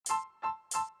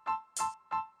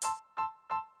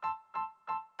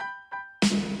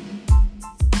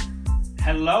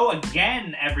Hello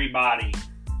again, everybody,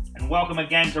 and welcome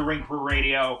again to Ring Crew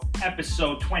Radio,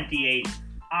 episode 28.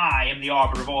 I am the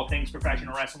arbiter of all things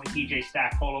professional wrestling, PJ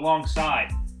Stackpole,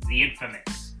 alongside the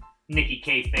infamous Nikki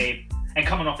Kayfabe, and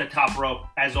coming off the top rope,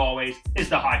 as always, is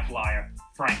the high flyer,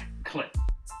 Frank Cliff.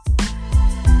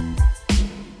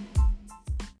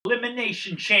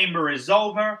 Elimination Chamber is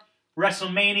over.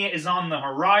 WrestleMania is on the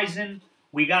horizon.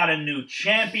 We got a new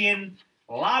champion.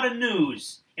 A lot of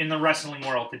news in the wrestling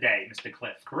world today, Mr.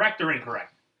 Cliff. Correct or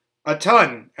incorrect? A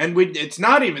ton. And it's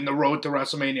not even the road to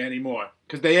WrestleMania anymore.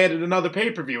 Because they added another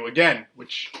pay-per-view again,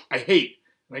 which I hate.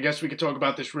 And I guess we could talk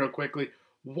about this real quickly.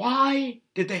 Why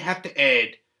did they have to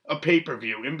add a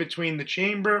pay-per-view in between the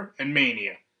Chamber and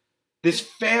Mania? This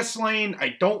fast lane,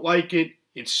 I don't like it.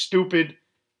 It's stupid.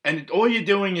 And all you're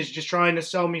doing is just trying to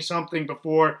sell me something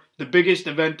before the biggest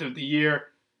event of the year.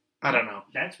 I don't know.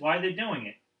 That's why they're doing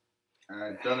it.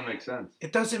 It doesn't make sense.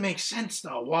 It doesn't make sense,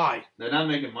 though. Why? They're not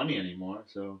making money anymore,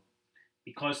 so...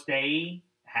 Because they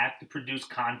have to produce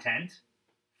content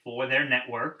for their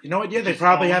network. You know what? Yeah, they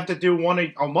probably have to do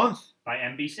one a month. By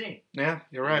NBC. Yeah,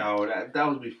 you're right. No, that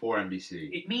was before NBC.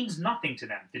 It means nothing to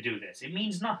them to do this. It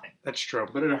means nothing. That's true.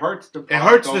 But it hurts the It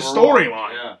hurts the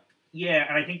storyline. Yeah. Yeah,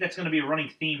 and I think that's going to be a running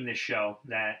theme this show,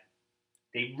 that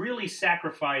they really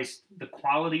sacrificed the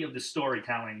quality of the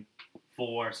storytelling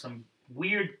for some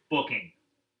weird booking.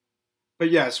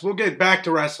 But yes, we'll get back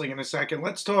to wrestling in a second.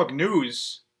 Let's talk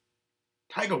news.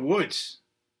 Tiger Woods.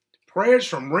 Prayers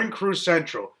from Ring Crew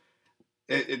Central.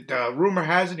 Rumor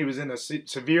has it he was in a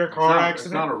severe car accident.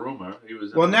 It's not a rumor. He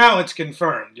was. Well, now it's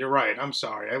confirmed. You're right. I'm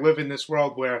sorry. I live in this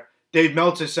world where Dave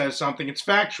Meltzer says something. It's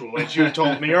factual, as you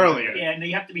told me earlier. Yeah, and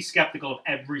you have to be skeptical of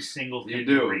every single thing you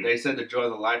do. read. They said the joy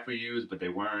of the life we use, but they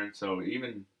weren't. So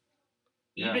even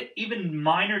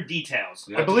minor details.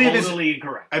 Yeah. I believe totally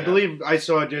incorrect. I believe I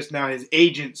saw just now his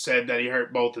agent said that he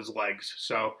hurt both his legs.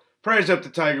 So prayers up to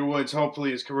Tiger Woods.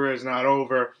 Hopefully his career is not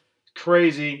over.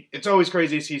 Crazy. It's always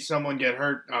crazy to see someone get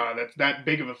hurt that's that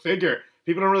big of a figure.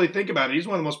 People don't really think about it. He's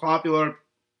one of the most popular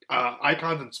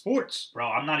icons in sports. Bro,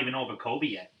 I'm not even over Kobe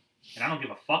yet. And I don't give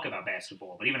a fuck about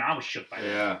basketball. But even I was shook by that.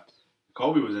 Yeah.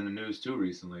 Kobe was in the news too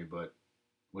recently, but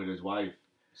with his wife.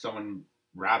 Someone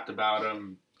rapped about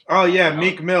him. Oh, yeah,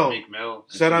 Meek Mill. Meek Mill.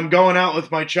 Said, I'm going out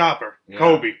with my chopper. Yeah.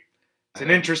 Kobe. It's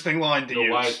an interesting line to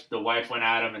use. The wife went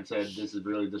at him and said, this is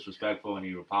really disrespectful, and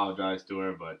he apologized to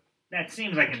her, but... That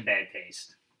seems like in bad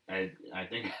taste. I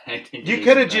think you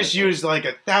could have just used like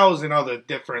 1,000 other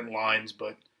different lines,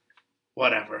 but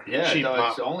whatever. Yeah, it's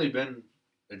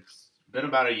been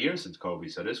about a year since Kobe,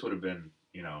 so this would have been,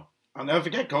 I'll never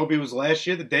forget, Kobe was last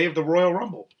year, the day of the Royal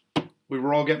Rumble. We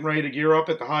were all getting ready to gear up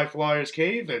at the High Flyers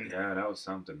cave, and yeah, that was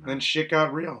something, man. Then shit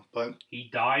got real. But he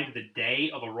died the day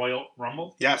of a Royal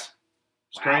Rumble? Yes.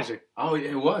 It's crazy. Oh,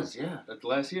 it was, yeah. That's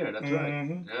last year, that's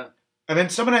right. Yeah. And then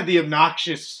someone had the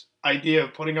obnoxious idea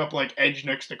of putting up like Edge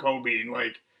next to Kobe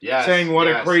and saying what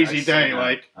a crazy day.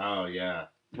 Like, oh yeah,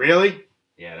 really?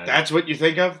 Yeah, that's what you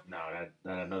think of? No,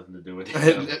 that had nothing to do with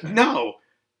it. No,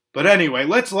 but anyway,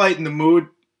 let's lighten the mood.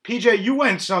 PJ, you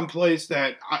went someplace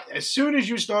that as soon as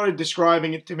you started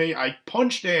describing it to me, I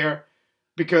punched air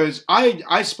because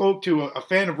I spoke to a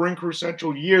fan of Ring Crew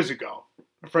Central years ago,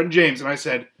 my friend James, and I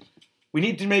said we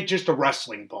need to make just a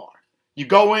wrestling bar. You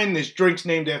go in, there's drinks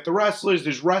named after wrestlers,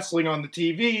 there's wrestling on the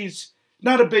TVs,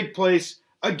 not a big place,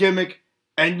 a gimmick,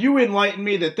 and you enlightened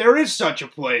me that there is such a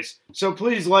place, so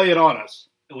please lay it on us.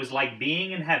 It was like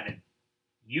being in heaven.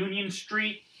 Union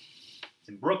Street, it's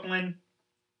in Brooklyn,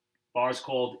 bar's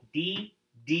called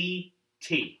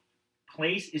DDT.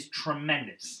 Place is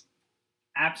tremendous.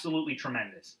 Absolutely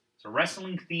tremendous. It's a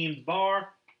wrestling-themed bar.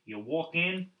 You walk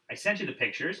in, I sent you the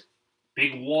pictures,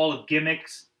 big wall of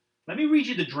gimmicks. Let me read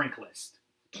you the drink list.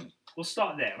 We'll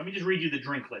start there. Let me just read you the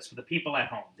drink list for the people at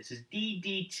home. This is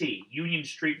DDT, Union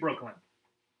Street, Brooklyn.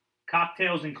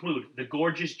 Cocktails include the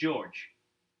Gorgeous George,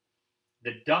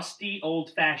 the Dusty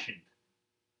Old Fashioned,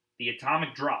 the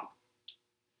Atomic Drop,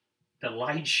 the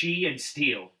Light She and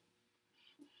Steel,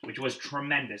 which was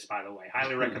tremendous, by the way.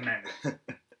 Highly recommend it.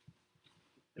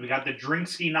 We got the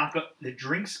Drinkske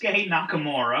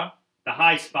Nakamura, the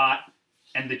High Spot,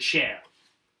 and the Chair.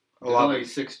 There's only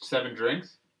 6-7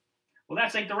 drinks? Well,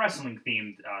 that's like the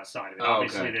wrestling-themed side of it. Oh,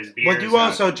 obviously, okay. there's beers. But you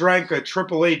also drank a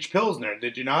Triple H Pilsner,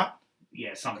 did you not?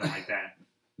 Yeah, something like that.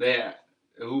 Yeah.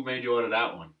 Who made you order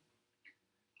that one?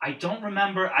 I don't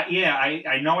remember.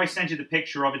 I know I sent you the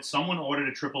picture of it. Someone ordered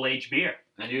a Triple H beer.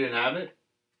 And you didn't have it?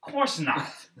 Of course not.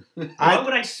 Why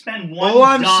would I spend one All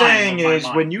I'm dime saying of my is,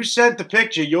 money? when you sent the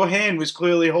picture, your hand was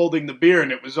clearly holding the beer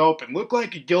and it was open. Looked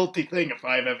like a guilty thing if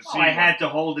I've ever seen I one. had to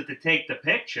hold it to take the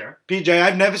picture. PJ,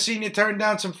 I've never seen you turn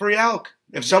down some free alk.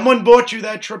 If someone bought you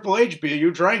that Triple H beer,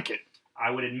 you drank it. I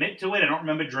would admit to it. I don't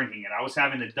remember drinking it. I was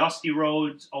having the Dusty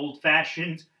Rhodes Old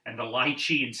Fashioned and the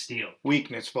lychee and steel.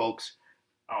 Weakness, folks.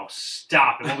 Oh,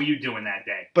 stop it. What were you doing that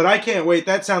day? But I can't wait.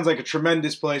 That sounds like a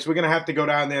tremendous place. We're going to have to go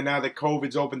down there now that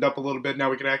COVID's opened up a little bit. Now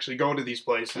we can actually go to these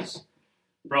places.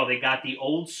 Bro, they got the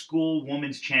old school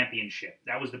women's championship.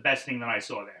 That was the best thing that I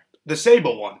saw there. The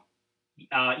Sable one.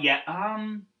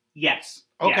 Yes.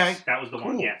 Okay. Yes, that was the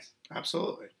one, Cool. yes.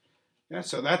 Absolutely. Yeah,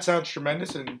 so that sounds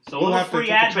tremendous. And So we'll a little have to free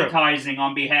take a trip. advertising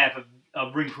on behalf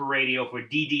of Ring Crew Radio for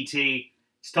DDT.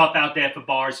 It's tough out there for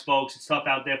bars, folks. It's tough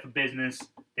out there for business.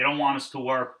 They don't want us to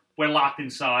work. We're locked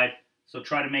inside. So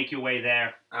try to make your way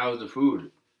there. How's the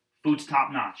food? Food's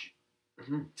top notch.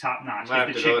 Mhm. Top notch. Might Get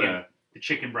have the to go chicken. there. The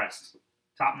chicken breasts.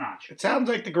 Top notch. It sounds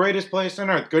like the greatest place on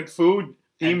earth. Good food,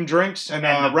 themed drinks, and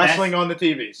and the wrestling best- on the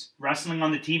TVs. Wrestling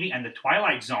on the TV, and the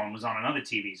Twilight Zone was on another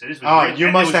TV. So this was Oh, great. you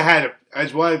And must there have had it.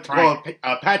 That's what it's Frank. called,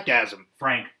 a Patgasm.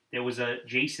 Frank, there was a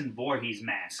Jason Voorhees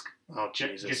mask Oh,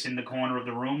 just Jesus. in the corner of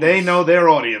the room. They know their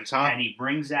audience, huh? And he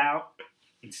brings out,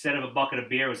 instead of a bucket of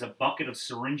beer, it was a bucket of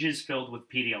syringes filled with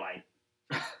Pedialyte.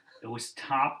 It was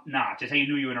top notch. That's how you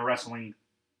knew you were in a wrestling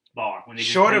bar. When they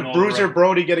just Short bring of all Bruiser the-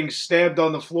 Brody getting stabbed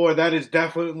on the floor, that is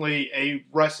definitely a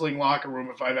wrestling locker room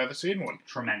if I've ever seen one.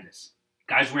 Tremendous.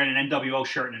 Guy's wearing an NWO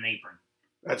shirt and an apron.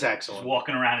 That's Just excellent.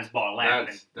 walking around his bar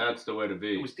laughing. That's the way to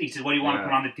be. He said, what do you want to Yeah.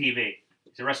 put on the TV?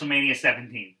 He said, WrestleMania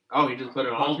 17. Oh, he just put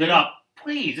it on. Hold it up.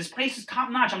 Please, this place is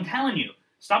top notch. I'm telling you.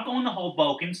 Stop going to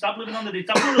Hoboken. Stop living under the...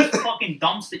 Stop going to those fucking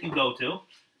dumps that you go to.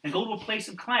 And go to a place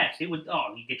of class. You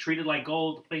get treated like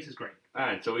gold. The place is great. All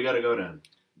right, so we got to go then.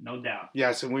 No doubt.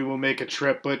 Yes, and we will make a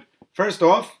trip. But first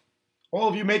off, all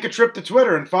of you make a trip to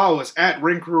Twitter and follow us at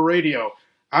Ring Crew Radio.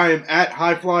 I am at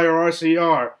Highflyer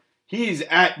RCR. He's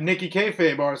at Nikki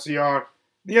Kayfabe RCR.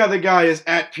 The other guy is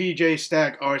at PJ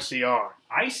Stack RCR.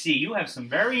 I see you have some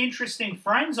very interesting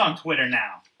friends on Twitter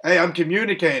now. Hey, I'm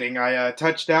communicating. I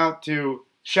touched out to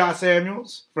Sha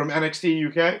Samuels from NXT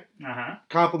UK. Uh-huh.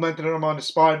 Complimented him on the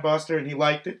Spine Buster, and he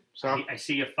liked it. So I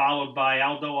see you followed by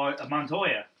Aldo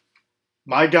Montoya.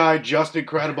 my guy, Just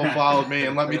Incredible, followed me,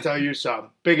 and let me tell you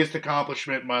something. Biggest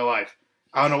accomplishment in my life.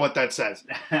 I don't know what that says.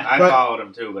 I But- followed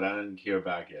him too, but I didn't hear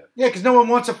back yet. Yeah, because no one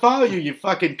wants to follow you, you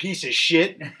fucking piece of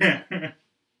shit.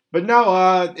 But no,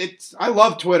 I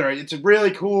love Twitter. It's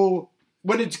really cool.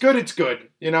 When it's good, it's good.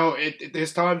 You know,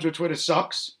 there's times where Twitter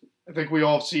sucks. I think we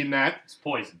all have seen that. It's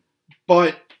poison.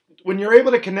 But when you're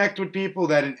able to connect with people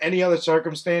that in any other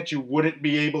circumstance you wouldn't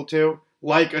be able to,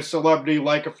 like a celebrity,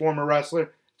 like a former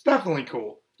wrestler, it's definitely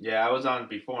cool. Yeah, I was on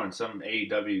before, and some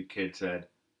AEW kid said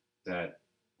that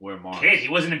we're marks. Kid, he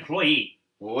was an employee.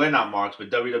 Well, we're not marks, but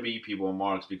WWE people are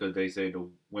marks because they say the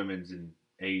women's in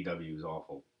AEW is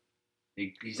awful.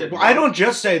 He said, Well, I don't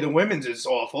just say the women's is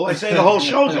awful. I say the whole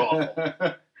show's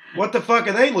awful. What the fuck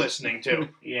are they listening to?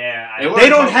 Yeah. They They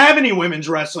don't have any women's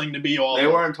wrestling to be awful. They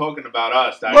weren't talking about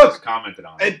us. I Look, just commented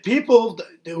on it. And people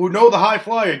who know the high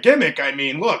flyer gimmick, I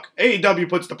mean, look, AEW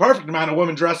puts the perfect amount of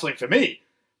women's wrestling for me.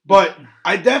 But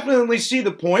I definitely see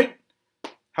the point.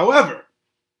 However,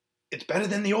 it's better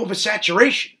than the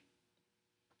oversaturation.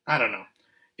 I don't know.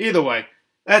 Either way,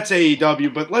 that's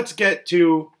AEW, but let's get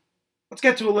to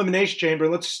Elimination Chamber.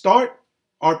 Let's start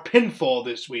our pinfall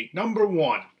this week. Number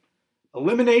 1,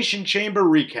 Elimination Chamber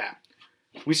recap.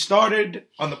 We started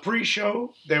on the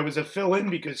pre-show. There was a fill-in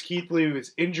because Keith Lee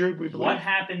was injured, we believe. What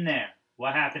happened there?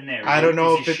 What happened there? I don't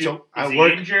know Is if he it's is he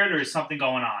injured or is something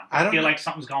going on? I don't feel know. like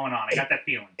something's going on. I got that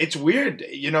feeling. It's weird.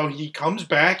 You know, he comes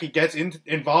back, he gets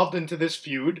involved into this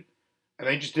feud, and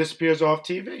then he just disappears off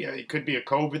TV. It could be a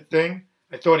COVID thing.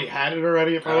 I thought he had it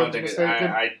already, if I wasn't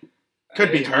mistaken.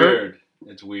 Could be it's hurt. Weird.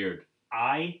 It's weird.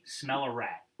 I smell a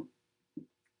rat.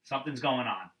 Something's going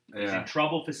on. He's Yeah. in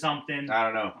trouble for something. I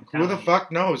don't know. I'm Who the telling you.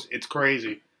 fuck knows? It's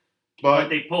crazy. But But,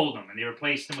 they pulled him and they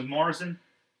replaced him with Morrison.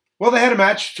 well, they had a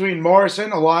match between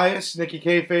Morrison, Elias, Nikki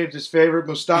Kayfabe's his favorite,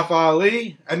 Mustafa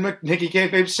Ali, and Nikki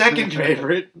Kayfabe's second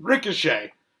favorite,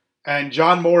 Ricochet. And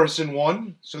John Morrison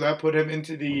won, so that put him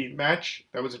into the match.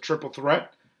 That was a triple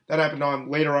threat. That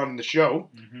happened later on in the show.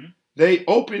 Mm-hmm. They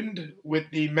opened with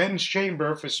the men's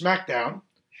chamber for SmackDown,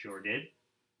 Sure did.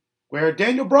 where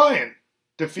Daniel Bryan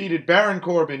defeated Baron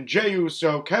Corbin, Jey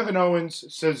Uso, Kevin Owens,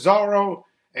 Cesaro,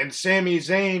 and Sami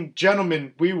Zayn.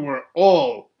 Gentlemen, we were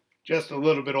all just a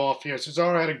little bit off here.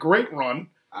 Cesaro had a great run.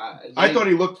 I thought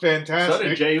he looked So fantastic.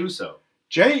 did Jey Uso.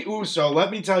 Jey Uso,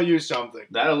 let me tell you something.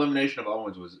 That elimination of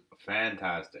Owens was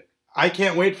fantastic. I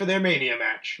can't wait for their Mania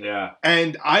match. Yeah.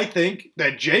 And I think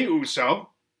that Jey Uso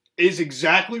is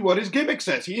exactly what his gimmick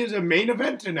says. He is a main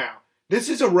eventer now. This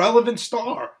is a relevant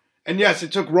star. And yes,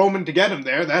 it took Roman to get him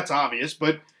there. That's obvious.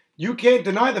 But You can't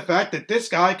deny the fact that this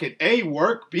guy could A,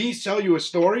 work, B, sell you a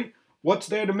story. What's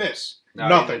there to miss? No,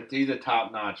 Nothing. He's a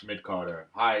top-notch mid-carder.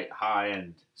 High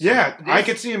end. Yeah, So I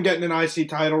could see him getting an IC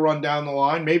title run down the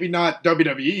line. Maybe not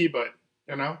WWE, but,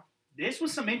 you know. This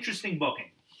was some interesting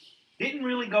booking. Didn't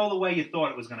really go the way you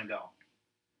thought it was going to go.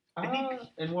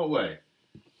 In what way?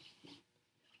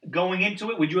 Going into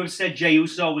it, would you have said Jey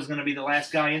Uso was going to be the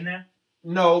last guy in there?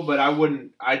 No, but I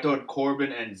wouldn't. I thought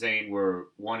Corbin and Zayn were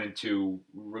 1 and 2,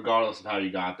 regardless of how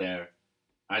you got there.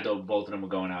 I thought both of them were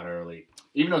going out early.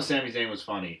 Even though Sami Zayn was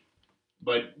funny.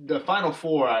 But the final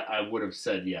 4, I would have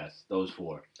said yes, those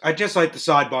 4. I'd just like to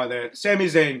sidebar there. Sami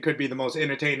Zayn could be the most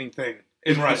entertaining thing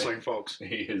in wrestling, folks.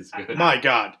 He is good. My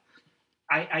God.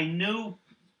 I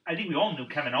think we all knew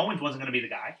Kevin Owens wasn't going to be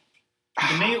the guy.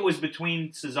 To me, it was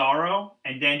between Cesaro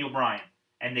and Daniel Bryan.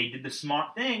 And they did the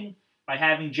smart thing by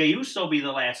having Jey Uso be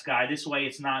the last guy. This way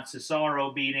it's not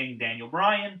Cesaro beating Daniel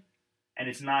Bryan, and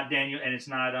it's not Daniel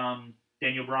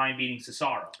Bryan beating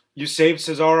Cesaro. You saved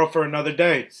Cesaro for another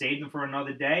day. Saved him for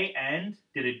another day and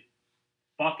did a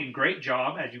fucking great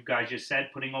job, as you guys just said,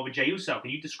 putting over Jey Uso.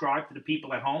 Can you describe to the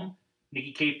people at home,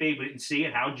 Nikki Kayfabe didn't see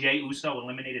it, how Jey Uso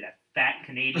eliminated that fat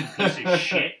Canadian piece of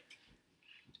shit?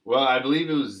 Well, I believe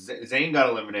it was Zayn got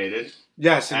eliminated.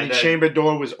 Yes, and the chamber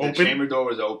door was open. The chamber door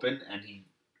was open, and he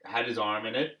had his arm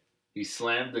in it. He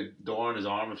slammed the door on his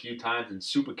arm a few times and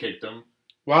super kicked him.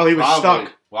 While he was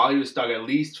stuck. While he was stuck at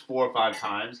least 4 or 5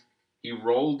 times. He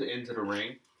rolled into the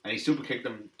ring, and he super kicked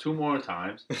him 2 more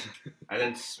times. And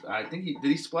then, I think did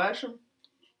he splash him?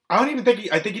 I don't even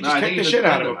think I think he just kicked the shit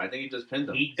out of him. I think he just pinned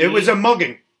him. It was a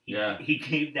mugging. He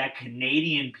gave that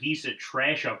Canadian piece of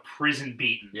trash a prison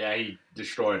beating. Yeah, he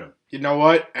destroyed him. You know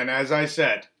what? And as I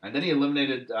said. And then he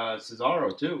eliminated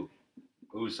Cesaro, too.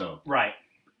 Uso. Right.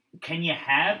 Can you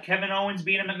have Kevin Owens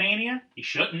beat him at Mania? You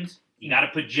shouldn't. You got to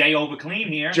put Jey over clean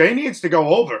here. Jey needs to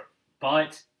go over.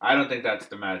 But I don't think that's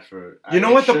the match for... You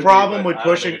know what the problem with pushing...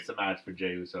 I don't think it's the match for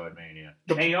Jey Uso at Mania.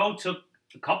 KO took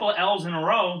a couple of L's in a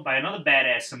row by another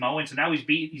badass Samoan, so now he's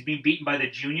being beaten by the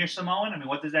junior Samoan. I mean,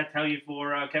 what does that tell you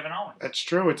for Kevin Owens? That's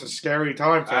true. It's a scary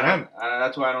time for him.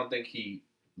 That's why I don't think he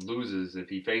loses if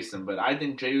he faces him. But I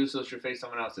think Jey Uso should face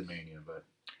someone else at Mania. But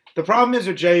the problem is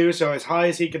with Jey Uso, as high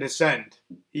as he can ascend,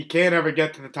 he can't ever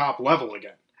get to the top level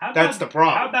again. That's the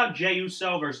problem. How about Jey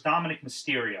Uso versus Dominic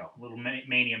Mysterio? A little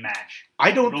Mania match.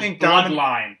 I don't think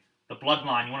Bloodline. The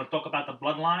Bloodline. You want to talk about the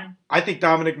Bloodline? I think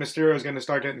Dominic Mysterio is going to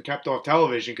start getting kept off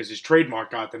television because his trademark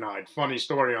got denied. Funny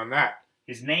story on that.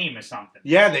 His name is something.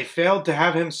 Yeah, they failed to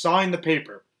have him sign the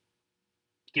paper.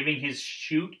 Giving his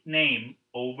shoot name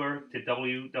over to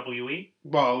WWE?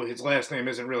 Well, his last name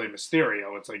isn't really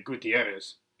Mysterio. It's like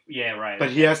Gutierrez. Yeah, right. But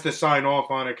he has to sign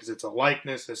off on it because it's a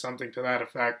likeness or something to that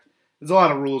effect. There's a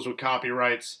lot of rules with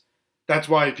copyrights. That's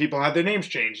why people have their names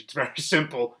changed. It's very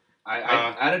simple.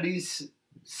 Out of these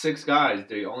 6 guys,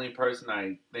 the only person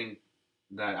I think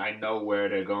that I know where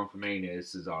they're going for Mania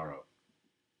is Cesaro.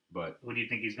 But who do you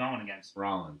think he's going against?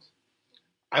 Rollins.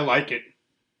 I like it.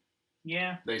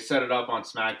 Yeah. They set it up on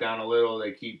SmackDown a little.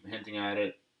 They keep hinting at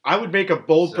it. I would make a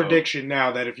bold prediction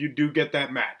now that if you do get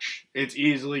that match, it's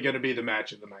easily going to be the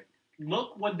match of the night.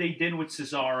 Look what they did with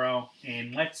Cesaro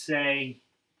in, let's say,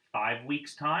 5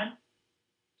 weeks' time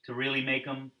to really make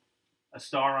him a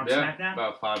star on SmackDown?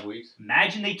 About 5 weeks.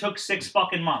 Imagine they took 6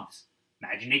 fucking months.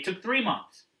 Imagine they took 3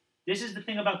 months. This is the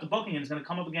thing about the booking, and it's going to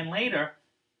come up again later.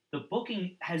 The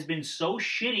booking has been so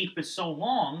shitty for so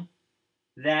long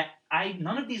that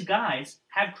none of these guys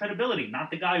have credibility. Not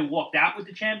the guy who walked out with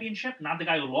the championship, not the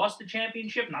guy who lost the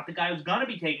championship, not the guy who's going to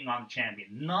be taking on the champion.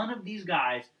 None of these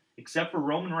guys, except for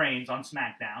Roman Reigns on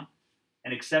SmackDown,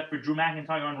 and except for Drew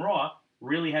McIntyre on Raw,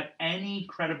 really have any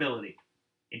credibility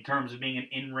in terms of being an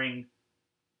in-ring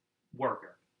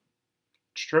worker.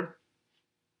 It's true.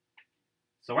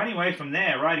 So anyway, from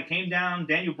there, right, it came down.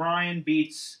 Daniel Bryan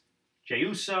beats Jey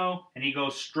Uso, and he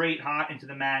goes straight hot into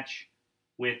the match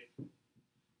with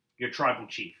your tribal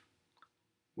chief.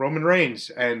 Roman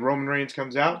Reigns. And Roman Reigns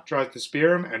comes out, tries to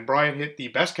spear him, and Bryan hit the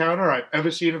best counter I've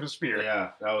ever seen of a spear.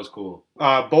 Yeah, that was cool.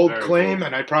 Bold Very claim, cool.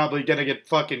 And I'm probably going to get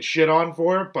fucking shit on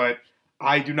for it, but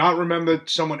I do not remember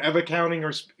someone ever countering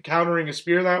a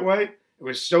spear that way. It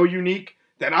was so unique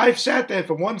that I've sat there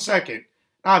for 1 second,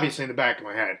 obviously in the back of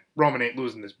my head, Roman ain't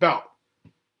losing this belt.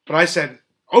 But I said,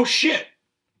 oh shit.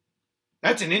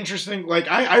 That's an interesting,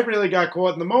 I really got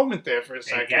caught in the moment there for a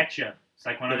second. They get you. It's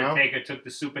like when Undertaker took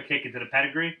the super kick into the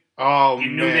pedigree. Oh,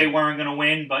 You knew they weren't going to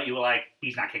win, but you were like,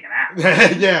 he's not kicking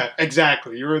out. Yeah,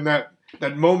 exactly. You're in that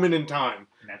moment in time.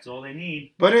 And that's all they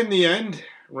need. But in the end,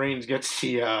 Reigns gets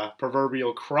the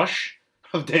proverbial crush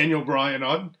of Daniel Bryan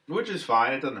on. Which is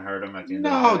fine. It doesn't hurt him at the end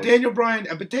of No, the day. Daniel Bryan,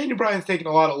 but Daniel Bryan's taking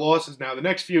a lot of losses now. The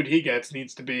next feud he gets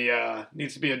needs to be a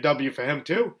W for him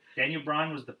too. Daniel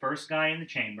Bryan was the first guy in the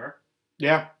chamber,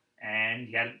 Yeah. and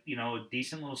he had a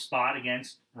decent little spot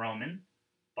against Roman,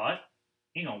 but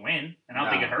he ain't gonna win, and I don't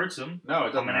think No. it hurts him No, it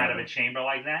doesn't coming hurt out of him. a chamber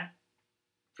like that.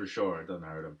 For sure, it doesn't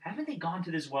hurt him. Haven't they gone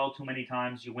to this well too many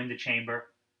times? You win the chamber,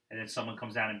 and then someone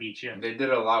comes down and beats you. They did it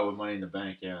a lot with Money in the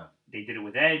Bank, yeah. They did it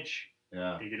with Edge.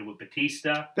 Yeah. They did it with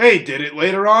Batista. They did it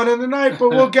later on in the night, but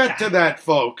we'll get to that,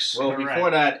 folks. Well, Correct.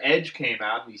 before that, Edge came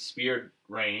out and he speared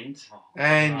Reigns. Oh,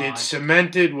 And God. it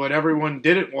cemented what everyone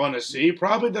didn't want to see.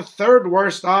 Probably the third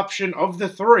worst option of the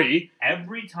three.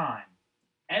 Every time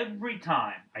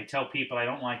I tell people I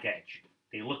don't like Edge,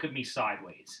 they look at me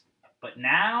sideways. But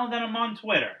now that I'm on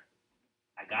Twitter,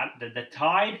 I got the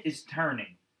tide is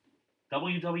turning.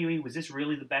 WWE, was this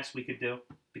really the best we could do?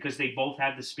 Because they both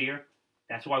have the spear?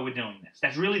 That's why we're doing this.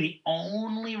 That's really the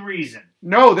only reason.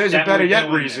 No, there's a That better we're yet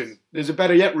doing reason. this. There's a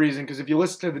better yet reason, because if you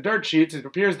listen to the dirt sheets, it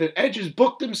appears that Edge has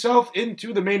booked himself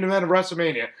into the main event of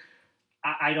WrestleMania.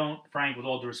 I don't, Frank, with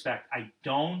all due respect, I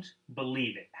don't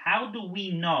believe it. How do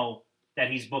we know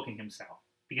that he's booking himself?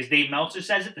 Because Dave Meltzer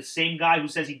says it, the same guy who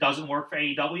says he doesn't work for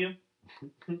AEW?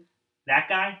 That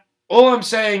guy? All I'm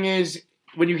saying is,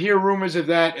 when you hear rumors of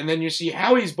that, and then you see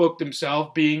how he's booked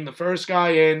himself, being the first guy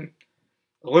in,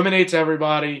 eliminates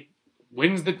everybody,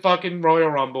 wins the fucking Royal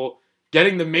Rumble,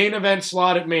 getting the main event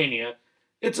slot at Mania,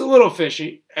 it's a little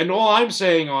fishy. And all I'm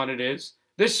saying on it is,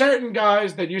 there's certain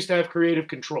guys that used to have creative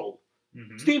control.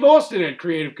 Mm-hmm. Steve Austin had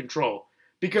creative control.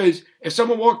 Because if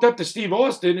someone walked up to Steve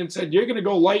Austin and said, you're going to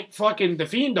go light fucking The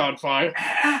Fiend on fire,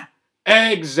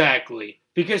 exactly.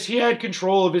 Because he had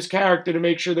control of his character to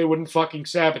make sure they wouldn't fucking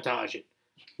sabotage it.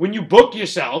 When you book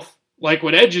yourself, like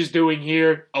what Edge is doing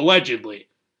here, allegedly,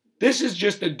 this is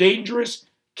just a dangerous,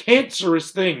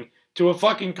 cancerous thing to a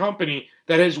fucking company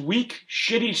that has weak,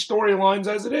 shitty storylines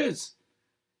as it is.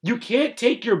 You can't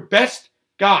take your best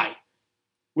guy,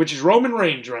 which is Roman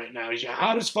Reigns right now, he's your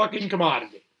hottest fucking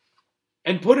commodity,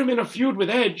 and put him in a feud with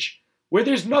Edge where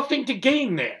there's nothing to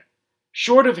gain there.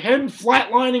 Short of him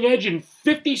flatlining Edge in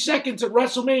 50 seconds at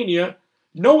WrestleMania,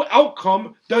 no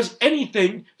outcome does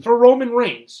anything for Roman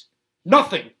Reigns.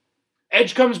 Nothing.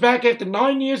 Edge comes back after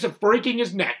 9 years of breaking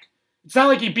his neck. It's not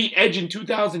like he beat Edge in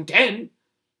 2010.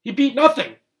 He beat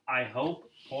nothing. I hope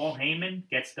Paul Heyman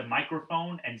gets the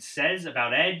microphone and says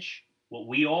about Edge what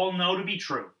we all know to be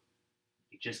true.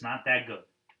 He's just not that good.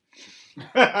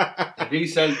 If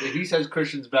he says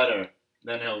Christian's better,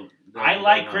 then he'll. I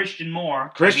like Christian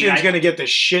more. Christian's I going to get the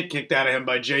shit kicked out of him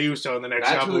by Jey Uso in the next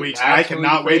couple weeks. that's I who he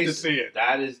cannot wait to faced. see it.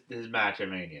 That is his match at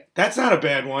Mania. That's not a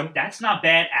bad one. That's not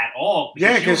bad at all.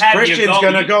 Yeah, you because have your Christian's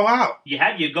going to go out. You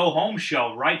have your go home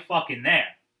show right fucking there.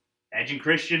 Edge and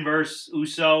Christian versus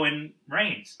Uso and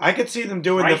Reigns. I could see them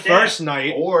doing Right the there. first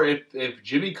night. Or if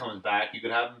Jimmy comes back, you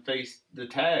could have him face the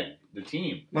team. Let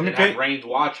me and have pick- Reigns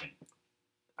watching.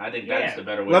 I think that's Yeah. the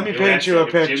better way. Let to me do paint it. you a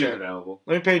If Jimmy's picture. available.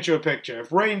 Let me paint you a picture.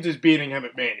 If Reigns is beating him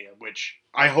at Mania, which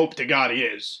I hope to God he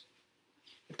is,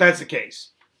 if that's the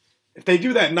case, if they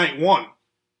do that night one,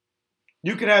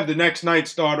 you could have the next night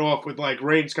start off with like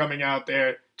Reigns coming out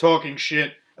there talking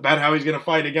shit about how he's going to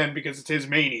fight again because it's his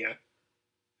Mania,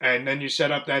 and then you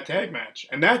set up that tag match,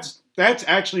 and that's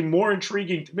actually more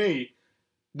intriguing to me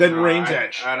than Reigns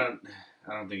Edge. I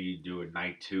don't think you do it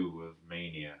night 2 of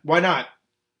Mania. Why not?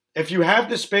 If you have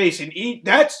the space and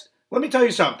let me tell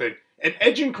you something. An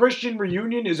Edge and Christian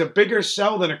reunion is a bigger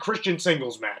sell than a Christian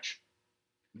singles match.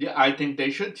 Yeah, I think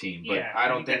they should team, but Yeah, I I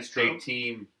don't think think that's they true.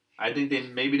 team. I think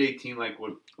maybe they team like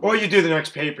what. Or you do the next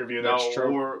pay-per-view, that's no,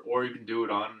 true. or you can do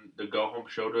it on the go home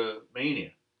show to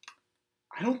Mania.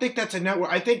 I don't think that's a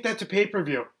network. I think that's a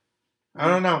pay-per-view. I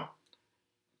don't know.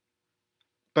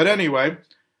 But anyway,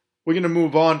 we're going to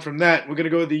move on from that. We're going to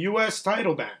go to the U.S.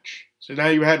 title match. So now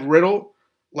you had Riddle,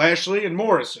 Lashley, and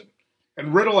Morrison.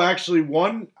 And Riddle actually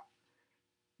won.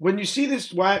 When you see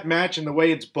this match and the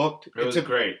way it's booked, It was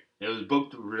great. It was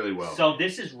booked really well. So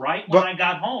this is right when But- I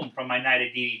got home from my night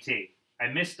at DDT. I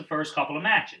missed the first couple of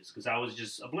matches because I was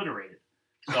just obliterated.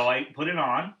 So I put it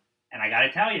on, and I got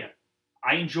to tell you,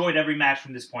 I enjoyed every match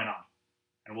from this point on.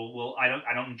 And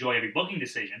I don't enjoy every booking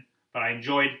decision, but I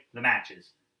enjoyed the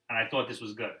matches, and I thought this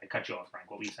was good. I cut you off, Frank.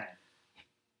 What were you saying?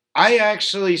 I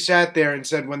actually sat there and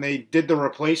said when they did the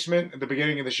replacement at the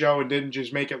beginning of the show and didn't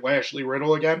just make it Lashley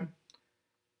Riddle again,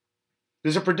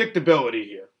 there's a predictability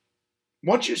here.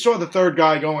 Once you saw the third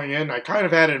guy going in, I kind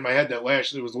of had it in my head that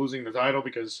Lashley was losing the title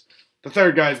because the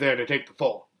third guy's there to take the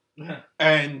fall.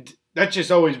 And that's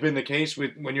just always been the case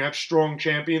with when you have strong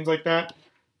champions like that.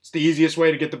 It's the easiest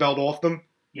way to get the belt off them.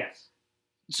 Yes.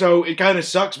 So it kind of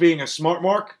sucks being a smart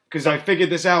mark because I figured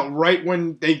this out right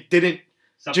when they didn't.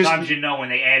 Sometimes you know when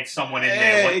they add someone in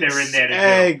there, what they're in there to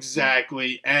do.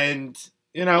 Exactly. And,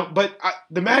 but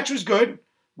the match was good.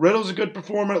 Riddle's a good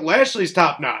performer. Lashley's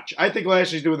top notch. I think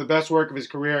Lashley's doing the best work of his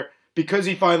career because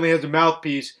he finally has a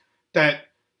mouthpiece that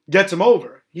gets him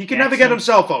over. He can never get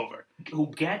himself over. Who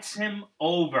gets him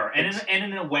over. And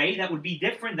in a way that would be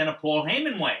different than a Paul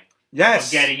Heyman way. Yes.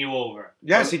 Of getting you over.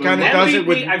 Yes, he kind of does it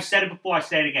with... I've said it before, I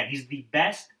say it again. He's the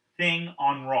best thing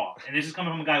on Raw. And this is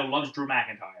coming from a guy who loves Drew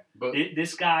McIntyre. But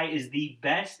this guy is the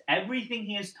best. Everything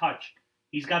he has touched,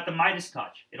 he's got the Midas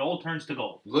touch. It all turns to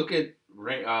gold. Look at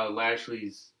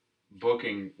Lashley's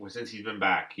booking since he's been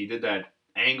back. He did that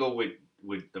angle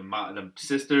with the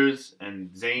sisters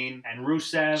and Zayn and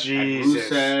Rusev. Jesus.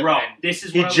 Bro, this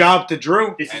is what he jobbed to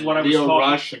Drew. This is what I was Leo talking.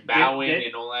 Rush and bowing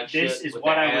and all that shit. This is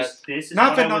what I was. This is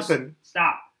nothing. What I was, nothing.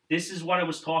 Stop. This is what I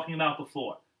was talking about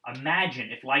before.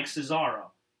 Imagine if, like Cesaro,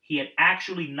 he had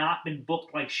actually not been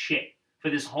booked like shit for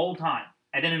this whole time,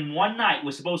 and then in one night we're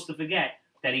supposed to forget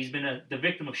that he's been the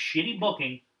victim of shitty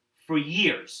booking for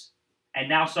years, and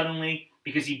now suddenly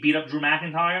because he beat up Drew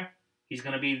McIntyre, he's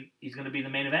gonna be the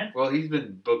main event. Well, he's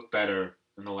been booked better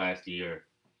in the last year.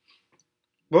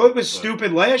 Well, it was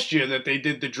stupid last year that they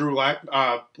did the Drew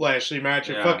Lashley match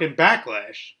at fucking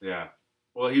Backlash. Yeah.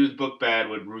 Well, he was booked bad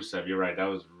with Rusev. You're right. That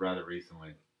was rather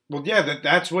recently. Well, yeah,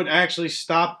 that's what actually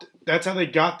stopped. That's how they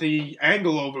got the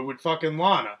angle over with fucking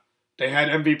Lana. They had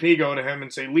MVP go to him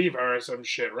and say, leave her or some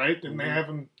shit, right? Didn't they have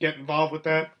him get involved with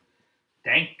that?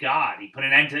 Thank God. He put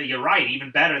an end to it. You're right. Even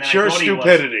better than Pure I thought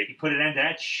stupidity. He was. He put an end to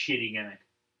that shitty gimmick.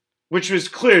 Which was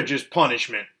clear just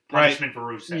punishment. Punishment for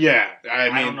Rusev. Yeah.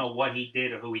 I don't know what he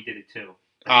did or who he did it to.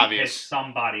 Obvious. He pissed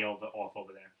somebody off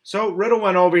over there. So Riddle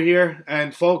went over here,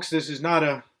 and folks, this is not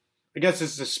I guess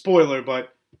this is a spoiler,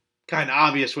 but kind of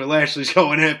obvious where Lashley's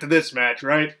going after this match,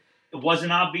 right? It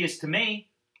wasn't obvious to me.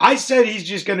 I said he's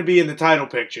just going to be in the title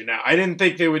picture now. I didn't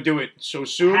think they would do it so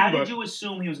soon. How did you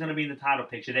assume he was going to be in the title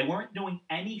picture? They weren't doing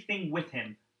anything with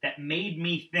him that made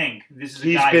me think this is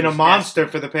a guy. He's been a monster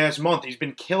for the past month. He's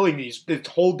been killing this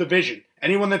whole division.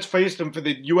 Anyone that's faced him for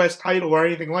the U.S. title or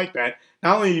anything like that,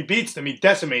 not only he beats them, he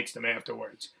decimates them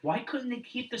afterwards. Why couldn't they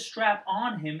keep the strap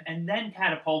on him and then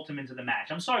catapult him into the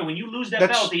match? I'm sorry, when you lose that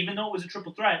belt, even though it was a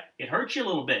triple threat, it hurts you a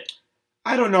little bit.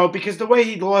 I don't know, because the way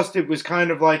he lost it was kind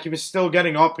of like he was still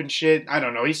getting up and shit. I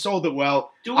don't know. He sold it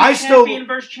well. Champion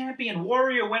versus champion.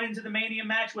 Warrior went into the Mania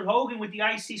match with Hogan with the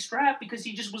IC strap because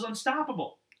he just was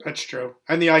unstoppable. That's true.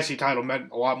 And the IC title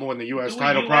meant a lot more than the U.S.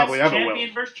 title probably ever will.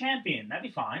 Champion versus champion. That'd be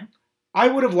fine. I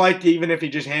would have liked it even if he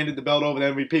just handed the belt over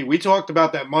to MVP. We talked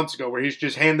about that months ago where he's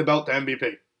just hand the belt to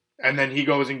MVP. And then he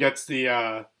goes and gets the...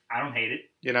 I don't hate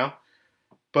it.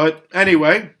 But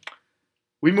anyway,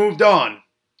 we moved on.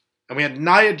 And we had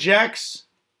Nia Jax,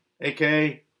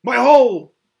 a.k.a. My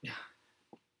Hole,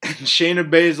 and Shayna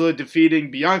Baszler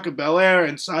defeating Bianca Belair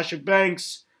and Sasha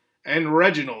Banks and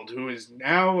Reginald, who is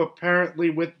now apparently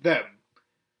with them.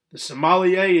 The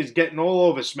sommelier is getting all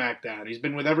over SmackDown. He's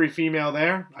been with every female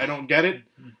there. I don't get it.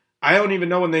 I don't even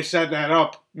know when they set that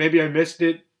up. Maybe I missed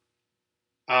it.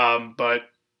 But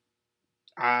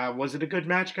was it a good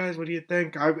match, guys? What do you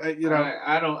think?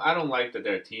 I don't like that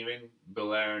they're teaming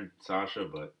Belair and Sasha,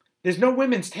 but there's no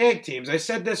women's tag teams. I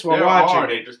said this while watching.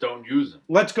 They just don't use them.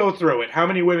 Let's go through it. How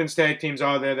many women's tag teams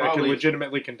are there that can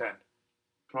legitimately contend?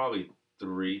 Probably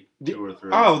 2 or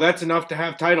 3. Oh, that's enough to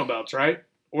have title belts, right?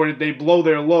 Or did they blow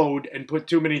their load and put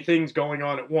too many things going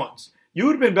on at once? You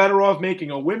would have been better off making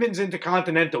a women's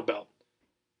intercontinental belt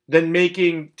than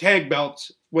making tag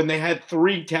belts when they had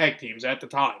 3 tag teams at the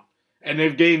time. And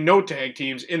they've gained no tag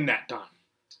teams in that time.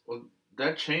 Well,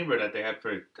 that chamber that they had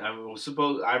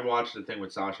I watched the thing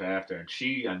with Sasha after, and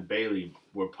she and Bayley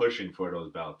were pushing for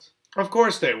those belts. Of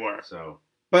course they were.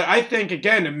 But I think,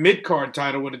 again, a mid-card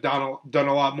title would have done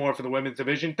a lot more for the women's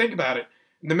division. Think about it.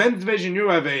 In the men's division, you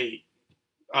have a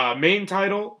main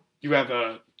title, you have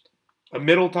a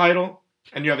middle title,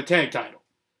 and you have a tag title.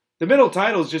 The middle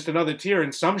title is just another tier,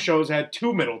 and some shows had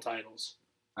 2 middle titles.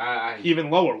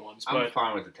 Even lower ones. I'm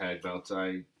fine with the tag belts.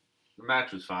 The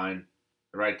match was fine.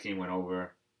 The right team went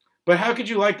over. But how could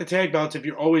you like the tag belts if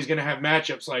you're always going to have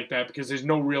matchups like that? Because there's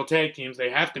no real tag teams. They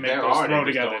have to make those throw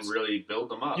together. They don't really build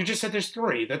them up. You just said there's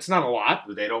 3. That's not a lot.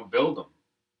 They don't build them.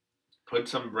 Put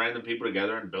some random people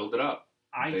together and build it up.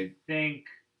 I think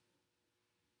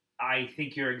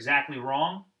you're exactly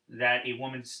wrong that a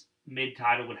women's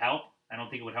mid-title would help. I don't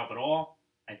think it would help at all.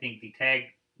 I think the tag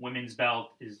women's belt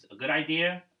is a good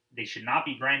idea. They should not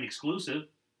be brand exclusive,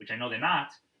 which I know they're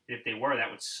not. If they were, that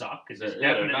would suck because there's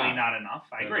definitely not enough.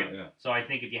 I agree. So I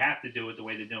think if you have to do it the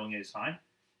way they're doing it is fine.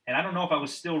 And I don't know if I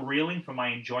was still reeling from my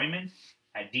enjoyment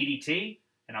at DDT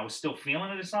and I was still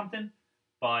feeling it or something,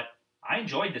 but I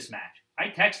enjoyed this match. I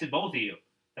texted both of you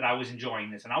that I was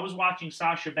enjoying this, and I was watching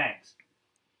Sasha Banks.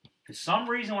 For some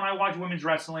reason, when I watch women's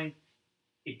wrestling,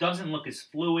 it doesn't look as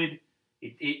fluid.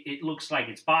 It looks like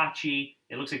it's botchy.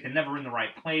 It looks like they're never in the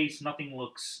right place. Nothing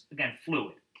looks, again,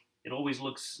 fluid. It always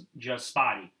looks just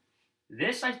spotty.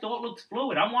 This, I thought, looked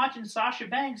fluid. I'm watching Sasha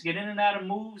Banks get in and out of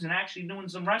moves and actually doing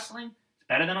some wrestling. It's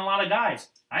better than a lot of guys.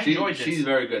 I enjoyed this. She's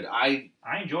very good. I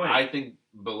enjoyed it. I think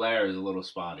Belair is a little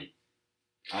spotty.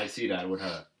 I see that with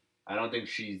her. I think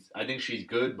she's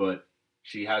good, but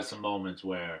she has some moments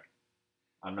where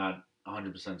I'm not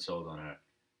 100% sold on her.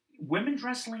 Women's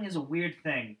wrestling is a weird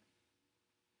thing.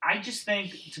 I just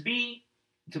think to be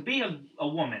a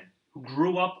woman who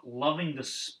grew up loving the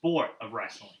sport of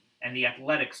wrestling and the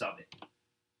athletics of it,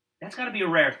 that's got to be a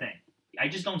rare thing. I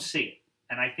just don't see it.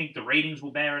 And I think the ratings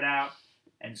will bear it out.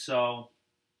 And so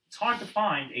it's hard to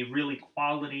find a really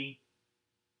quality,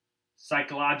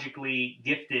 psychologically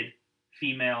gifted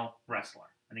female wrestler.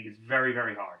 I think it's very,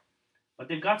 very hard. But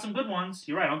they've got some good ones.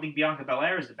 You're right. I don't think Bianca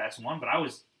Belair is the best one, but I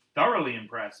was thoroughly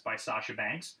impressed by Sasha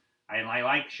Banks. I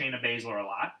like Shayna Baszler a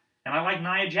lot. And I like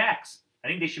Nia Jax. I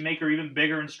think they should make her even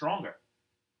bigger and stronger.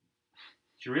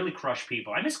 She really crushed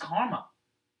people. I miss Karma.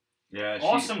 Yeah,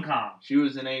 awesome Karma. She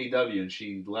was in AEW and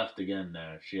she left again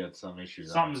there. She had some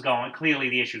issues. Something's going. Clearly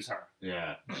the issue's her.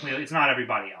 Yeah. Clearly, it's not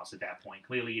everybody else at that point.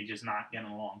 Clearly you're just not getting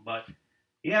along. But,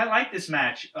 yeah, I like this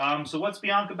match. So what's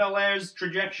Bianca Belair's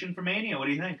trajectory for Mania? What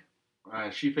do you think?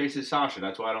 She faces Sasha.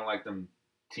 That's why I don't like them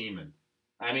teaming.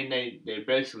 I mean, they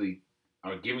basically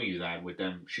are giving you that with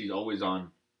them. She's always on.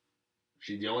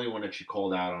 She's the only one that she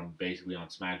called out on, basically on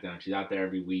SmackDown. She's out there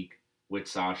every week with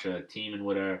Sasha, teaming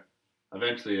with her.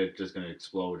 Eventually, they're just going to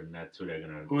explode, and that's who they're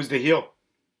going to... Who's the heel?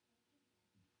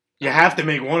 You have to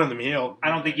make one of them heel. I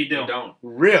don't think you do. You don't.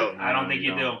 Really? I don't think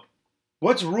you do.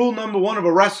 What's rule number one of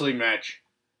a wrestling match?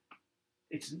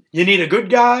 You need a good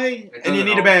guy, and you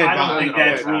need a bad guy. I don't think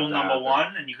that's rule number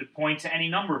one, and you could point to any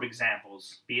number of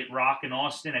examples. Be it Rock and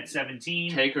Austin at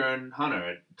 17. Taker and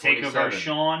Hunter at 27. Taker versus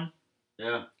Shawn.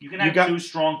 Yeah. You can have two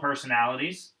strong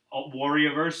personalities.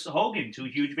 Warrior versus Hogan, two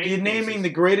huge baby You're naming the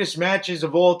greatest matches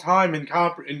of all time in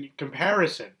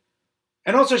comparison.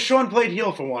 And also, Shawn played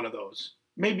heel for one of those.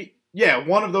 Maybe, yeah,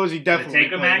 one of those he definitely played. The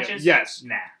Taker matches? Yes.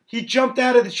 Nah. He jumped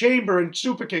out of the chamber and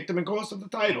super kicked him and cost him the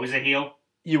title. He was a heel?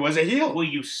 He was a heel. Will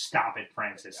you stop it,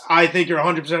 Francis? I think you're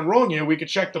 100% wrong here. We could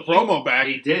check the promo back.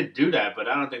 He did do that, but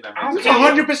I don't think that makes sense.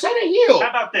 He was 100% a heel. How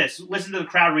about this? Listen to the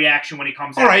crowd reaction when he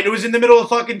comes out. All right, it was in the middle of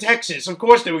fucking Texas. Of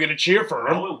course they were going to cheer for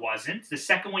him. No, it wasn't. The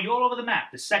second one, you're all over the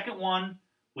map. The second one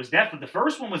was definitely... The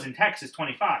first one was in Texas,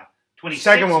 25. 26,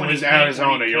 second one was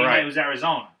Arizona, you're right. It was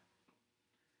Arizona.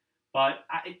 But,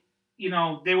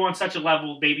 they were on such a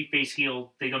level, babyface,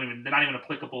 heel, they're not even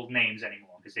applicable names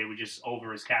anymore because they were just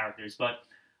over as characters. But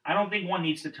I don't think one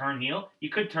needs to turn heel. You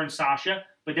could turn Sasha,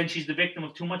 but then she's the victim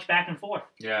of too much back and forth.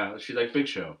 Yeah, she's like Big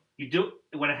Show. You do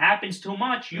when it happens too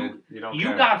much. You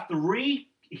got 3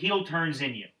 heel turns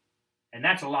in you, and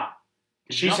that's a lot.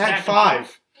 She's had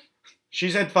 5.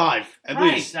 She's had 5 at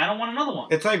least. I don't want another one.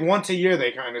 It's like once a year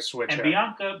they kind of switch. And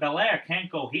Bianca Belair can't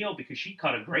go heel because she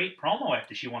cut a great promo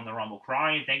after she won the Rumble,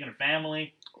 crying, thanking her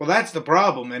family. Well, that's the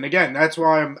problem, and again, that's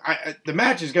why the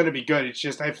match is going to be good. It's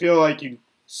just I feel like you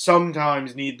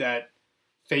sometimes need that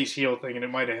face heel thing, and it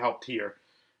might have helped here.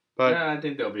 But yeah, I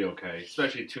think they'll be okay.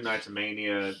 Especially 2 nights of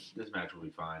Mania, this match will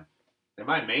be fine. They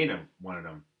might main him, one of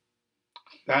them.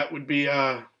 That would be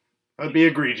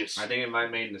egregious. I think it might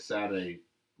main the Saturday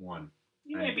one.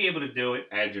 You may be able to do it.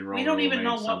 Edge and Roman. We don't even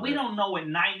know what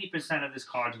 90% of this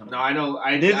card's going to be. No, I know.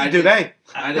 Neither do they.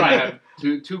 I think I have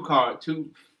two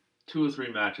or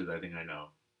 3 matches. I think I know,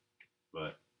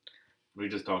 but we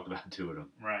just talked about 2 of them.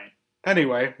 Right.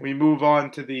 Anyway, we move on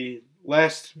to the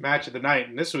last match of the night,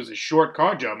 and this was a short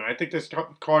card, gentlemen. I think this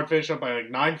card finished up by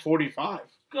like 9:45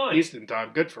 Eastern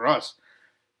time. Good for us.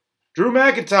 Drew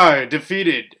McIntyre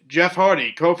defeated Jeff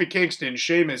Hardy, Kofi Kingston,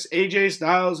 Sheamus, AJ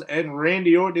Styles, and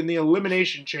Randy Orton in the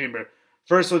Elimination Chamber.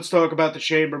 First, let's talk about the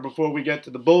Chamber before we get to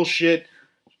the bullshit.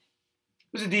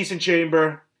 It was a decent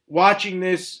Chamber. Watching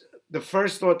this, the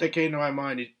first thought that came to my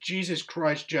mind is, Jesus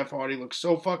Christ, Jeff Hardy looks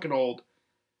so fucking old.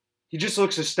 He just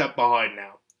looks a step behind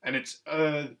now. And it's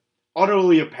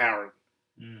utterly apparent.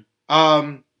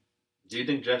 Do you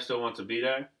think Jeff still wants to be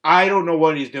there? I don't know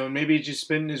what he's doing. Maybe he's just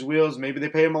spinning his wheels. Maybe they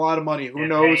pay him a lot of money. Who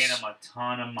knows? They're paying him a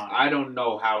ton of money. I don't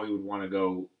know how he would want to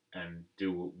go and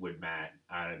do with Matt.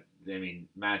 I mean,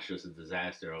 Matt's just a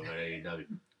disaster over at AEW.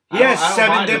 He has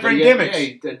 7 different gimmicks.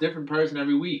 Yeah, a different person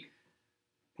every week.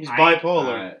 He's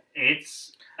bipolar.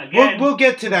 It's again. We'll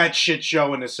get to that shit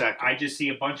show in a second. I just see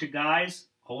a bunch of guys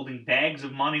holding bags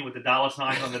of money with the dollar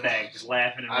signs on the bag, just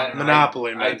laughing and running.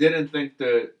 Monopoly, man. I didn't think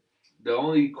the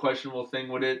only questionable thing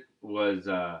with it was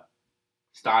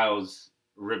Styles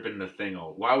ripping the thing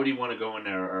off. Why would he want to go in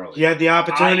there early? He had the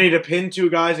opportunity to pin 2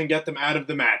 guys and get them out of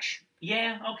the match.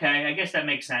 Yeah, okay, I guess that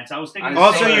makes sense. I was thinking.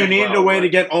 Also, you needed a way to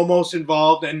get almost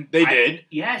involved, and they did.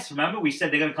 Yes, remember we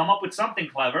said they're going to come up with something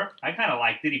clever. I kind of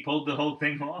liked it. He pulled the whole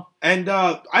thing off. And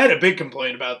I had a big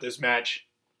complaint about this match.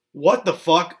 What the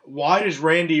fuck? Why does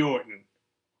Randy Orton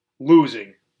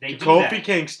losing to Kofi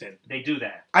Kingston? They do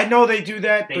that. I know they do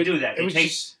that. They do that. It was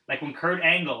just like when Kurt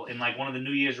Angle in like one of the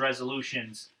New Year's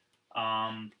resolutions.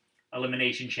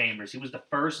 Elimination Chambers. He was the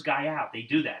first guy out. They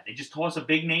do that. They just toss a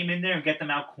big name in there and get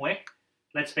them out quick.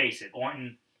 Let's face it,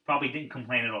 Orton probably didn't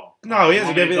complain at all. No, he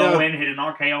hasn't given go in, hit an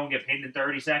RKO, and get pinned in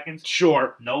 30 seconds.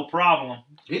 Sure, no problem.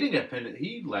 He didn't get pinned.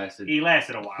 He lasted. He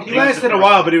lasted a while. He lasted a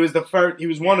while, but he was the first. He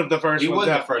was one of the first. He was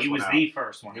the first. He was the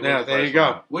first one. Yeah, there you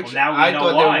go. Which now I thought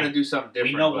they were going to do something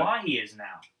different. We know why he is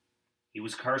now. He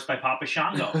was cursed by Papa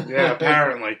Shango. Yeah,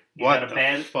 apparently. What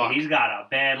the fuck? He's got a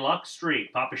bad luck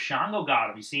streak. Papa Shango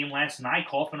got him. You see him last night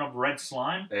coughing up red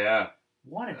slime? Yeah.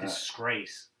 What a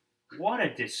disgrace. What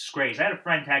a disgrace. I had a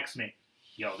friend text me,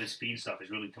 yo, this Fiend stuff is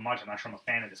really too much. I'm not sure I'm a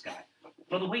fan of this guy.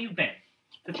 But the way you've been,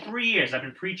 for 3 years, I've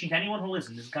been preaching to anyone who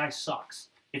listens, this guy sucks.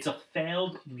 It's a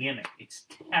failed gimmick. It's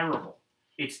terrible.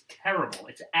 It's terrible.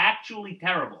 It's actually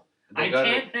terrible.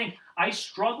 I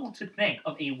struggle to think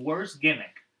of a worse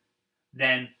gimmick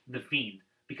than the Fiend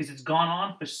because it's gone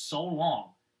on for so long.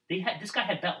 This guy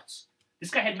had belts. This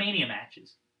guy had Mania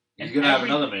matches. He's gonna have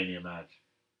another Mania match.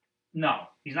 No,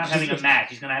 he's not having a match.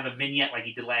 He's gonna have a vignette like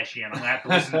he did last year, and I'm gonna have to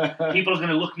listen. People are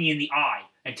gonna look me in the eye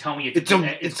and tell me it's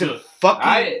good.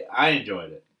 I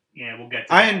enjoyed it. Yeah, we'll get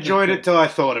to I enjoyed it till I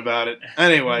thought about it.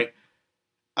 Anyway,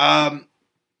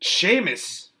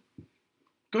 Sheamus,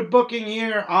 good booking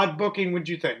here, odd booking. What'd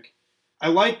you think? I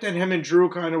like that him and Drew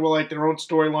kind of were like their own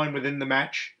storyline within the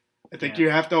match. I think you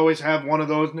have to always have one of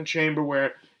those in the chamber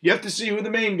where you have to see who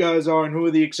the main guys are and who are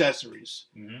the accessories.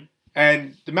 Mm-hmm.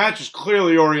 And the match was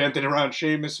clearly oriented around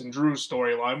Sheamus and Drew's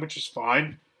storyline, which is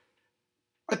fine.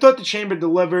 I thought the chamber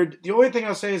delivered. The only thing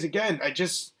I'll say is, again,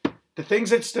 the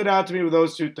things that stood out to me were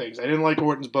those 2 things. I didn't like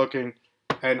Orton's booking,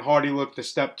 and Hardy looked a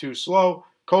step too slow.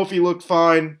 Kofi looked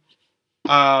fine.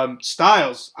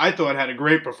 Styles, I thought, had a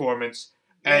great performance.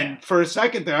 And for a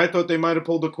second there, I thought they might have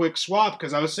pulled a quick swap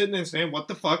because I was sitting there saying, what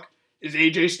the fuck is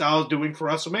AJ Styles doing for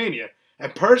WrestleMania?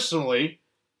 And personally,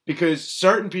 because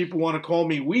certain people want to call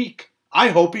me weak, I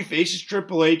hope he faces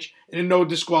Triple H in a no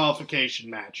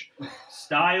disqualification match.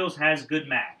 Styles has good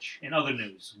match. In other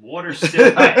news, Water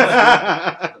still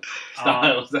has.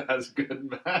 Styles has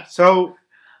good match. So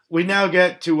we now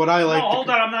get to what I like. No, hold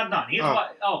on, I'm not done. Here's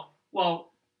what. Oh,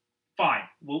 well, fine.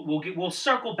 We'll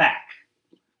circle back.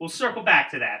 We'll circle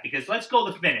back to that because let's go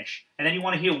the finish. And then you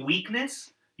want to hear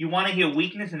weakness? You want to hear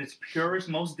weakness in its purest,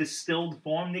 most distilled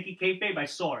form, Nikki Kayfabe? I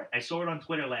saw it. I saw it on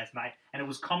Twitter last night, and it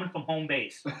was coming from home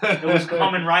base. It was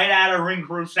coming right out of Ring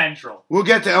Crew Central. We'll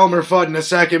get to Elmer Fudd in a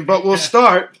second, but we'll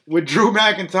start with Drew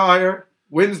McIntyre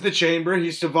wins the chamber.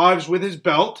 He survives with his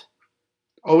belt.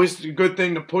 Always a good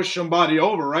thing to push somebody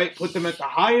over, right? Put them at the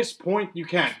highest point you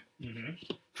can.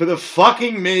 Mm-hmm. For the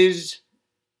fucking Miz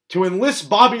to enlist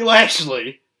Bobby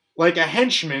Lashley like a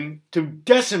henchman to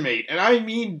decimate, and I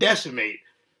mean decimate,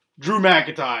 Drew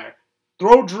McIntyre.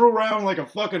 Throw Drew around like a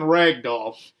fucking rag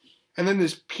doll. And then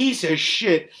this piece of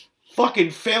shit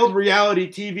fucking failed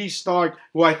reality TV star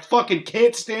who I fucking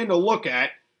can't stand to look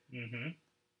at. Mm-hmm.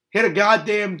 Hit a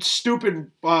goddamn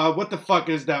stupid, what the fuck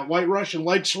is that? White Russian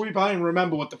leg sweep? I don't even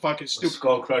remember what the fuck is stupid.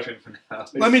 Skull crushing finale.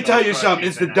 Let me tell you something.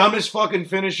 It's the dumbest fucking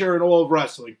finisher in all of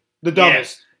wrestling. The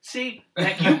dumbest. Yeah. See,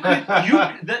 that you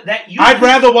could, I'd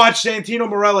rather watch Santino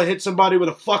Marella hit somebody with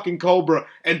a fucking Cobra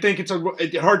and think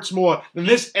it hurts more than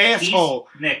this asshole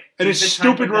Nick, and his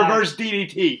stupid reverse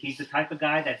DDT. He's the type of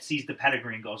guy that sees the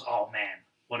pedigree and goes, oh man,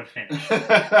 what a finish.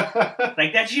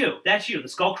 Like, that's you. That's you. The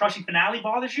skull-crushing finale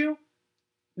bothers you?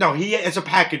 No, he as a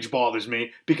package bothers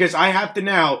me because I have to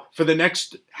now, for the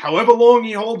next, however long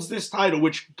he holds this title,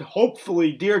 which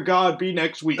hopefully, dear God, be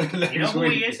next week. You know who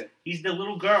he is? He's the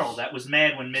little girl that was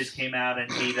mad when Miz came out and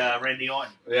beat Randy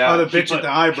Orton. Yeah. Oh, the bitch with the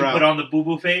eyebrow. She put on the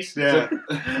boo-boo face. Yeah.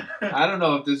 I don't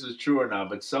know if this is true or not,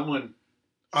 but someone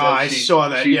said I saw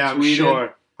that. Yeah, I'm tweeted,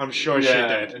 sure. I'm sure she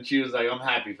did. And she was like, I'm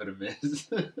happy for the Miz.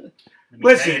 Let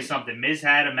me tell you something. Miz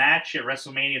had a match at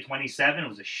WrestleMania 27. It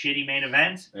was a shitty main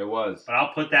event. It was. But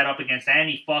I'll put that up against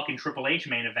any fucking Triple H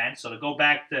main event. So to go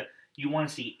back to You want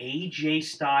to see AJ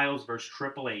Styles versus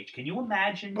Triple H. Can you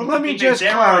imagine? But let me just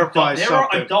clarify something.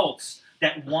 There are adults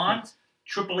that want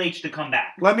Triple H to come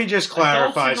back. Let me just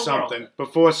clarify Adults in the world. something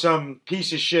before some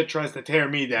piece of shit tries to tear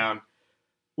me down.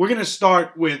 We're going to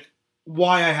start with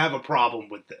why I have a problem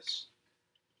with this.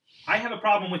 I have a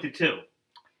problem with it too.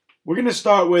 We're going to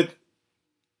start with,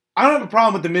 I don't have a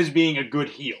problem with The Miz being a good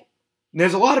heel. And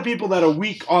there's a lot of people that are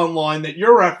weak online that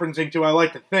you're referencing to, I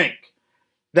like to think,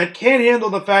 that can't handle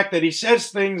the fact that he says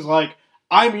things like,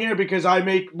 I'm here because I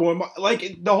make more money.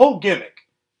 Like, the whole gimmick.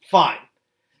 Fine.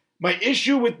 My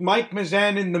issue with Mike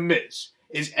Mizan and The Miz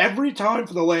is every time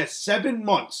for the last 7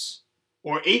 months,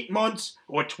 or 8 months,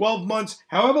 or 12 months,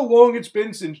 however long it's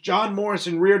been since John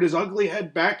Morrison reared his ugly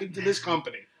head back into this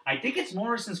company. I think it's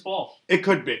Morrison's fault. It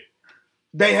could be.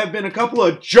 They have been a couple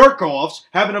of jerk-offs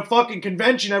having a fucking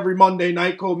convention every Monday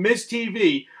night called Miz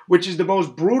TV, which is the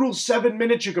most brutal 7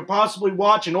 minutes you could possibly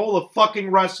watch in all of fucking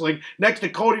wrestling, next to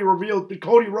Cody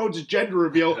Rhodes' gender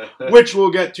reveal, which we'll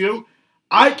get to.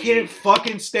 I can't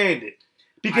fucking stand it.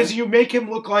 Because you make him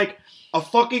look like a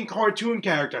fucking cartoon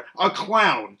character, a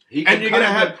clown. He can cut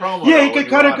a good promo. Yeah, he could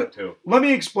cut a good. Let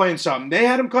me explain something. They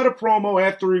had him cut a promo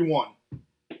after he won.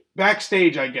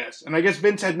 Backstage, I guess. And I guess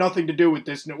Vince had nothing to do with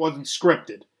this and it wasn't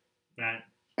scripted. Right.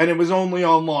 And it was only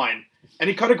online. And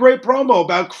he cut a great promo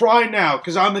about cry now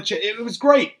because I'm the it was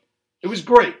great. It was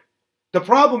great. The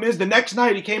problem is the next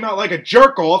night he came out like a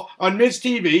jerk-off on Miz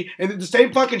TV and did the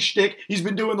same fucking shtick he's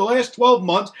been doing the last 12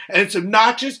 months, and it's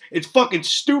obnoxious, it's fucking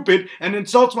stupid, and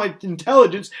insults my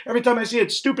intelligence every time I see a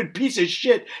stupid piece of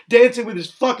shit dancing with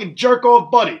his fucking jerk-off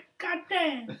buddy.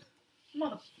 Goddamn,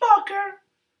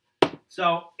 motherfucker.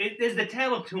 So, it is the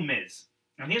tale of two Miz.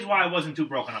 And here's why I wasn't too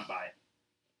broken up by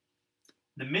it.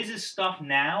 The Miz's stuff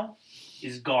now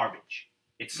is garbage.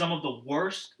 It's some of the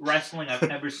worst wrestling I've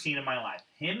ever seen in my life.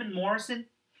 Him and Morrison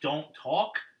don't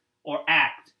talk or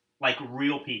act like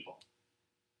real people,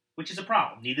 which is a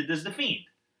problem. Neither does The Fiend.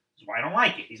 That's why I don't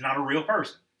like it. He's not a real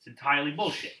person. It's entirely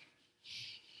bullshit.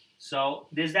 So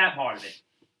there's that part of it.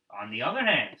 On the other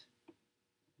hand,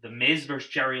 The Miz versus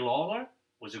Jerry Lawler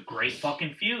was a great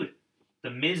fucking feud.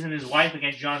 The Miz and his wife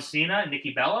against John Cena and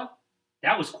Nikki Bella,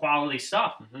 that was quality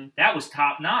stuff. Mm-hmm. That was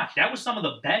top notch. That was some of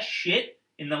the best shit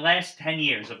in the last 10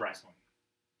 years of wrestling.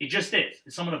 It just is.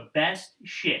 It's some of the best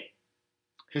shit.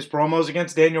 His promos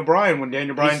against Daniel Bryan when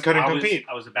Daniel Bryan couldn't compete.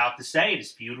 I was about to say,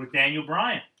 his feud with Daniel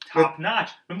Bryan. Top notch.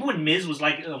 Remember when Miz was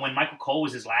like, when Michael Cole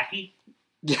was his lackey?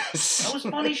 Yes. That was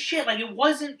funny shit. Like, it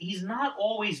wasn't, he's not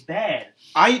always bad.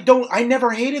 I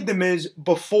never hated The Miz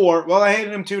before. Well, I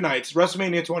hated him 2 nights.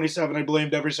 WrestleMania 27, I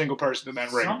blamed every single person in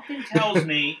that ring. Something tells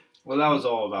me. Well, that was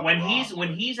all about when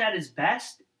he's at his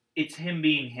best, it's him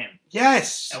being him.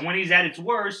 Yes. And when he's at its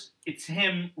worst, it's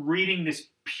him reading this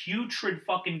putrid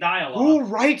fucking dialogue. Who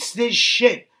writes this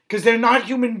shit? Because they're not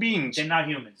human beings. They're not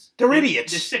humans. They're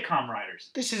idiots. They're sitcom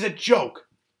writers. This is a joke.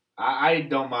 I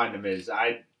don't mind The Miz.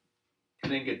 I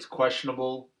think it's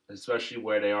questionable, especially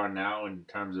where they are now in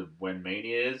terms of when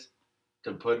Mania is,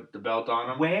 to put the belt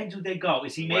on him. Where do they go?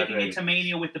 Is he making it to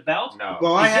Mania with the belt? No.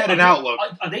 Well, I had an outlook.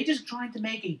 Are they just trying to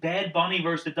make a Bad Bunny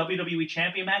versus the WWE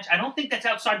Champion match? I don't think that's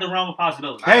outside the realm of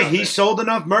possibility. Hey, he sold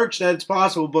enough merch that it's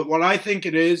possible, but what I think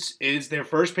it is their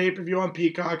first pay-per-view on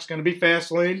Peacock's going to be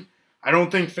Fastlane. I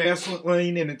don't think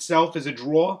Fastlane in itself is a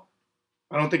draw.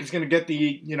 I don't think it's going to get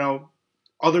the,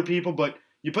 other people, but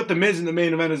you put The Miz in the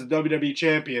main event as a WWE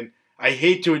Champion. I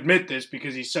hate to admit this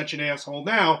because he's such an asshole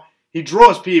now. He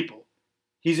draws people.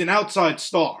 He's an outside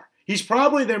star. He's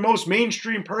probably their most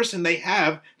mainstream person they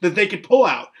have that they could pull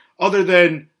out, other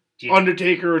than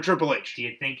Undertaker or Triple H. Do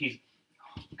you think he's...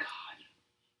 Oh, God.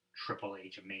 Triple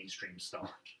H, a mainstream star.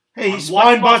 Hey, he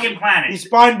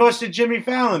spine busted Jimmy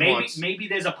Fallon once. Maybe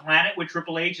there's a planet where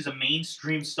Triple H is a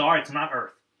mainstream star. It's not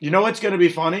Earth. You know what's going to be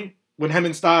funny? When him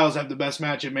and Styles have the best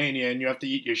match at Mania and you have to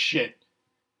eat your shit.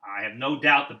 I have no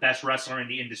doubt the best wrestler in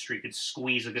the industry could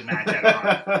squeeze a good match out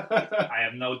of him. I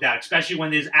have no doubt, especially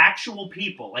when there's actual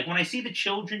people. Like when I see the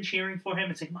children cheering for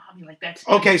him, it's like, Mommy, like that's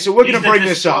him. Okay, so we're going to bring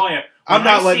this up. I'm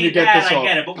not letting you get this off. I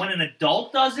get it, but when an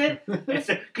adult does it,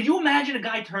 could you imagine a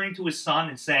guy turning to his son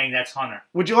and saying, that's Hunter?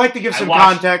 Would you like to give some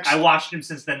context? I watched him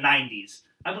since the 90s.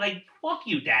 I'd be like, fuck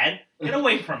you, Dad. Get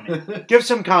away from me. Give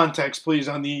some context, please,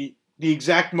 on the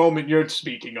exact moment you're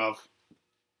speaking of.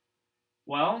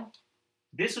 Well...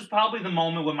 This was probably the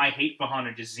moment when my hate for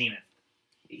Hunter just zenith.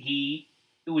 It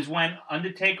was when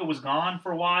Undertaker was gone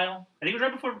for a while. I think it was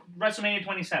right before WrestleMania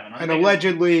 27. And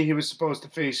allegedly, he was supposed to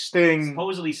face Sting.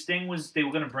 Supposedly, they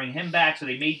were going to bring him back, so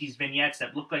they made these vignettes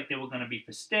that looked like they were going to be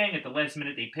for Sting. At the last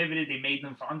minute, they pivoted. They made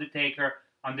them for Undertaker.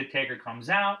 Undertaker comes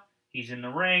out. He's in the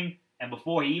ring. And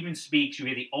before he even speaks, you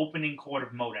hear the opening chord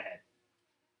of Motorhead.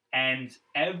 and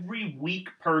every weak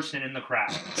person in the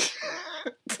crowd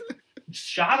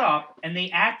shot up, and they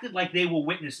acted like they were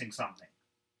witnessing something.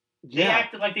 They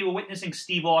acted like they were witnessing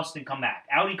Steve Austin come back.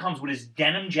 Out he comes with his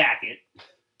denim jacket,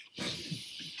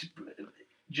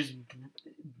 just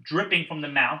dripping from the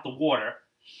mouth, the water.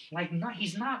 Like, no,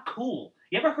 he's not cool.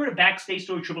 You ever heard a backstage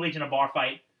story, Triple H in a bar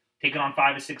fight, taking on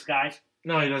 5 or 6 guys?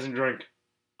 No, he doesn't drink.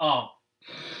 Oh.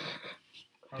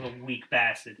 What a weak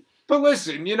bastard. But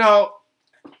listen,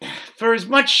 for as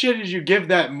much shit as you give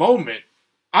that moment,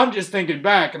 I'm just thinking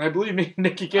back, and I believe me,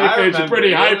 Nikki Kayfabe's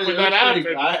pretty hyped when that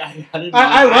happened.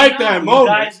 I like that moment.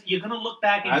 Guys, you're going to look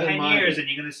back in 10 years, and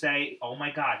you're going to say, oh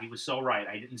my God, he was so right.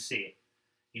 I didn't see it.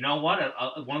 You know what?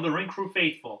 One of the Ring Crew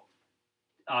faithful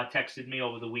texted me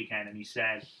over the weekend, and he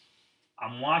said,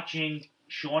 I'm watching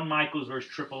Shawn Michaels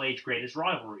versus Triple H Greatest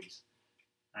Rivalries.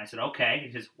 And I said, okay.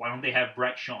 He says, why don't they have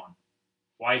Brett Shawn?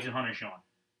 Why isn't Hunter Shawn?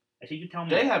 I said, you tell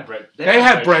me. They have Brett. They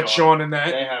have Brett Shawn in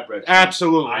that. They have Brett Shawn.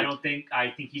 Absolutely.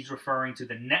 I think he's referring to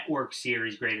the network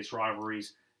series Greatest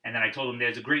Rivalries. And then I told him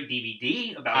there's a great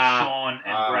DVD about Shawn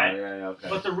and Brett. Yeah, okay.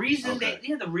 But the reason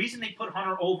they put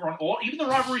Hunter over on all, even the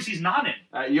rivalries he's not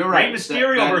in. You're right. Rey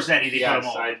Mysterio versus Eddie, they put him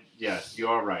over. Yes, you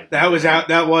are right. That was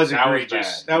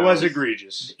egregious. That was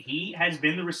egregious. He has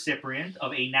been the recipient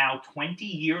of a now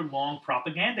 20-year-long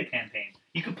propaganda campaign.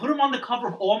 You can put him on the cover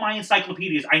of all my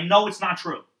encyclopedias. I know it's not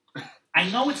true.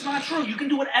 You can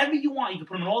do whatever you want. You can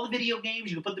put him in all the video games.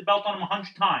 You can put the belt on him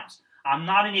 100 times. I'm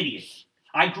not an idiot.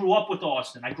 I grew up with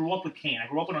Austin. I grew up with Kane. I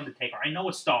grew up with Undertaker. I know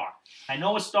a star. And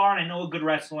I know a good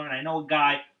wrestler, and I know a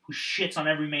guy who shits on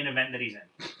every main event that he's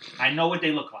in. I know what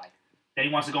they look like. Then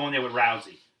he wants to go in there with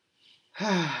Rousey.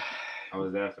 I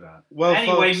was there for that. Well,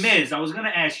 anyway, folks, Miz, I was going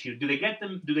to ask you, do they get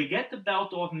the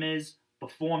belt off Miz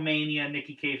before Mania,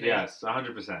 Nikki Kayfabe? Yes,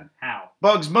 100%. How?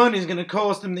 Bugs Bunny's going to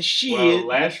cost him the shit. Well,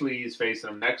 Lashley is facing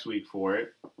him next week for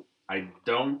it. I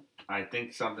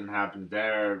think something happens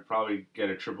there. Probably get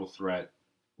a triple threat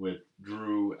with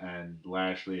Drew and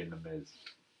Lashley and The Miz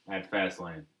at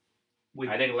Fastlane.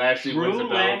 I think Lashley wins the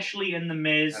belt. Lashley and The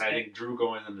Miz. And I think Drew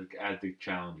going in as the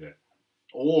challenger.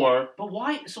 But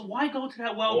why? So why go to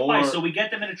that twice? So we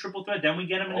get them in a triple threat, then we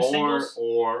get them in a singles?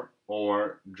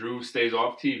 Or Drew stays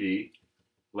off TV,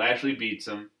 Lashley beats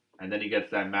him, and then he gets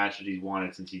that match that he's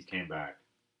wanted since he came back.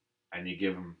 And you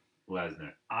give him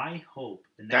Lesnar. I hope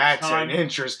the next time... That's an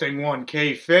interesting one,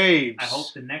 Kayfabe. I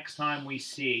hope the next time we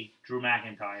see Drew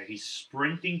McIntyre, he's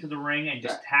sprinting to the ring and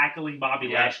just tackling Bobby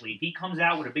Lashley. If he comes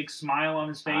out with a big smile on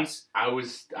his face... I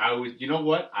was, you know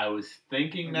what? I was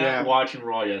thinking that watching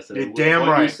Raw yesterday. You're damn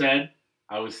right. You said,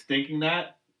 I was thinking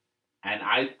that, and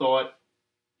I thought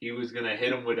he was going to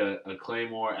hit him with a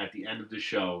Claymore at the end of the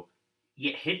show.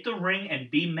 You hit the ring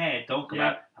and be mad. Don't come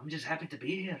out. I'm just happy to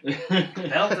be here.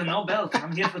 Belt or no belt.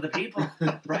 I'm here for the people.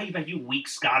 Right, you weak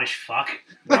Scottish fuck.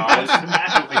 No, what's the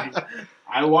matter with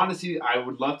you? I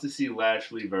would love to see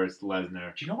Lashley versus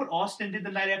Lesnar. Do you know what Austin did the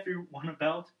night after he won a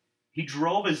belt? He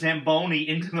drove a Zamboni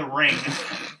into the ring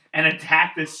and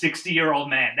attacked a 60-year-old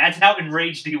man. That's how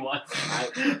enraged he was.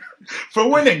 For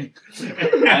winning.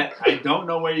 I don't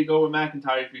know where you go with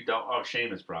McIntyre if you don't. Oh,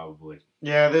 Sheamus probably.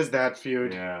 Yeah, there's that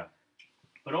feud. Yeah.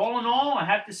 But all in all, I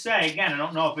have to say, again, I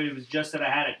don't know if it was just that I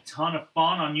had a ton of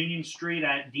fun on Union Street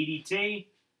at DDT,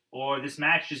 or this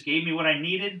match just gave me what I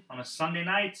needed on a Sunday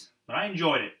night, but I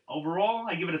enjoyed it. Overall,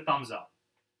 I give it a thumbs up.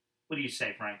 What do you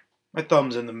say, Frank? My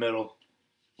thumb's in the middle.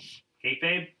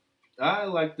 Kayfabe? I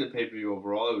liked the pay-per-view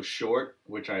overall. It was short,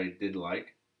 which I did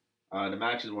like. The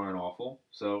matches weren't awful,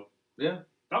 so, yeah.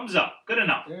 Thumbs up. Good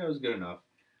enough. Yeah, it was good enough.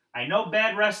 I know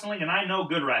bad wrestling, and I know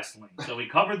good wrestling. So we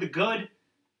covered the good.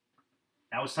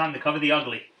 Now it's time to cover the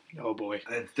ugly. Oh, boy.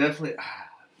 It's definitely...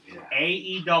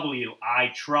 AEW, I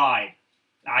tried.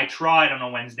 I tried on a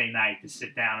Wednesday night to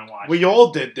sit down and watch We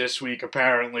all did this week,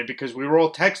 apparently, because we were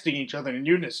all texting each other in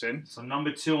unison. So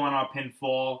number 2 on our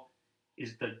pinfall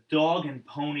is the dog and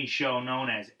pony show known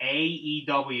as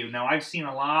AEW. Now, I've seen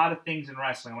a lot of things in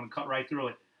wrestling. I want to cut right through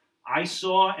it. I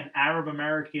saw an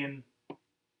Arab-American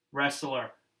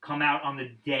wrestler come out on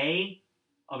the day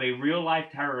of a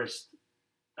real-life terrorist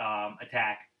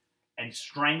attack and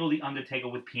strangle The Undertaker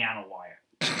with piano wire.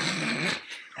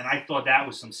 And I thought that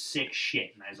was some sick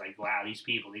shit. And I was like, wow, these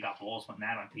people, they got balls putting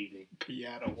that on TV.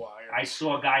 Piano wire. I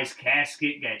saw a guy's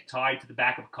casket get tied to the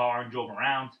back of a car and drove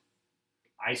around.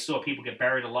 I saw people get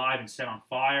buried alive and set on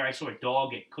fire. I saw a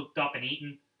dog get cooked up and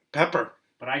eaten. Pepper.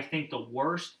 But I think the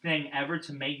worst thing ever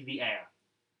to make the air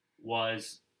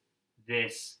was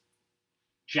this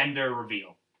gender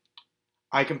reveal.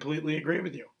 I completely agree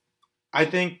with you. I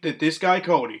think that this guy,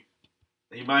 Cody,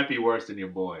 He might be worse than your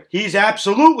boy. He's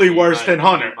absolutely worse than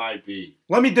Hunter. He might be.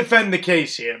 Let me defend the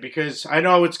case here, because I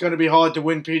know it's going to be hard to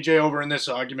win PJ over in this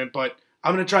argument, but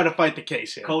I'm going to try to fight the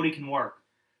case here. Cody can work.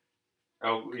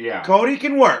 Oh, yeah. Cody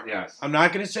can work. Yes. I'm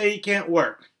not going to say he can't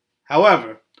work.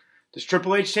 However, does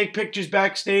Triple H take pictures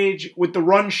backstage with the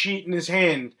run sheet in his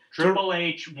hand? Triple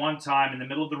H, one time in the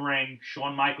middle of the ring,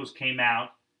 Shawn Michaels came out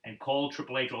and called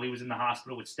Triple H while he was in the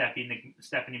hospital with Stephanie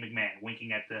McMahon,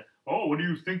 winking at what do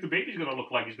you think the baby's going to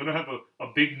look like? He's going to have a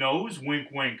big nose? Wink,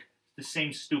 wink. The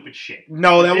same stupid shit.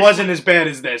 No, that wasn't as bad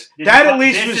as this. That at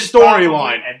least was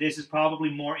storyline. And this is probably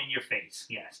more in your face,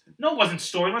 yes. No, it wasn't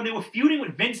storyline. They were feuding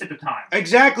with Vince at the time.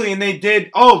 Exactly, and they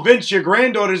did, oh, Vince, your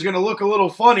granddaughter's going to look a little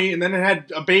funny, and then it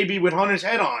had a baby with Hunter's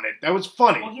head on it. That was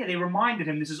funny. Well, yeah, they reminded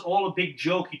him this is all a big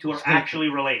joke. You two are actually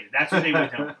related. That's what they were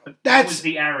doing. That was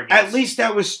the arrogance. At least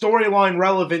that was storyline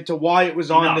relevant to why it was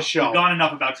on the show. We've gone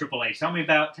enough about Triple H. Tell me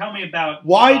about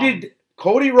why did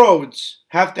Cody Rhodes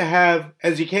have to have,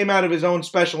 as he came out of his own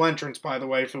special entrance, by the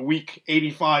way, for week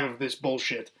 85 of this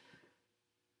bullshit,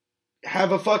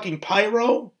 have a fucking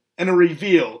pyro and a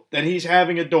reveal that he's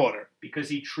having a daughter? Because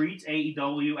he treats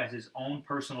AEW as his own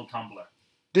personal Tumblr.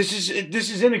 This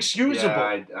is inexcusable.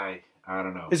 Yeah, I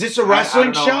don't know. Is this a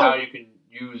wrestling show? I don't know how you can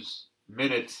use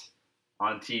minutes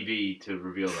on TV to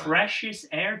reveal that. Precious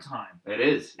airtime. It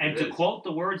is. And to quote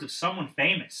the words of someone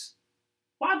famous,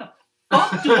 why the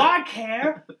fuck do I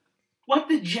care what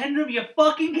the gender of your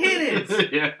fucking kid is?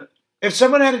 Yeah. If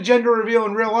someone had a gender reveal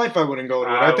in real life, I wouldn't go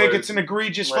to it. I think it's an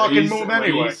egregious fucking move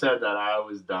anyway. When he said that, I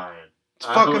was dying. It's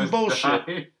fucking bullshit.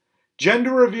 Dying.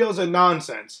 Gender reveals are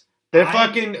nonsense. They're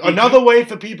another way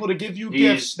for people to give you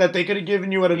gifts that they could have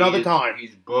given you at another time.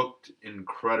 He's booked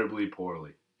incredibly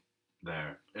poorly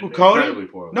there. Cody? Incredibly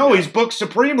poorly. No, he's booked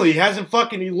supremely.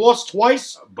 He lost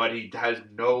twice. But he has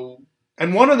no...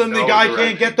 And one of them, the guy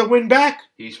can't get the win back.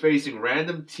 He's facing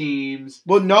random teams.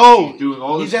 Well, no. He's doing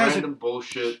all this random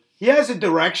bullshit. He has a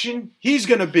direction. He's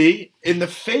going to be in the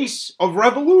face of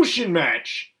Revolution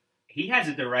match. He has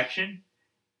a direction.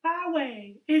 My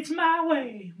way. It's my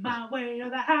way. My way or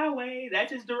the highway.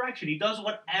 That's his direction. He does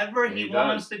whatever he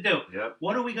wants to do. Yep.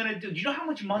 What are we going to do? Do you know how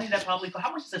much money that probably costs?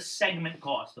 How much does a segment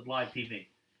cost of live TV?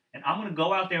 And I'm going to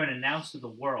go out there and announce to the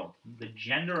world the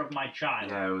gender of my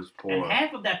child. Yeah, it was poor. And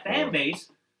half of that fan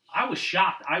base, I was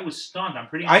shocked. I was stunned.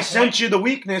 I sent you the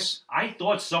weakness. I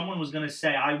thought someone was going to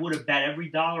say, I would have bet every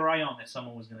dollar I own that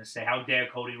someone was going to say, how dare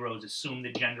Cody Rhodes assume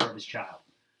the gender of his child?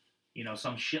 You know,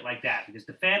 some shit like that. Because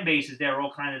the fan bases there are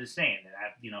all kind of the same.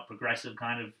 They have, progressive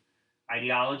kind of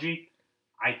ideology.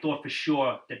 I thought for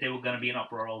sure that they were going to be an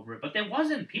uproar over it. But there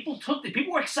wasn't. People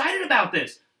were excited about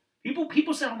this.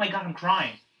 People said, oh my God, I'm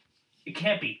crying. It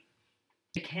can't be.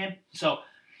 It can't. So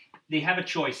they have a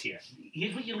choice here.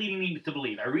 Here's what you're leading me to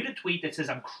believe. I read a tweet that says,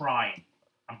 I'm crying.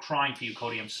 I'm crying for you,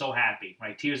 Cody. I'm so happy.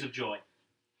 Right? Tears of joy.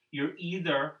 You're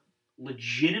either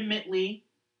legitimately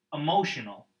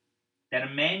emotional that a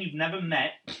man you've never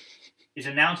met is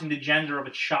announcing the gender of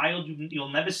a child you'll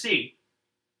never see,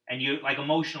 and you're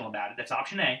emotional about it. That's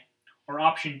option A. Or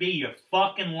option B, you're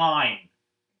fucking lying.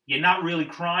 You're not really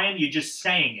crying. You're just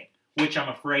saying it, which I'm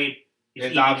afraid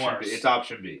it's even worse. It's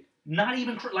option B. Not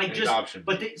even it's option B.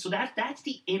 But so that's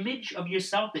the image of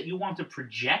yourself that you want to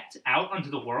project out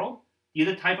onto the world. You're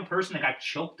the type of person that got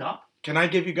choked up. Can I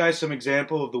give you guys some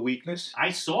example of the weakness?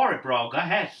 I saw it, bro. Go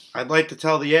ahead. I'd like to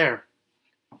tell the air.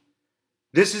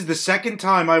 This is the second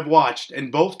time I've watched,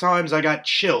 and both times I got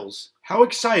chills. How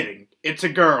exciting! It's a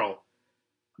girl.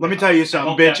 Let me tell you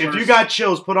something, bitch. If you got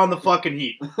chills, put on the fucking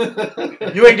heat.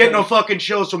 You ain't getting no fucking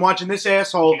chills from watching this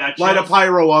asshole light a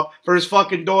pyro up for his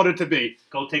fucking daughter to be.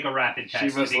 Go take a rapid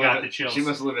test if you got the chills. She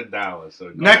must live in Dallas.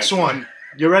 So next one.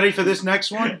 You ready for this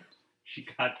next one? She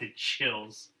got the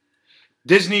chills.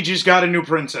 Disney just got a new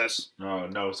princess. Oh,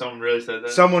 no. Someone really said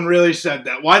that? Someone really said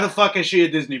that. Why the fuck is she a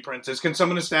Disney princess? Can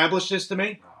someone establish this to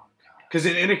me? Because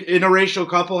an interracial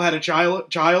couple had a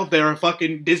child. They're a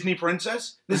fucking Disney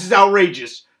princess? This is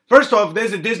outrageous. First off, if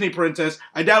there's a Disney princess,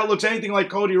 I doubt it looks anything like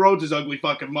Cody Rhodes' ugly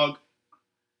fucking mug.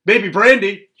 Baby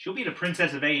Brandy. She'll be the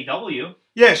princess of AEW.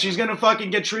 Yeah, she's going to fucking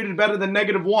get treated better than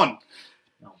 -1.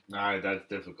 No. Alright, that's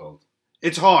difficult.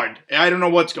 It's hard. I don't know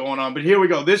what's going on, but here we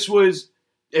go. This was,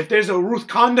 if there's a Ruth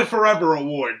Conda Forever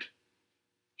award,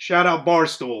 shout out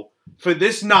Barstool, for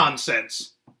this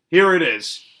nonsense. Here it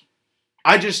is.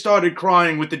 I just started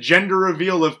crying with the gender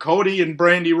reveal of Cody and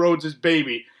Brandy Rhodes'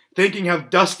 baby. Thinking how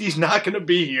Dusty's not going to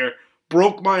be here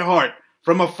broke my heart.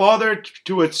 From a father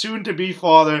to a soon-to-be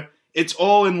father, it's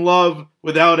all in love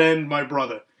without end, my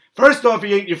brother. First off,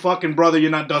 he ain't your fucking brother. You're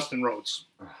not Dustin Rhodes.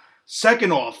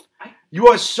 Second off, You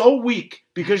are so weak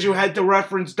because you had to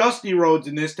reference Dusty Rhodes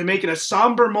in this to make it a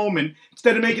somber moment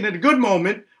instead of making it a good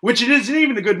moment, which it isn't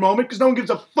even a good moment because no one gives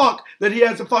a fuck that he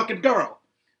has a fucking girl.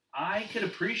 I could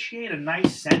appreciate a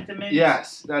nice sentiment.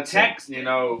 Yes, that's text, it, you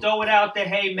know. Throw it out there.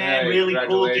 Hey, man, Hey, really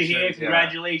cool to hear. congratulations, yeah.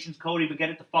 Congratulations, Cody, but get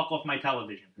it the fuck off my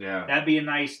television. Yeah. That'd be a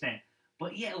nice thing.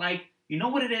 But yeah, like, you know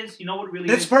what it is? You know what it really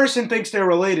This is? person thinks they're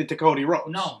related to Cody Rhodes.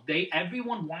 No,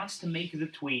 everyone wants to make the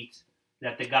tweets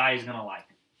that the guy is going to like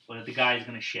or that the guy is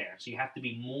going to share. So you have to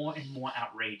be more and more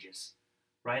outrageous,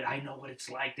 right? I know what it's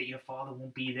like that your father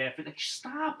won't be there. Like,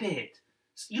 stop it.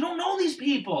 You don't know these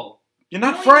people. You're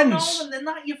not You don't even friends. know them. They're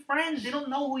not your friends. They don't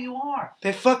know who you are.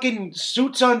 They're fucking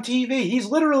suits on TV. He's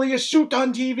literally a suit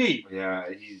on TV. Yeah,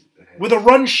 he's... With a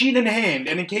run sheet in hand.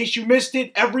 And in case you missed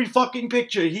it, every fucking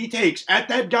picture he takes at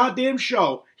that goddamn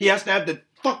show, he has to have the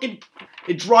fucking...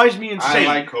 It drives me insane.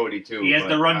 I like Cody, too. He has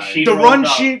the run sheet The rolled run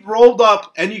up. sheet rolled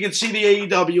up, and you can see the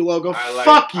AEW logo.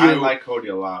 Fuck you. I like Cody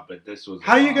a lot, but this was...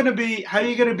 How you gonna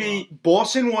be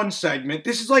boss in one segment?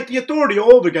 This is like the Authority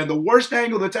all over again. The worst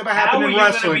angle that's ever happened in How are you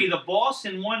wrestling. going to be the boss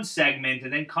in one segment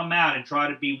and then come out and try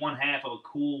to be one half of a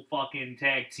cool fucking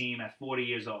tag team at 40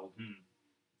 years old?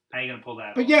 How are you going to pull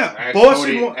that But off? yeah, boss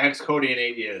in one. Ex-Cody in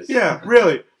 8 years. Yeah,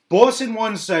 really. Boss in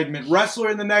one segment,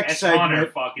 wrestler in the next That's Hunter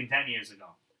segment. fucking 10 years ago.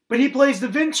 But he plays the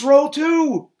Vince role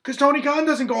too, because Tony Khan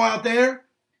doesn't go out there.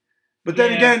 But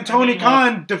then Yeah, again, Tony I mean,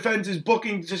 Khan defends his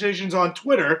booking decisions on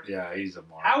Twitter. Yeah, he's a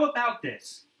mark. How about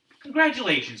this?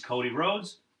 Congratulations, Cody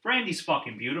Rhodes. Brandy's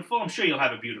fucking beautiful. I'm sure you'll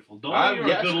have a beautiful daughter. You're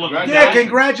yes, a good-looking congratulations. Yeah, guy.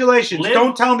 congratulations. Live-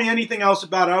 Don't tell me anything else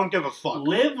about it. I don't give a fuck.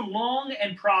 Live long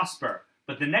and prosper.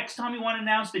 But the next time you want to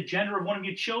announce the gender of one of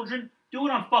your children, do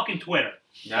it on fucking Twitter.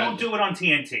 Don't do it on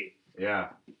TNT. Yeah.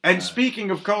 And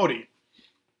speaking of Cody,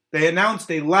 they announced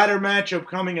a ladder match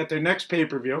upcoming at their next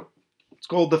pay-per-view. It's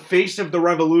called the Face of the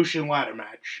Revolution ladder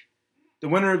match. The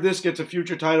winner of this gets a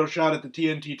future title shot at the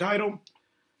TNT title.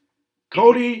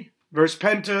 Cody versus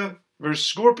Penta versus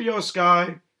Scorpio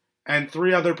Sky and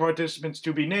 3 other participants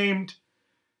to be named.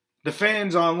 The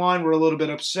fans online were a little bit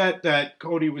upset that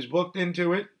Cody was booked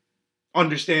into it.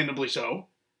 Understandably so,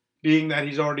 being that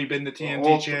he's already been the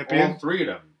TNT champion. All 3 of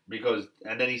them.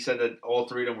 And then he said that all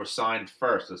 3 of them were signed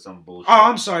first or some bullshit. Oh,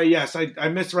 I'm sorry. Yes, I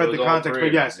misread It was the all context, 3 but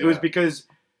of yes, them, it was yeah. because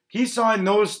he signed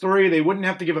those 3. They wouldn't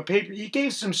have to give a paper. He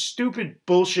gave some stupid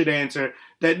bullshit answer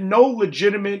that no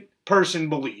legitimate person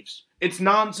believes. It's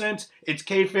nonsense. It's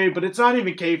kayfabe, but it's not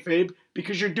even kayfabe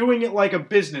because you're doing it like a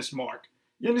business mark.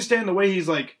 You understand the way he's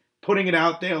like putting it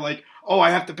out there, like, oh,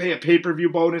 I have to pay a pay-per-view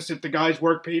bonus if the guys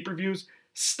work pay-per-views.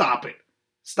 Stop it.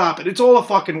 Stop it. It's all a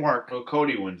fucking work. Well,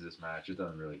 Cody wins this match. It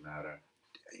doesn't really matter.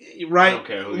 Right? I don't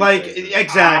care who he Like, faces.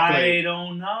 exactly. I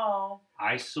don't know.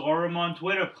 I saw him on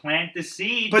Twitter plant the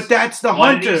seeds. But that's the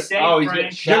What did he Hunter. say, Oh, he's Frank?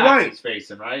 getting You're shot. right. He's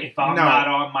facing, right? If I'm No. not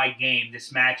on my game,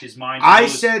 this match is mine to I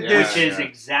lose. said Yeah, this. Which is yeah.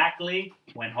 exactly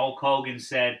when Hulk Hogan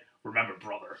said, remember,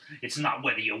 brother, it's not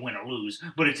whether you win or lose,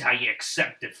 but it's how you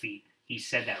accept defeat. He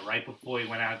said that right before he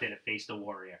went out there to face the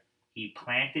Warrior. He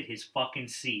planted his fucking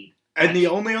seed. And the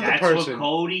only other That's person, what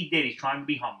Cody did. He's trying to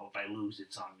be humble. If I lose,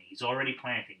 it's on me. He's already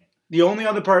planting it. the only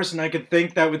other person I could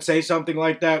think that would say something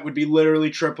like that would be literally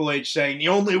Triple H saying, the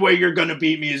only way you're going to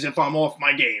beat me is if I'm off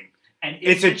my game. And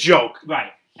It's a joke.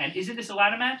 Right. And isn't this a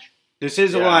ladder match? This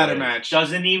is a Yeah, ladder it is. match.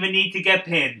 Doesn't even need to get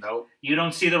pinned. Nope. You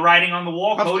don't see the writing on the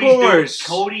wall. Of Cody's course.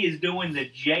 Cody is doing the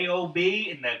J-O-B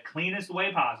in the cleanest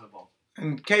way possible.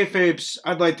 And kayfabes,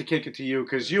 I'd like to kick it to you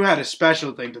because you had a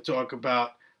special thing to talk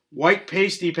about. White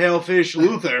pasty palefish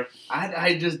Luther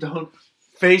I just don't...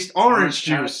 faced orange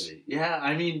juice. Cassidy. Yeah,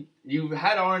 I mean, you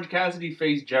had Orange Cassidy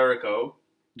face Jericho.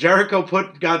 Jericho got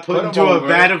put Put him into a over.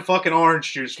 vat of fucking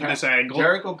orange juice for this angle.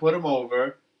 Jericho put him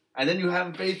over, and then you have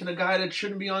him facing a guy that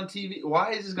shouldn't be on TV.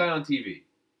 Why is this guy on TV?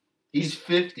 He's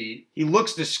 50. He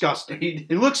looks disgusting. He-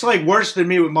 He looks like worse than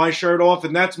me with my shirt off,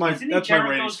 and that's my Isn't he rating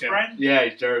Jericho's scale. friend? Yeah,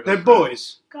 he's Jericho. They're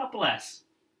boys. God bless.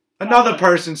 Another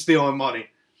person stealing money.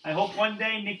 I hope one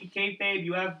day, Nikki Kayfabe,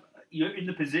 you're in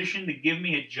the position to give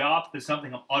me a job for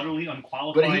something I'm utterly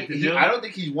unqualified But to do. I don't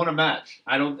think he's won a match.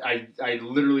 I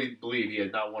literally believe he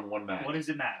has not won one match. What does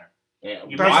it matter? Yeah,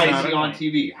 You why doesn't is he matter. on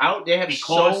TV? How they have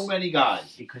Because- so many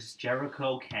guys, Because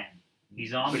Jericho can.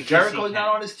 He's on. but because Jericho's he not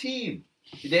can. on his team.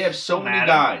 They have so Don't many matter.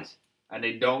 guys, and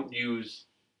they don't use.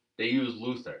 They use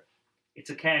Luther. It's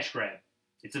a cash grab.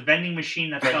 It's a vending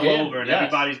machine that For fell him, over and yes.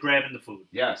 everybody's grabbing the food.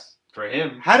 Yes, for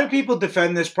him, How do people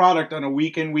defend this product on a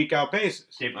week in, week out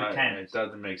basis? They pretend. it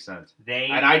doesn't make sense. They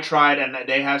And I tried, and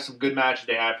they have some good matches.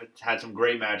 They have had some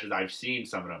great matches. I've seen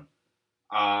some of them.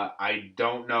 I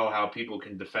don't know how people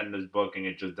can defend this booking.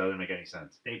 It just doesn't make any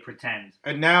sense. they pretend.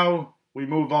 And now we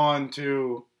move on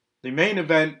to the main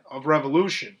event of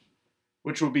Revolution.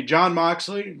 which will be Jon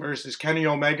Moxley versus Kenny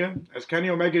Omega, as Kenny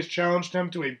Omega has challenged him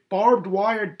to a barbed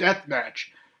wire death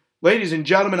match. Ladies and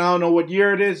gentlemen, I don't know what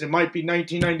year it is. It might be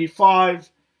 1995.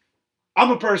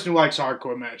 I'm a person who likes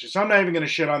hardcore matches, so I'm not even going to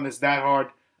shit on this that hard.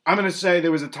 I'm going to say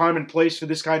there was a time and place for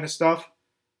this kind of stuff.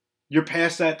 You're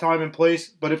past that time and place,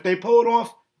 but if they pull it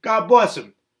off, God bless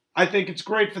them. I think it's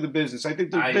great for the business. I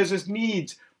think the business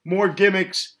needs more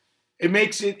gimmicks.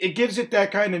 It gives it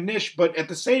that kind of niche, but at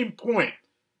the same point,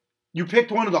 you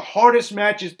picked one of the hardest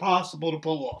matches possible to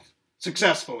pull off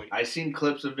successfully. I seen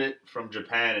clips of it from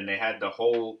Japan, and they had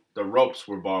the ropes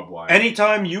were barbed wire.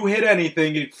 Anytime you hit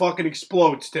anything, it fucking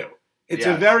explodes too. It's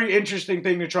a very interesting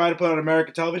thing to try to put on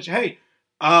American television. Hey,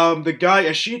 the guy,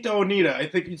 Ashita Onita, I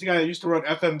think he's the guy that used to run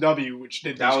FMW, which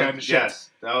did this kind of shit. Yes,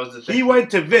 that was the thing. He went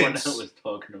to Vince. Cornette was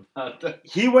talking about that.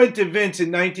 He went to Vince in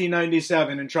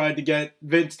 1997 and tried to get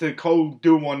Vince to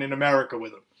co-do one in America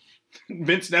with him.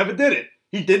 Vince never did it.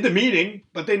 He did the meeting,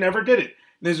 but they never did it. And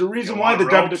there's a reason why the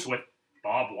ropes with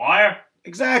barbed wire.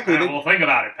 Exactly. Well, think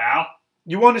about it, pal.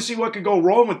 You want to see what could go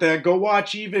wrong with that? Go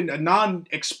watch even a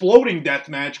non-exploding death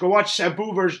match. Go watch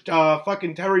Sabu versus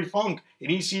fucking Terry Funk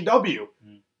in ECW.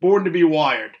 Born to be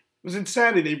Wired. It was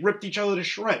insanity. They ripped each other to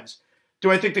shreds. Do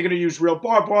I think they're going to use real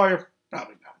barbed wire?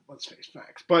 Probably not. Let's face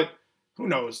facts. But who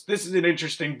knows? This is an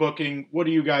interesting booking. What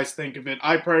do you guys think of it?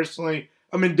 I personally,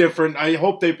 I'm indifferent. I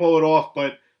hope they pull it off,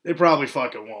 but they probably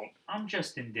fucking won't. I'm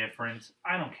just indifferent.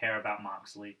 I don't care about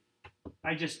Moxley.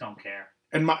 I just don't care.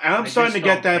 And I'm starting to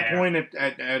get that point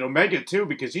at Omega, too,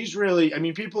 because he's really... I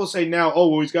mean, people say now, oh,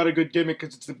 well, he's got a good gimmick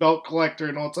because it's the belt collector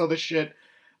and all this other shit.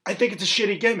 I think it's a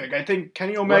shitty gimmick. I think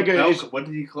Kenny Omega is... What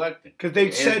did he collect? Because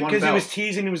they said... Because he was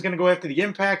teasing he was going to go after the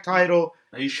Impact title.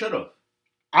 He should have.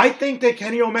 I think that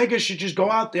Kenny Omega should just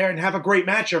go out there and have a great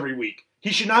match every week.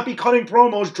 He should not be cutting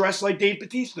promos dressed like Dave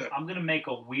Bautista. I'm going to make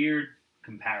a weird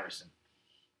comparison.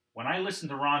 When I listen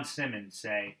to Ron Simmons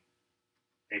say,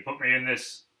 they put me in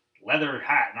this leather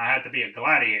hat and I had to be a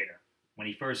gladiator. When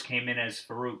he first came in as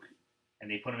Farouk and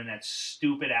they put him in that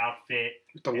stupid outfit.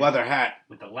 With the leather hat.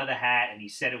 With the leather hat, and he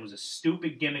said it was a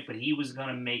stupid gimmick, but he was going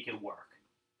to make it work.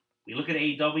 We look at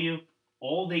AEW,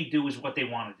 all they do is what they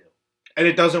want to do. And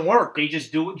it doesn't work. They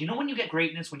just do it. You know when you get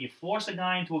greatness? When you force a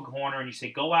guy into a corner and you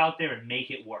say, go out there and make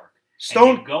it work.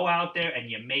 And you go out there and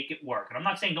you make it work. And I'm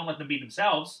not saying don't let them be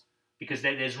themselves, because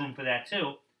there's room for that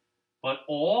too. But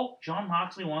all Jon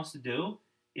Moxley wants to do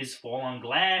is fall on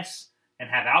glass and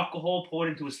have alcohol poured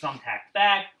into his thumbtack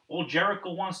back. All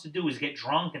Jericho wants to do is get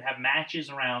drunk and have matches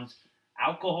around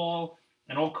alcohol.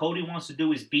 And all Cody wants to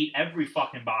do is beat every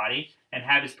fucking body and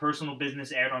have his personal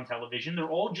business aired on television. They're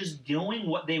all just doing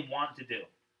what they want to do.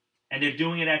 And they're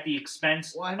doing it at the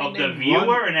expense of the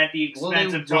viewer and at the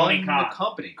expense of Tony Khan. The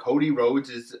company. Cody Rhodes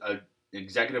is an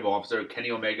executive officer.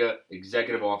 Kenny Omega,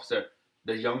 executive officer.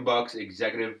 The Young Bucks,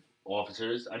 executive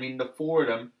officers. I mean, the four of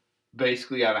them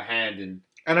basically have a hand in...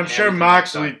 And I'm sure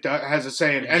Moxley has a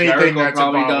say in anything Jericho that's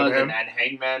probably involved does, with him. and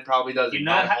Hangman probably does, and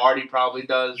Matt Hardy probably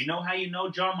does. You know how you know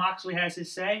Jon Moxley has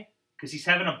his say? Because he's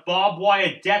having a barbed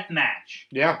wire death match.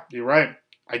 Yeah, you're right.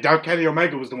 I doubt Kenny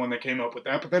Omega was the one that came up with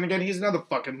that, but then again, he's another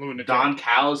fucking lunatic. Don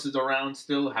Callis is around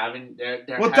still, having their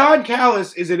Don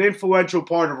Callis is an influential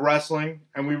part of wrestling,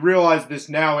 and we realize this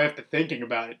now after thinking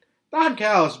about it. Don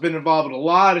Callis has been involved in a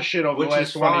lot of shit over the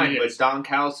last 20 years. But Don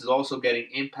Callis is also getting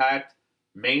Impact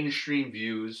mainstream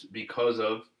views because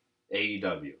of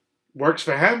AEW. Works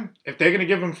for him. If they're going to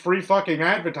give him free fucking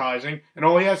advertising, and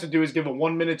all he has to do is give a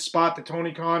 1-minute spot to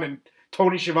Tony Khan and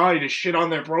Tony Schiavone to shit on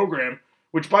their program,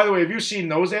 which, by the way, have you seen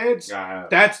those ads? Yeah,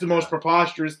 that's the most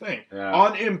preposterous thing. Yeah.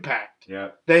 On Impact,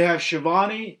 they have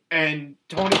Schiavone and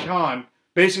Tony Khan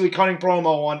basically cutting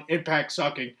promo on Impact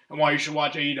sucking and why you should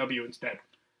watch AEW instead.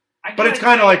 But it's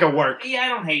kind of like a work. Yeah, I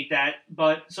don't hate that.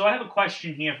 But so I have a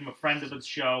question here from a friend of the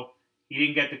show. He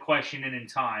didn't get the question in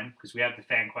time because we have the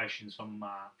fan questions from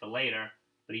for later.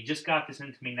 But he just got this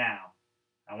into me now.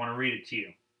 I want to read it to you.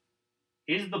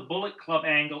 Is the Bullet Club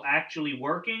angle actually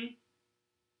working?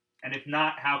 And if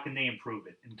not, how can they improve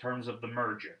it in terms of the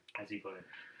merger, as he put it?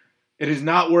 It is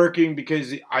not working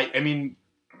because, I mean,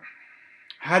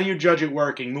 how do you judge it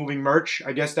working? Moving merch?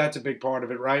 I guess that's a big part of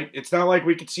it, right? It's not like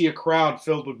we could see a crowd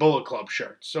filled with Bullet Club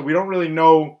shirts. So we don't really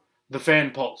know the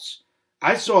fan pulse.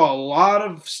 I saw a lot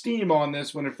of steam on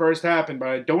this when it first happened, but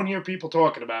I don't hear people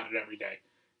talking about it every day.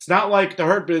 It's not like the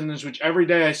Hurt Business, which every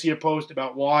day I see a post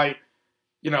about why,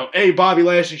 A, Bobby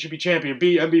Lashley should be champion,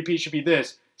 B, MVP should be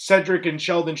this, Cedric and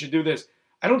Sheldon should do this.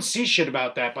 I don't see shit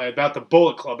about that about the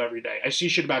Bullet Club every day. I see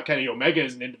shit about Kenny Omega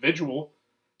as an individual.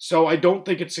 So I don't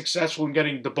think it's successful in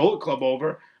getting the Bullet Club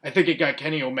over. I think it got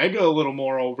Kenny Omega a little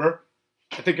more over.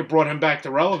 I think it brought him back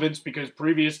to relevance because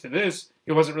previous to this,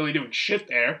 he wasn't really doing shit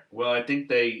there. Well, I think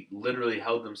they literally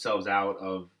held themselves out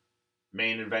of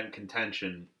main event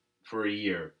contention for a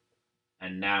year,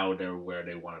 and now they're where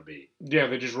they want to be. Yeah,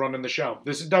 they're just running the show.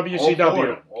 This is All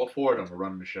WCW. four of them are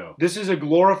running the show. This is a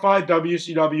glorified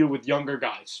WCW with younger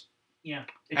guys. Yeah.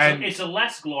 And- It's a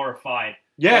less glorified.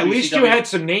 Yeah, at least you WCW. had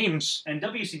some names. And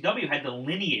WCW had the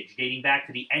lineage dating back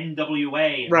to the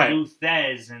NWA and Right. Lou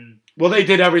Thez and Well, they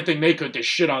did everything they could to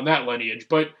shit on that lineage,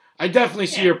 but I definitely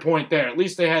see Yeah. your point there. At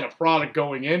least they had a product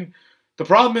going in. The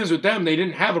problem is with them, they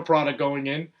didn't have a product going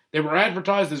in. They were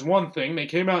advertised as one thing. They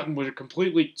came out and were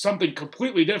something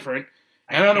completely different.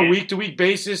 And on a week-to-week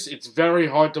basis, it's very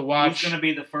hard to who's watch. going to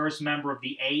be the first member of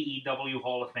the AEW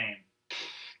Hall of Fame?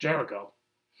 Jericho.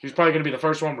 He's probably going to be the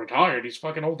first one retired. He's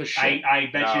fucking old as shit. I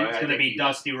bet No, you it's I going to think be he-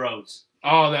 Dusty Rhodes.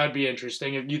 Oh, that'd be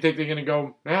interesting. If you think they're going to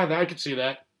go, yeah, I could see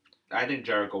that. I think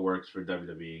Jericho works for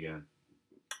WWE again.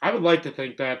 I would like to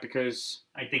think that because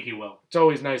I think he will. it's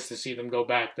always nice to see them go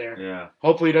back there. Yeah.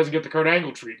 Hopefully he doesn't get the Kurt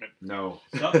Angle treatment. No.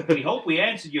 So we hope we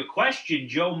answered your question,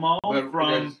 Joe Mo But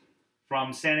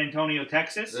from San Antonio,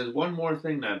 Texas. There's one more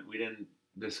thing that we didn't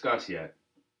discuss yet.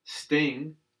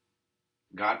 Sting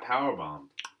got powerbombed.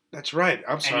 That's right.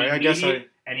 I'm sorry. And I guess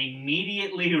and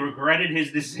immediately regretted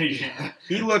his decision.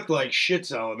 he looked like shit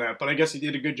selling that, but I guess he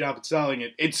did a good job at selling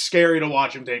it. It's scary to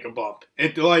watch him take a bump.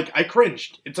 I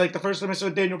cringed. It's like the first time I saw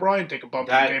Daniel Bryan take a bump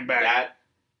and he came back. That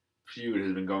feud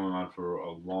has been going on for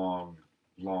a long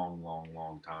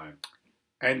time.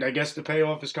 And I guess the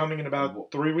payoff is coming in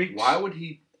about 3 weeks. Why would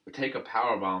he take a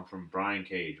powerbomb from Brian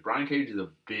Cage? Brian Cage is a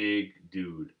big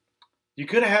dude. You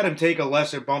could have had him take a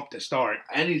lesser bump to start.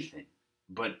 Anything,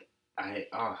 but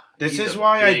This he's is a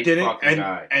why I big didn't, fucking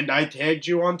guy. and I tagged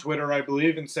you on Twitter, I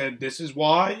believe, and said this is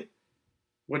why.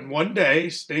 When one day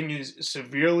Sting is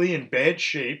severely in bad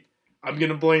shape, I'm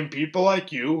gonna blame people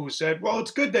like you who said, "Well,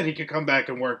 it's good that he could come back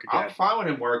and work again." I'm fine with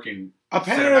him working.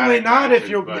 Apparently cinematic not. matches, If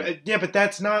you're but- yeah, but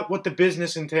that's not what the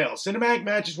business entails. Cinematic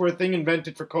matches were a thing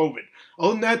invented for COVID.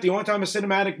 Other than that, the only time a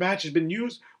cinematic match has been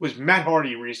used was Matt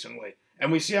Hardy recently,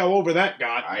 and we see how over that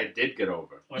got. I did get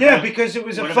over. What Yeah, about- because it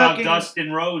was a what about fucking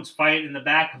Dustin Rhodes fighting in the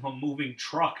back of a moving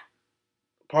truck?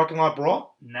 parking lot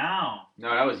brawl. No. No,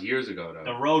 that was years ago though.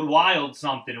 The Road Wild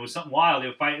something. It was something wild. They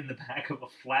were fighting in the back of a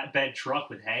flatbed truck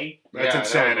with hay. That's That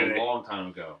insanity. was a long time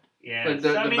ago. Yeah. But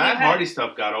the So, I mean, Matt you had- Hardy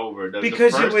stuff got over. The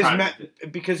Because it first was time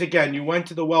because again, you went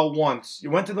to the well once.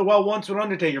 You went to the well once with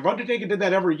Undertaker. If Undertaker did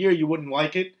that every year, you wouldn't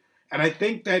like it. And I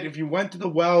think that if you went to the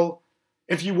well,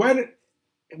 if you went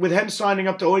with him signing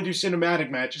up to only do cinematic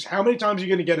matches, how many times are you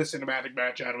going to get a cinematic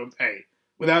match out of him? A,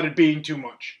 without it being too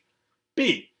much.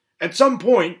 B, at some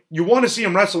point, you want to see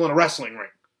him wrestle in a wrestling ring.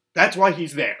 That's why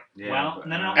he's there. Yeah, Well, but-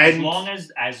 no. And-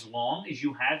 As long as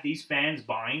you have these fans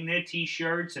buying their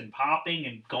T-shirts and popping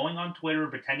and going on Twitter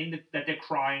and pretending that they're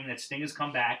crying that Sting has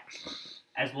come back,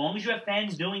 as long as you have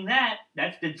fans doing that,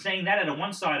 they're saying that on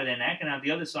one side of their neck, and on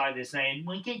the other side they're saying,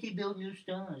 "Why can't they build new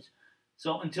stars?"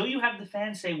 So until you have the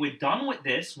fans say, "We're done with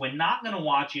this. We're not going to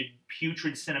watch your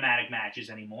putrid cinematic matches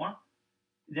anymore,"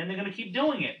 then they're going to keep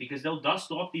doing it because they'll dust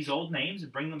off these old names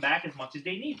and bring them back as much as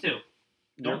they need to.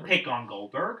 Don't pick on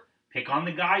Goldberg. Pick on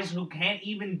the guys who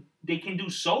they can do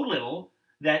so little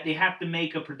that they have to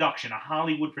make a production, a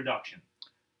Hollywood production.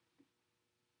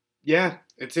 Yeah,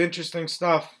 it's interesting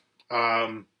stuff.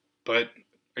 But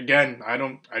again,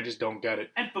 I just don't get it.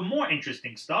 And for more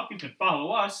interesting stuff, you can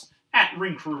follow us at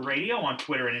Ring Crew Radio on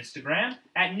Twitter and Instagram,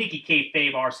 at Nikki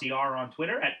Kayfabe RCR on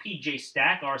Twitter, at PJ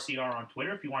Stack RCR on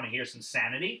Twitter if you want to hear some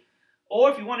sanity. Or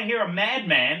if you want to hear a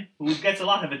madman who gets a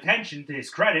lot of attention to his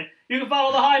credit, you can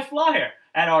follow the High Flyer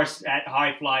at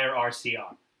High Flyer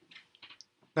RCR.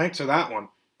 Thanks for that one.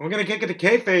 We're going to kick it to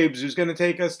Kayfabes, who's going to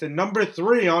take us to number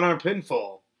 3 on our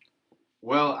pinfall.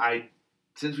 Well,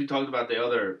 since we talked about the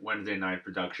other Wednesday night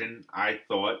production, I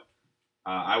thought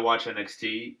I watched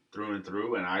NXT through and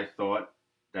through, and I thought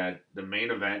that the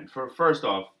main event, first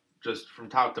off, just from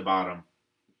top to bottom,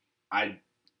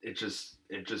 it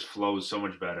just flows so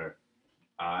much better.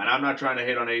 And I'm not trying to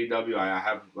hate on AEW. I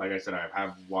have, like I said, I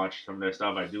have watched some of their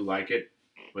stuff. I do like it,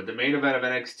 but the main event of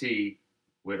NXT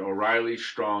with O'Reilly,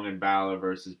 Strong, and Balor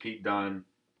versus Pete Dunne,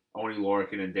 Oney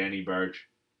Lorcan, and Danny Burch,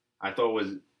 I thought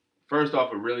was, first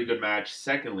off, a really good match.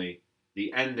 Secondly,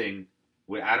 the ending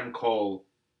with Adam Cole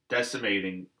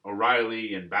decimating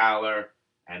O'Reilly and Balor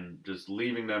and just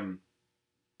leaving them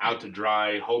out to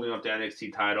dry, holding up the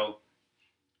NXT title.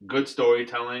 Good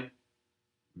storytelling.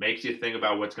 Makes you think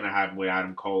about what's going to happen with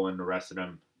Adam Cole and the rest of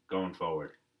them going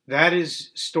forward. That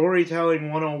is storytelling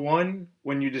 101.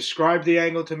 When you described the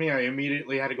angle to me, I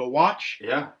immediately had to go watch.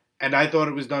 Yeah. and I thought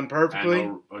it was done perfectly.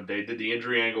 And they did the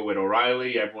injury angle with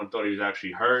O'Reilly. Everyone thought he was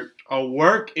actually hurt. A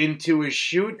work into his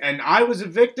shoot, and I was a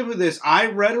victim of this. I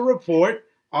read a report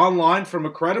online from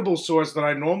a credible source that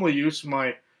I normally use for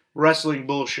my wrestling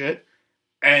bullshit,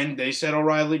 and they said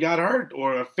O'Reilly got hurt,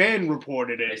 or a fan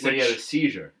reported it. They said he had a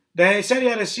seizure. They said he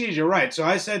had a seizure, right. So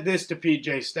I said this to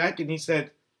PJ Stack, and he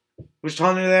said, was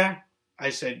Tony there? I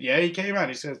said, yeah, he came out.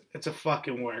 He said, it's a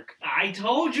fucking work. I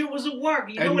told you it was a work.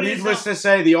 You know And what it is? needless to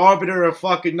say, the arbiter of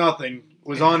fucking nothing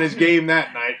was on his game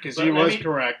that night, because he was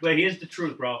correct. But here's the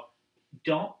truth, bro.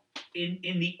 Don't in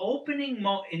the opening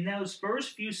in those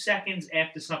first few seconds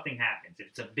after something happens, if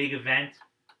it's a big event,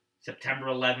 September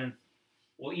 11th,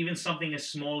 or even something as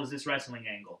small as this wrestling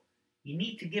angle, you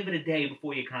need to give it a day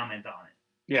before you comment on it.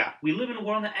 Yeah. We live in a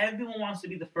world that everyone wants to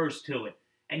be the first to it.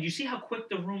 And you see how quick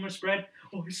the rumor spread?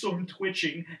 Oh, I saw him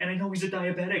twitching, and I know he's a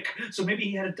diabetic, so maybe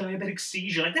he had a diabetic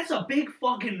seizure. Like, that's a big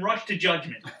fucking rush to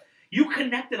judgment. You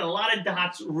connected a lot of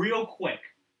dots real quick.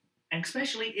 And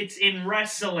especially, it's in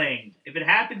wrestling. If it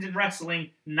happens in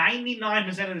wrestling,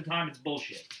 99% of the time, it's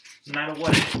bullshit. No matter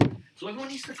what it is. So everyone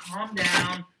needs to calm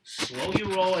down, slow your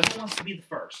roll. Everyone wants to be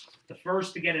the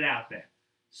first to get it out there.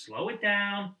 Slow it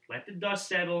down, let the dust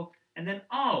settle, and then,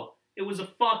 it was a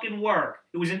fucking work.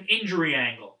 It was an injury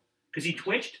angle. Because he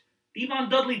twitched. Devon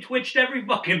Dudley twitched every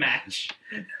fucking match.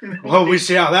 Well, we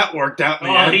see how that worked out in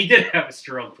the end. He did have a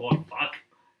stroke, poor fuck.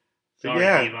 Sorry,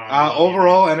 yeah. Devon.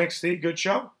 Overall, NXT, good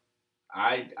show.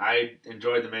 I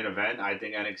enjoyed the main event. I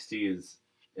think NXT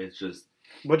it's just...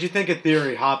 What'd you think of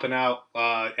Theory hopping out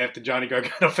after Johnny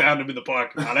Gargano found him in the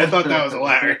parking lot? I thought that was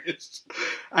hilarious.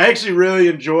 I actually really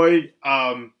enjoy...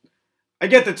 I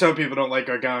get that some people don't like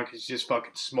Gargano because he's just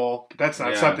fucking small, but that's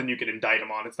not something you can indict him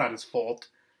on. It's not his fault.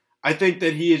 I think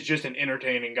that he is just an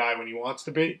entertaining guy when he wants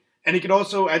to be, and he can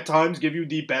also, at times, give you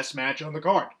the best match on the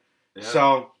card. Yeah.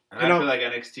 So, I feel like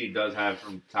NXT does have,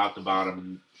 from top to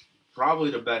bottom, probably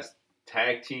the best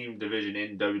tag team division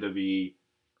in WWE.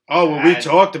 Oh, well, we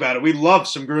talked about it. We love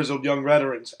some grizzled young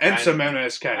veterans and some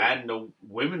MSK. And the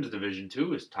women's division,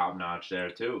 too, is top-notch there,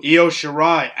 too. Io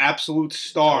Shirai, absolute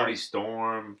star.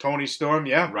 Tony Storm,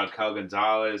 yeah. Raquel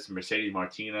Gonzalez, Mercedes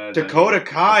Martinez. Dakota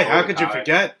Kai, how could you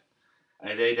forget?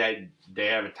 And they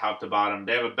have a top-to-bottom.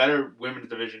 They have a better women's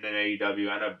division than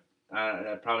AEW,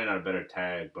 and probably not a better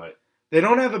tag, but... They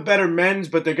don't have a better men's,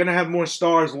 but they're going to have more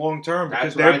stars long-term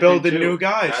because they're building new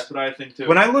guys. That's what I think, too.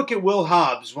 When I look at Will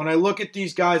Hobbs, when I look at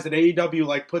these guys that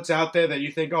AEW puts out there that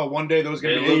you think, one day those are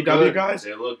going to be AEW guys.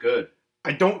 They look good.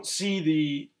 I don't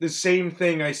see the same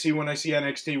thing I see when I see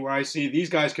NXT, where I see these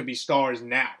guys could be stars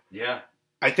now. Yeah.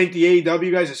 I think the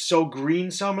AEW guys are so green,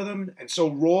 some of them, and so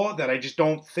raw that I just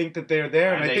don't think that they're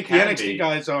there. And I think the NXT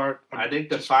guys are. I think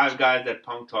the 5 guys that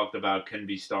Punk talked about can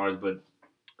be stars, but...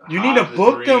 You need to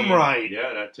book them right.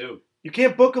 Yeah, that too. You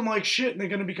can't book them like shit and they're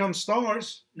going to become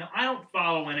stars. No, I don't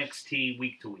follow NXT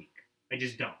week to week. I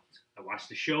just don't. I watch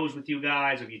the shows with you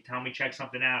guys. If you tell me check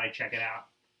something out, I check it out.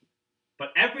 But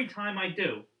every time I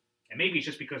do, and maybe it's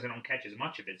just because I don't catch as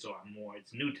much of it, so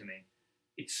it's new to me.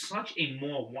 It's such a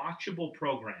more watchable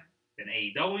program than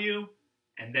AEW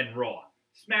and then Raw.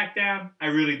 SmackDown, I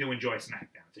really do enjoy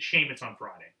SmackDown. It's a shame it's on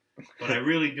Friday, but I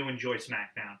really do enjoy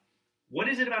SmackDown. What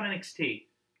is it about NXT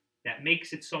that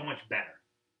makes it so much better?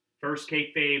 First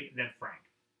kayfabe, then Frank.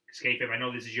 Because kayfabe, I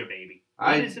know this is your baby.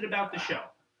 What is it about the show?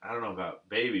 I don't know about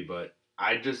baby, but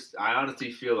I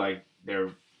honestly feel like they're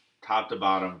top to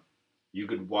bottom. You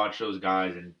could watch those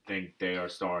guys and think they are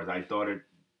stars. I thought it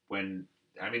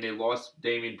they lost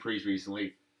Damian Priest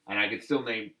recently, and I could still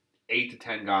name 8 to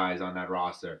 10 guys on that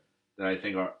roster that I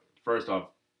think are, first off,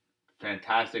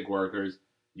 fantastic workers.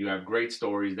 You have great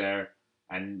stories there.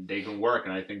 And they can work,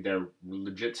 and I think they're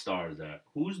legit stars there.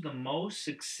 Who's the most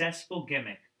successful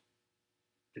gimmick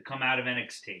to come out of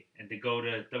NXT and to go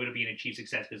to WWE and achieve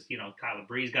success? Because, Tyler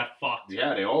Breeze got fucked.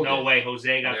 Yeah, they all did. No way,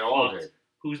 Jose got fucked.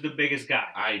 Who's the biggest guy?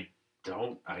 Ray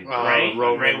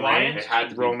Wyatt? It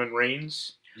had to be Roman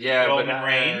Reigns. Yeah, Roman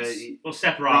Reigns. Well,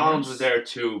 Seth Rollins was there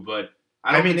too, but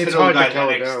it's hard to tell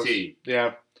NXT.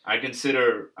 Yeah.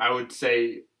 I would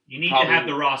say... You need to have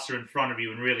the roster in front of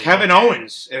you and really... Kevin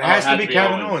Owens. It has to be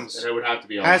Kevin Owens. It would have to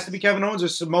be Owens. It has to be Kevin Owens or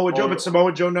Samoa Joe, but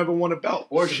Samoa Joe never won a belt.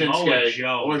 Or Samoa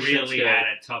Joe really had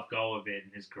a tough go of it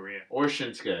in his career. Or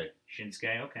Shinsuke.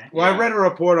 Shinsuke, okay. Well, I read a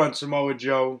report on Samoa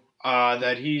Joe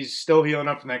that he's still healing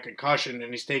up from that concussion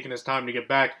and he's taking his time to get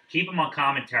back. Keep him on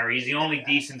commentary. He's the only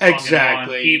decent fucking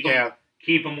one.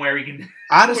 Keep him where he can...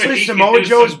 Honestly, Samoa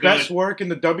Joe's best work in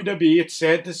the WWE, it's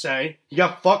sad to say. He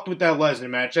got fucked with that Lesnar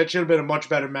match. That should have been a much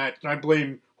better match, and I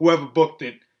blame whoever booked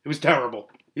it. It was terrible.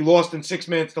 He lost in 6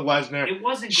 minutes to Lesnar. It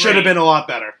wasn't Should have great. been a lot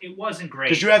better. It wasn't great.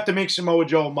 Because you have to make Samoa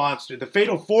Joe a monster. The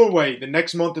Fatal 4-Way the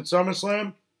next month at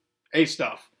SummerSlam, A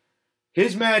stuff.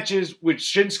 His matches with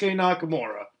Shinsuke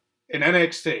Nakamura in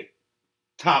NXT,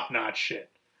 top-notch shit.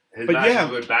 His But match yeah.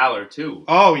 with Balor, too.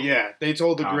 Oh, yeah. They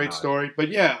told a Oh, great no. story. But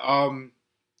yeah,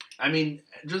 I mean,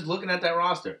 just looking at that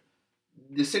roster,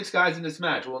 the 6 guys in this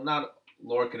match, well, not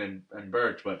Lorcan and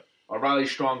Birch, but O'Reilly,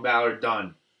 Strong, Balor,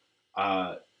 Dunn,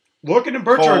 Lorcan and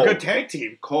Birch are a Cole. good tag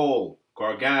team. Cole,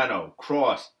 Gargano,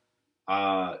 Cross,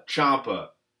 Ciampa,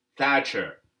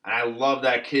 Thatcher, and I love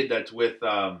that kid that's with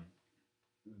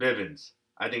Bivens.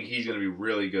 I think he's going to be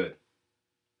really good.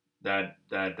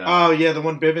 Oh, yeah, the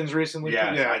one Bivens recently.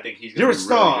 yes, Yeah. I think he's You're going a to be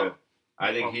star. really good.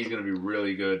 I think he's going to be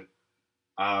really good.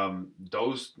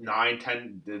 Those 9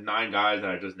 guys that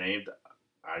I just named,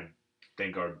 I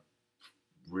think are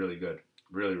really good.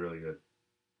 Really, really good.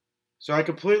 So I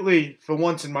completely, for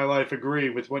once in my life,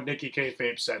 agree with what Nikki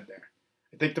Kayfabe said there.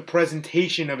 I think the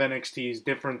presentation of NXT is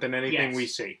different than anything Yes. we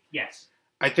see. Yes.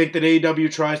 I think that AEW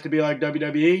tries to be like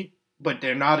WWE, but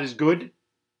they're not as good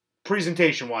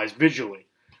presentation-wise, visually.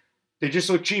 They just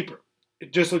look cheaper.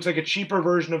 It just looks like a cheaper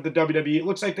version of the WWE. It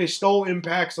looks like they stole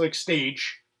Impact's like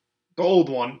stage, the old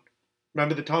one.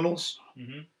 Remember the tunnels?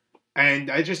 Mm-hmm.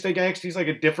 And I just think NXT is like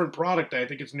a different product. I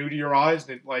think it's new to your eyes.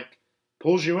 That like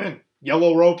pulls you in.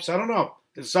 Yellow ropes. I don't know.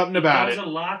 There's something about It it. does a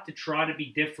lot to try to be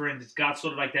different. It's got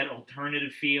sort of like that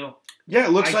alternative feel. Yeah,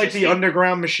 it looks I like just the think-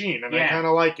 underground machine, and I Yeah. kind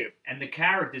of like it. And the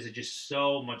characters are just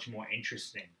so much more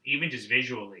interesting, even just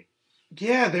visually.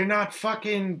 Yeah, they're not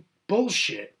fucking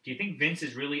bullshit. Do you think Vince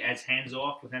is really as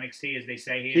hands-off with NXT as they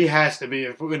say he is? He has to be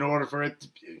in order for it.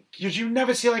 Because you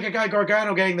never see like a guy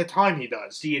Gargano getting the time he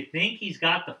does. Do you think he's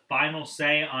got the final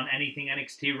say on anything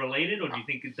NXT related, or do you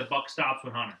think the buck stops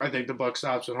with Hunter? I think the buck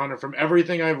stops with Hunter from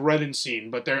everything I've read and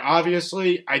seen. But there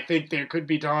obviously, I think there could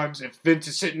be times if Vince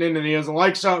is sitting in and he doesn't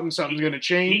like something, something's going to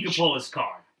change. He could pull his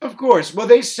card. Of course. Well,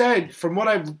 they said, from what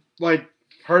I've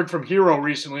heard from Hero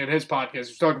recently in his podcast, he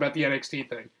was talking about the NXT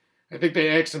thing. I think they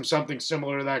asked him something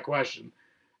similar to that question.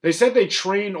 They said they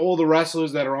train all the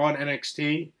wrestlers that are on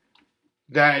NXT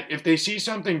that if they see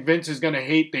something Vince is going to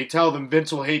hate, they tell them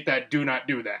Vince will hate that, do not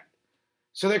do that.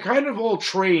 So they're kind of all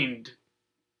trained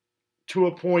to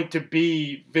a point to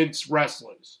be Vince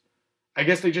wrestlers. I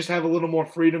guess they just have a little more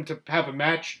freedom to have a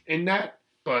match in that,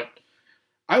 but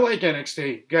I like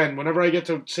NXT. Again, whenever I get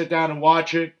to sit down and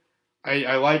watch it,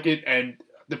 I like it, and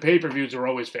the pay-per-views are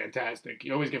always fantastic.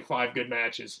 You always get 5 good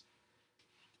matches.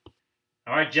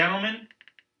 All right, gentlemen,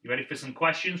 you ready for some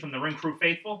questions from the Ring Crew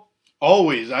faithful?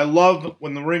 Always. I love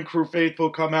when the Ring Crew faithful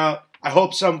come out. I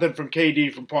hope something from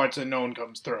KD from Parts Unknown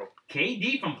comes through.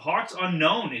 KD from Parts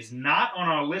Unknown is not on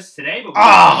our list today, but we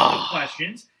have some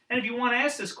questions. And if you want to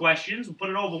ask us questions, we'll put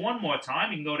it over one more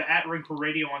time. You can go to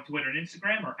 @RingCrewRadio on Twitter and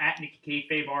Instagram, or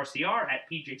 @NikkiKFaveRCR,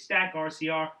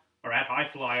 @PJStackRCR, or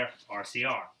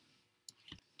 @HighFlyerRCR.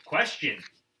 Question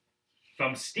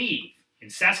from Steve in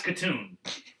Saskatoon.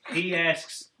 He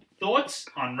asks, thoughts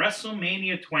on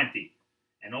WrestleMania 20?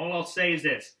 And all I'll say is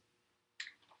this.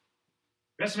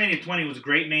 WrestleMania 20 was a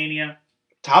great Mania.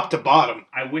 Top to bottom.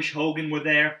 I wish Hogan were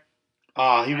there. He was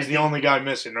I the think- only guy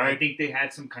missing, I right? think they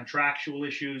had some contractual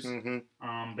issues.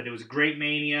 Mm-hmm. But it was a great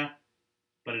Mania.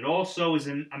 But it also is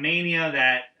a Mania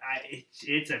that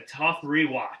it's a tough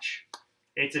rewatch.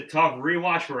 It's a tough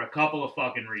rewatch for a couple of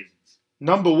fucking reasons.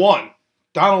 Number 1,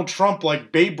 Donald Trump,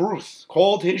 like Babe Ruth,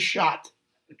 called his shot.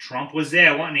 Trump was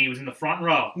there, wasn't he? He was in the front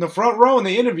row. In the front row, and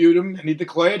they interviewed him, and he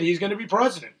declared he's going to be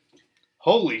president.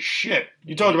 Holy shit.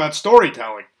 You talk about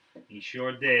storytelling. He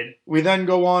sure did. We then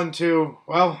go on to,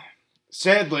 well,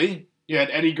 sadly, you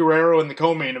had Eddie Guerrero in the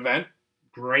co-main event.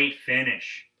 Great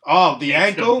finish. Oh, the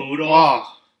Takes the ankle? boot off.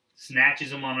 Oh.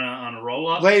 Snatches him on a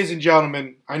roll-up. Ladies and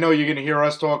gentlemen, I know you're going to hear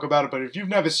us talk about it, but if you've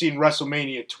never seen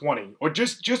WrestleMania 20, or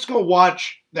just go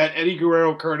watch that Eddie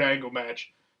Guerrero-Kurt Angle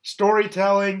match.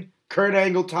 Storytelling, Kurt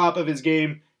Angle top of his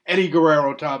game, Eddie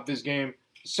Guerrero top of his game.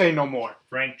 Say no more.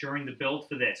 Frank, during the build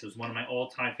for this, it was one of my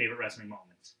all-time favorite wrestling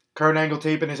moments. Kurt Angle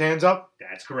taping his hands up?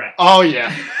 That's correct. Oh,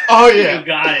 yeah. Oh, yeah. You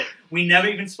got it. We never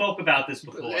even spoke about this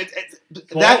before.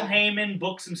 Paul That, Heyman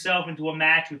books himself into a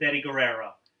match with Eddie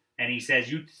Guerrero. And he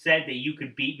says, you said that you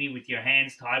could beat me with your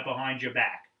hands tied behind your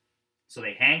back. So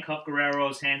they handcuff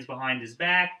Guerrero's hands behind his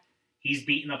back. He's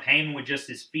beating up Heyman with just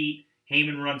his feet.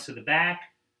 Heyman runs to the back.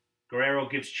 Guerrero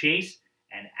gives chase.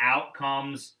 And out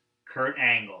comes Kurt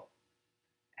Angle.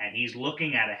 And he's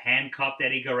looking at a handcuffed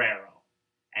Eddie Guerrero.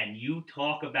 And you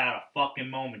talk about a fucking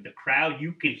moment. The crowd,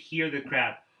 you could hear the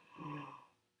crowd.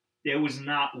 There was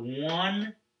not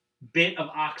one bit of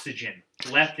oxygen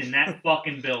left in that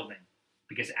fucking building.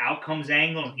 because out comes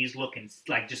Angle and he's looking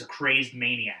like just a crazed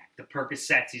maniac. The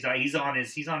Percocets, he's on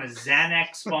his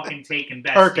Xanax fucking taking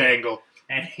best. Perk Angle.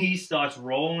 And he starts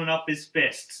rolling up his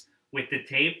fists with the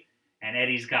tape, and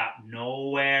Eddie's got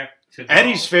nowhere to go.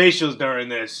 Eddie's facials during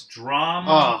this.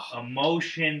 Drama,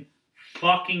 emotion,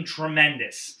 fucking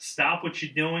tremendous. Stop what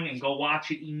you're doing and go watch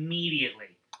it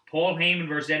immediately. Paul Heyman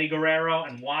versus Eddie Guerrero,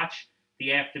 and watch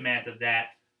the aftermath of that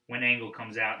when Angle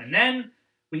comes out. And then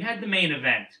we had the main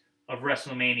event of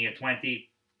WrestleMania 20.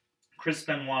 Chris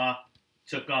Benoit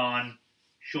took on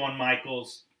Shawn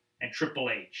Michaels and Triple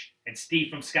H. And Steve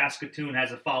from Saskatoon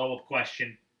has a follow-up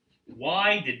question.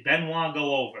 Why did Benoit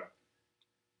go over?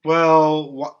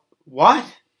 Well, what?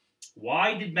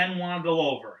 Why did Benoit go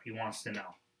over? He wants to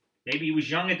know. Maybe he was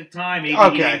young at the time. Maybe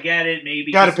he didn't get it.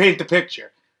 Maybe got to paint the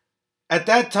picture. At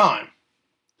that time,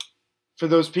 for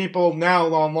those people now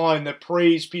online that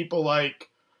praise people like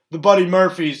the Buddy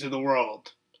Murphys of the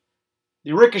world,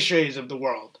 the Ricochets of the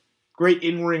world, great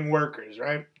in-ring workers,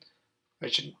 right?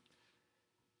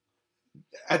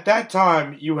 At that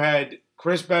time, you had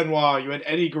Chris Benoit, you had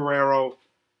Eddie Guerrero.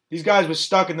 These guys were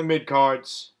stuck in the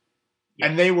mid-cards,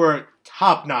 and they were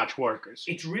top-notch workers.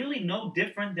 It's really no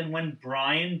different than when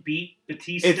Bryan beat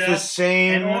Batista it's the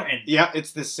same, and Orton. Yeah,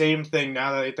 it's the same thing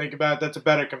now that I think about it. That's a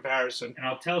better comparison. And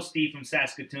I'll tell Steve from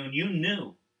Saskatoon, you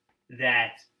knew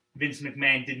that Vince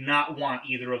McMahon did not want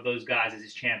either of those guys as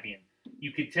his champion.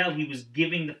 You could tell he was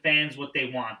giving the fans what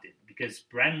they wanted, because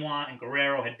Benoit and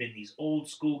Guerrero had been these old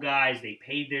school guys. They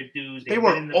paid their dues. They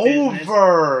were in the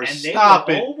over. And they Stop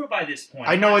were it. over by this point.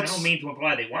 I know I don't mean to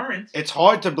imply they weren't. It's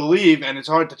hard to believe and it's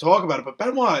hard to talk about it, but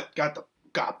Benoit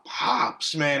got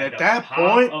pops, man. At that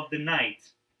point of the night.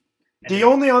 The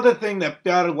only other thing that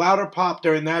got a louder pop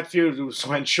during that feud was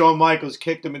when Shawn Michaels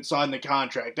kicked him inside the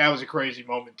contract. That was a crazy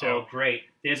moment too. Oh, great.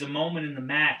 There's a moment in the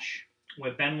match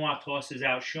where Benoit tosses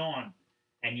out Shawn.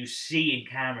 And you see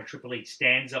in camera Triple H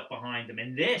stands up behind him.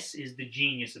 And this is the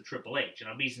genius of Triple H. And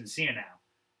I'll be sincere now.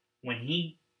 When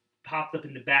he popped up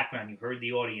in the background, you heard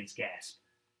the audience gasp.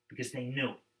 Because they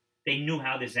knew. They knew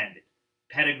how this ended.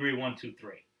 Pedigree 1, 2,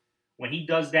 3. When he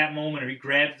does that moment, or he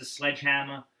grabs the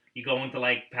sledgehammer, you go into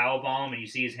like powerbomb him and you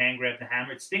see his hand grab the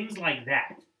hammer. It's things like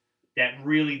that that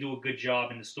really do a good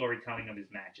job in the storytelling of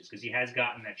his matches. Because he has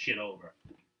gotten that shit over.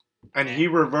 And he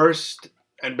reversed...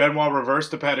 And Benoit reversed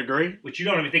the pedigree, which you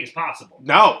don't even think is possible.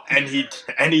 No, and he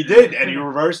did, and he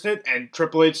reversed it. And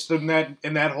Triple H stood in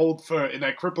that hold in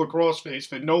that crippler crossface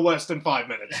for no less than 5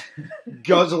 minutes,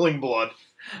 guzzling blood.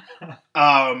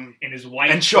 In his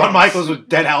white. And Shawn Michaels was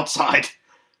dead outside.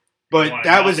 But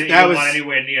that was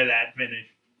anywhere near that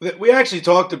finish. We actually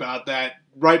talked about that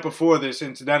right before this,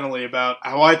 incidentally, about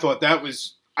how I thought that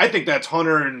was. I think that's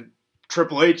Hunter and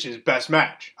Triple H's best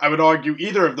match. I would argue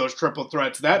either of those triple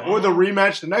threats, that or the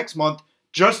rematch the next month,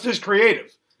 just as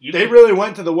creative. They really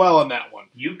went to the well on that one.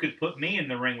 You could put me in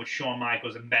the ring with Shawn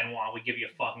Michaels and Benoit. We'd give you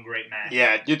a fucking great match.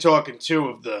 Yeah, you're talking two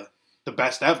of the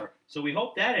best ever. So we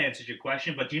hope that answers your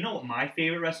question. But do you know what my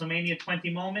favorite WrestleMania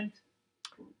 20 moment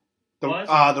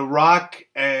was? The Rock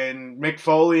and Mick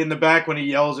Foley in the back when he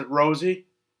yells at Rosie.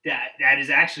 That is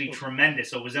actually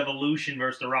tremendous. So it was Evolution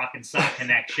versus the Rock and Sock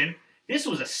Connection. This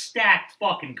was a stacked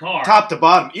fucking card. Top to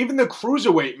bottom. Even the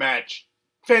Cruiserweight match.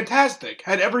 Fantastic.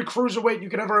 Had every Cruiserweight you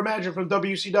could ever imagine from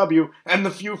WCW and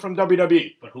the few from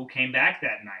WWE. But who came back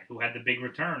that night? Who had the big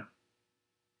return?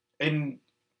 In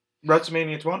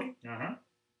WrestleMania 20? Uh-huh.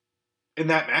 In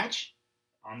that match?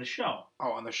 On the show.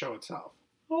 Oh, on the show itself.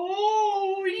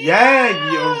 Oh, yeah!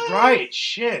 Yeah, you're right.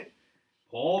 Shit.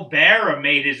 Paul Bearer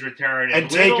made his return. And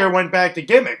Taker went back to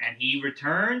gimmick. And he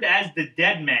returned as the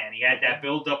Dead Man. He had that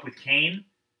build-up with Kane.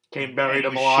 Kane buried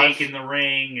him alive. Shaking the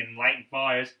ring and lighting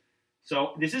fires.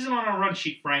 So this isn't on a run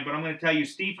sheet, Frank, but I'm going to tell you,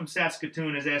 Steve from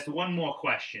Saskatoon has asked one more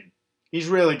question. He's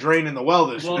really draining the well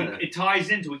this week. Well, it ties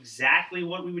into exactly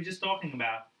what we were just talking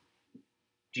about.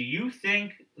 Do you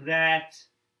think that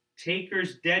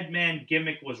Taker's Dead Man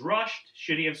gimmick was rushed?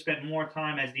 Should he have spent more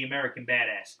time as the American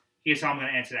Badass? Here's how I'm going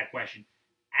to answer that question.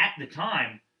 At the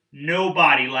time,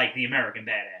 nobody liked the American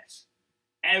Badass.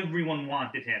 Everyone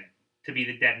wanted him to be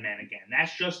the Dead Man again.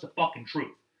 That's just the fucking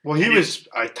truth. Well, he was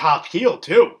a top heel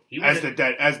too, as the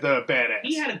badass.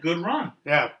 He had a good run.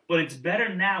 Yeah. But it's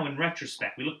better now in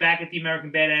retrospect. We look back at the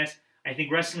American Badass. I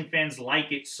think wrestling fans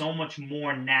like it so much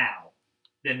more now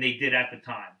than they did at the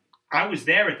time. I was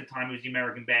there at the time it was the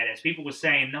American Badass. People were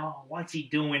saying, no, what's he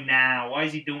doing now? Why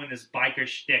is he doing this biker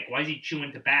shtick? Why is he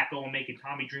chewing tobacco and making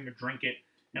Tommy Dreamer drink it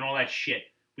and all that shit?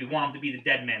 We want him to be the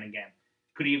Dead Man again.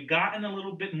 Could he have gotten a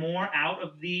little bit more out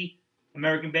of the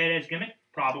American Badass gimmick?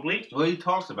 Probably. Well, he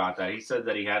talks about that. He said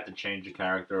that he had to change the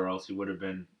character or else he would have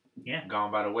been Yeah.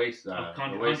 gone by the wayside.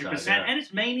 100%. Yeah. And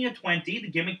it's Mania 20. The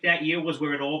gimmick that year was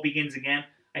where it all begins again.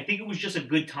 I think it was just a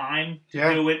good time to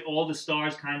Yeah. do it. All the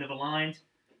stars kind of aligned.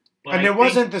 But And I it think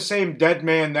wasn't the same dead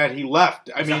man that he left.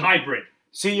 I it's mean, a hybrid.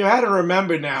 see, you had to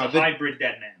remember now It's a that hybrid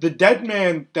dead man. the dead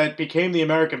man that became the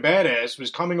American Badass was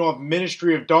coming off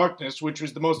Ministry of Darkness, which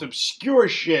was the most obscure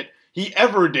shit he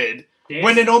ever did,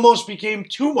 when it almost became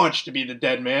too much to be the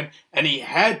dead man, and he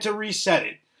had to reset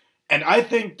it. And I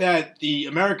think that the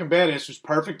American Badass was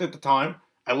perfect at the time.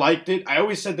 I liked it. I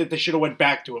always said that they should have went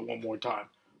back to it one more time.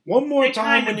 One more They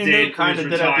time kinda when you did. knew. Kind of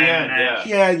did at the end, yeah.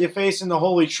 Yeah, you're facing the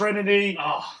Holy Trinity.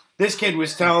 Oh, This kid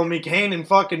was telling me Kane and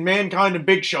fucking Mankind and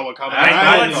Big Show are coming. That's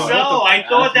I my thought fault. so. I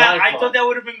thought That's that. my I fault. thought that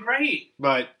would have been great.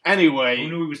 But Who anyway,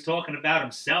 knew he was talking about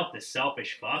himself? The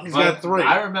selfish fuck. He's got But 3.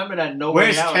 I remember that No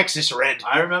where's Way Out. Texas Red?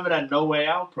 I remember that No Way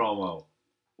Out promo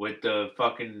with the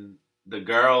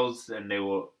girls and they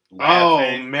were Oh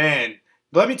laughing. man,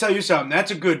 let me tell you something. That's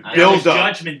a good I That was build up.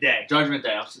 Judgment Day. Judgment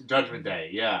Day,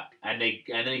 yeah. And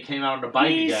then he came out on the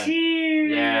bike He's again. here.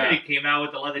 Yeah. He came out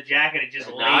with the leather jacket and just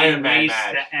And laid the Iron Man waste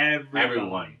match. to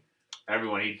everyone.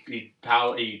 Everyone.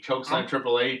 He chokes on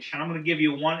Triple H. And I'm going to give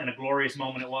you one, and a glorious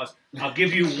moment it was. I'll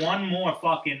give you one more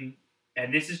fucking,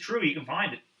 and this is true, you can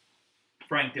find it.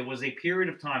 Frank, there was a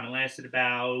period of time, it lasted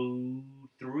about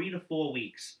 3 to 4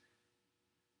 weeks.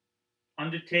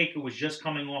 Undertaker was just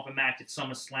coming off a match at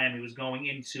SummerSlam. He was going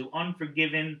into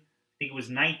Unforgiven, I think it was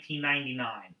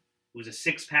 1999. It was a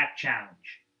 6-pack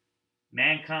challenge.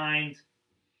 Mankind,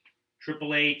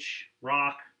 Triple H,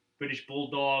 Rock, British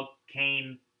Bulldog,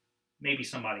 Kane, maybe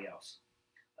somebody else.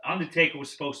 Undertaker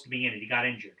was supposed to be in it. He got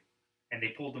injured, and they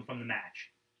pulled him from the match.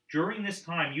 During this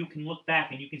time, you can look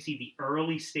back and you can see the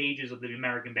early stages of the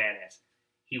American Badass.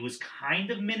 He was kind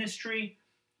of Ministry,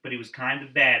 but he was kind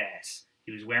of badass.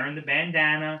 He was wearing the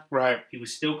bandana. Right. He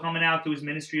was still coming out to his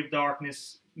Ministry of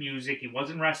Darkness music. He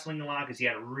wasn't wrestling a lot because he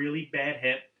had a really bad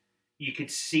hip. You could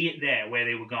see it there where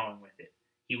they were going with it.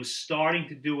 He was starting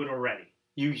to do it already.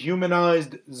 You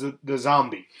humanized the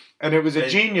zombie, and it was a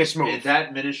genius move. Is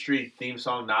that Ministry theme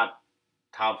song not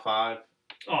top 5?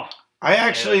 Oh, I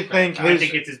actually that's think I his.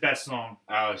 think it's his best song.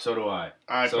 So do I.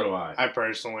 I, do I. I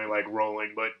personally like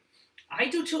Rolling, but I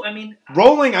do too. I mean,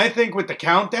 Rolling, I think with the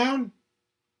countdown,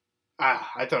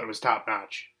 I thought it was top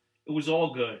notch. it was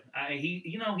all good.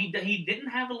 He didn't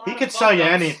have a lot. He of could sell you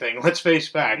fuck-ups. anything. Let's face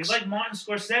facts. He's like Martin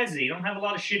Scorsese. He don't have a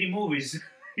lot of shitty movies.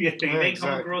 They may come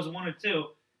exactly. across 1 or 2.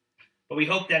 But we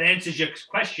hope that answers your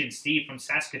question, Steve from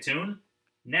Saskatoon.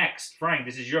 Next, Frank,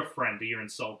 this is your friend who you're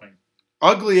insulting.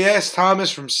 Ugly ass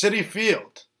Thomas from City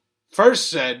Field first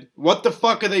said, "What the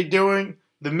fuck are they doing?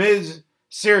 The Miz,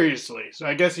 seriously." So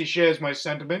I guess he shares my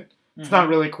sentiment. It's not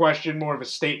really a question, more of a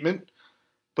statement.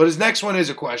 But his next one is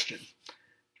a question.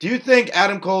 Do you think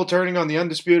Adam Cole turning on the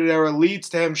Undisputed Era leads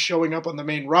to him showing up on the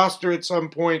main roster at some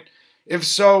point? If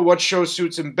so, what show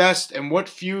suits him best, and what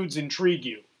feuds intrigue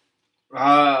you?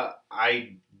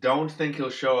 I don't think he'll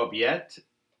show up yet.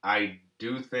 I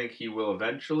do think he will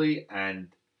eventually, and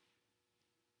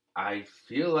I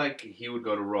feel like he would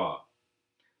go to Raw.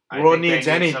 I Raw think they needs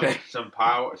need anything. Some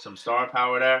power, some star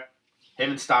power there.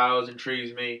 Him and Styles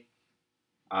intrigues me.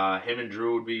 Him and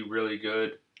Drew would be really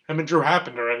good. Him and Drew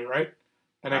happened already, right?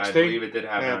 NXT? I believe it did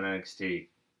happen Yeah. on NXT.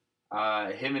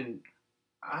 Him and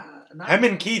Him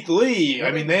and Keith Lee.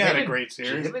 I mean, they had a him great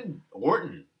series. Him and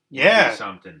Orton. Yeah. Would be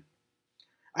something.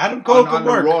 Adam Cole on could the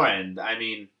work. Raw end, I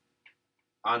mean,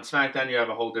 on SmackDown you have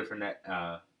a whole different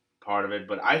part of it,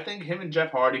 but I think him and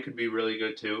Jeff Hardy could be really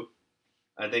good too.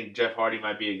 I think Jeff Hardy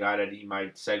might be a guy that he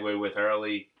might segue with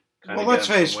early. Well, let's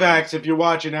face facts. If you're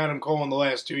watching Adam Cole in the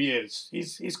last 2 years,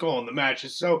 he's calling the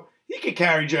matches, so he could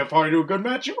carry Jeff Hardy to a good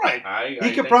match. You're right.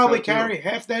 He could probably carry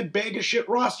half that bag of shit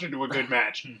roster to a good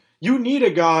match. You need a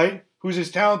guy who's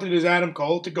as talented as Adam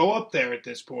Cole to go up there at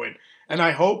this point, and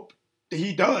I hope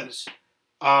he does.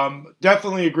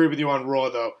 Definitely agree with you on Raw,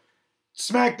 though.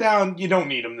 SmackDown, you don't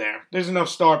need him there. There's enough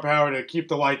star power to keep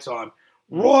the lights on.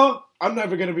 Raw, I'm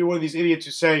never going to be one of these idiots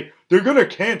who say they're going to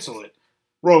cancel it.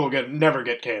 Raw will never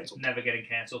get canceled. Never getting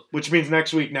canceled. Which means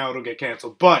next week now it'll get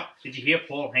canceled. But Did you hear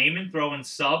Paul Heyman throwing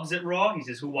subs at Raw? He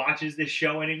says, "Who watches this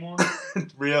show anymore?"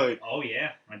 really. Oh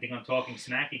yeah, I think on Talking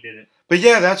Smack he did it. But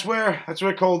yeah, that's where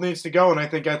Cole needs to go, and I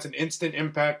think that's an instant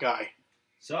impact guy.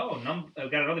 So I've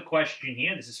got another question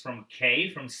here. This is from Kay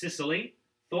from Sicily.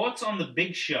 Thoughts on the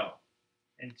Big Show?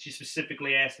 And she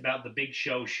specifically asked about the Big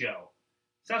Show show.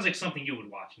 Sounds like something you would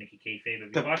watch, Nikki Kayfabe. Have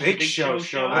you The watched Big the Big Show Show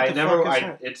show? show? What the fuck is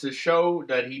that? It's a show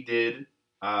that he did.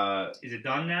 Is it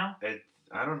done now?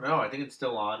 I don't know. I think it's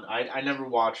still on. I never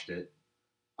watched it.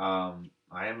 I'm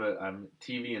a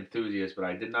TV enthusiast, but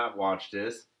I did not watch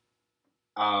this.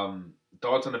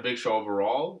 Thoughts on the Big Show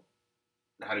overall?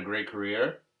 Had a great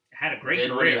career. Had a great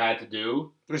Did what he had to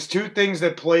do. There's two things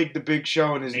that plagued the Big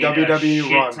Show in his Made WWE a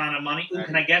shit run. ton of money. Ooh, And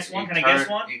can I guess one?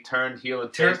 He turned heel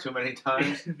and face too many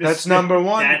times. That's number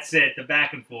one. That's it. The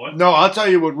back and forth. No, I'll tell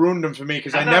you what ruined him for me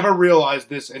because I never realized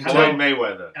this until. Floyd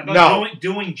Mayweather. How about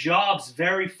doing jobs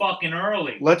very fucking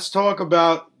early? Let's talk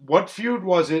about what feud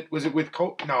was it? Was it with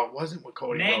Cody? No, it wasn't with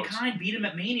Cody Rhodes. Mankind beat him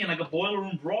at Mania like a boiler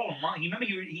room brawl. You remember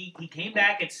he came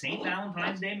back at St.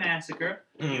 Valentine's Day Massacre.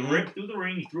 He ripped through the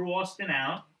ring. He threw Austin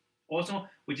out. Also,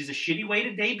 which is a shitty way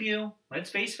to debut. Let's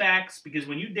face facts, because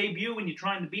when you debut and you're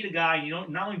trying to beat a guy, you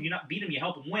don't. Not only do you not beat him, you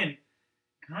help him win.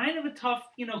 Kind of a tough,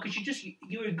 because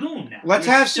you're a goon now. Let's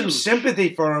have some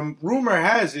sympathy for him. Rumor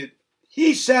has it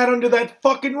he sat under that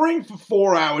fucking ring for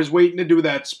 4 hours waiting to do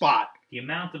that spot. The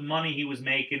amount of money he was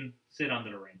making, sit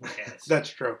under the ring. Who cares? That's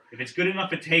true. If it's good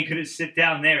enough for Taker to sit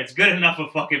down there, it's good enough for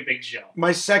fucking Big Show.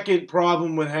 My second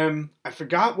problem with him, I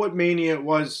forgot what Mania it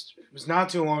was. It was not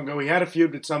too long ago. He had a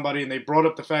feud with somebody, and they brought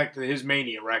up the fact that his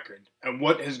Mania record and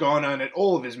what has gone on at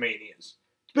all of his Manias.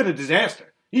 It's been a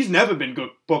disaster. He's never been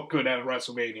booked good at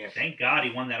WrestleMania. Thank God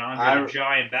he won that Andre the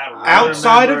Giant battle.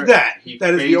 Outside of that,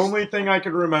 that is the faced- only thing I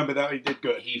can remember that he did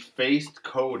good. He faced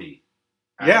Cody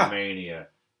at Mania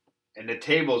in the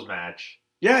tables match,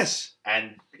 Yes.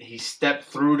 and he stepped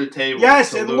through the table.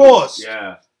 Yes, to and lose. lost.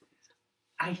 Yeah.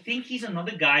 I think he's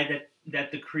another guy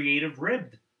that the creative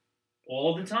ribbed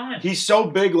all the time. He's so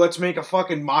big, let's make a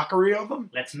fucking mockery of him.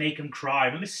 Let's make him cry.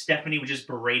 Remember Stephanie would just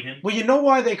berate him? Well, you know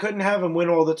why they couldn't have him win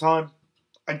all the time?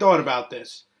 I thought about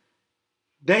this.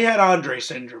 They had Andre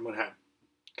syndrome with him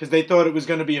because they thought it was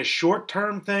going to be a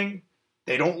short-term thing.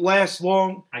 They don't last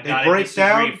long. I They gotta break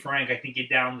disagree, down. Frank. I think you're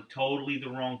down totally the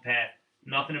wrong path.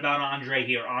 Nothing about Andre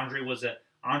here. Andre was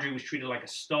treated like a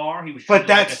star. He was treated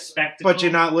like a spectacle. But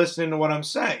you're not listening to what I'm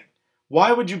saying.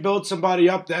 Why would you build somebody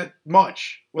up that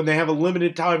much when they have a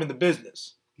limited time in the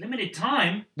business? Limited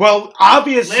time. Well,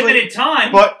 obviously, Limited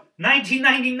time. but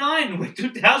 1999 with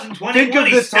Think 2021. of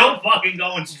He's the still time- fucking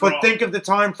going strong. but think of the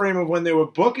time frame of when they were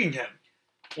booking him.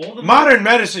 All the Modern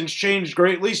medicine's changed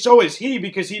greatly. So has he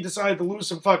because he decided to lose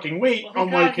some fucking weight, Well,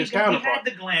 unlike his he had counterpart.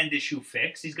 the gland issue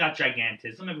fixed. He's got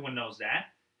gigantism. Everyone knows that.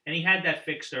 And he had that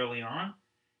fixed early on.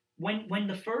 When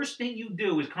the first thing you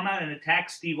do is come out and attack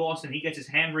Steve Austin, he gets his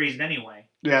hand raised anyway.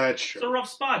 Yeah, that's It's a true. rough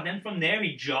spot. Then from there,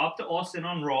 he jobbed to Austin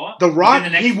on Raw. The Rock,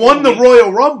 Within next he 4 won the weeks.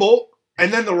 Royal Rumble,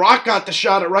 and then The Rock got the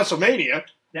shot at WrestleMania.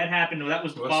 That happened. That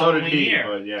was the Well, so following did he, year.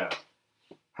 but yeah.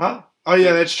 Huh? Oh,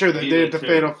 yeah, that's true. They He did did the too,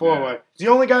 Fatal 4-Way. He's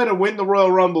the only guy to win the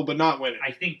Royal Rumble but not win it.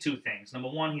 I think two things. Number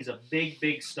one, he's a big,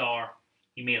 big star.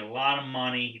 He made a lot of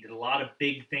money. He did a lot of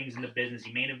big things in the business.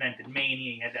 He main evented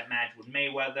Mania. He had that match with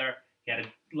Mayweather. He had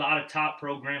a lot of top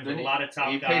programs with a lot of top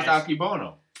He guys. faced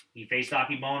Akibono. He faced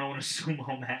Akibono in a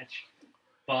sumo match.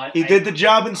 But He did the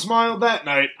job and smiled that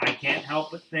night. I can't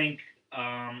help but think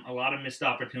a lot of missed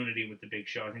opportunity with the Big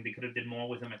Show. I think they could have did more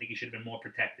with him. I think he should have been more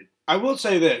protected. I will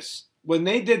say this. When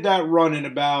they did that run in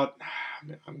about,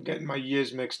 I'm getting my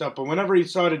years mixed up, but whenever he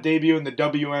started debuting the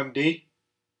WMD,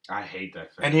 I hate that.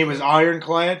 and he was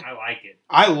ironclad, I like it.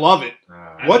 I love it.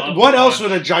 I What love the else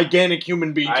punch. would a gigantic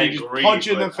human being I do? Just agree, punch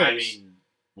in the but, face? I mean,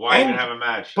 why And- even have a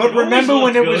match? But It always remember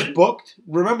when looked it was good. booked?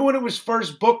 Remember when it was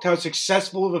first booked, how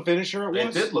successful of a finisher it it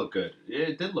was? did look good.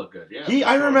 It did look good. Yeah. I for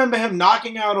sure. remember him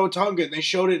knocking out Otunga, and they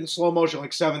showed it in slow motion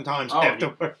like 7 times Oh, he-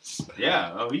 afterwards.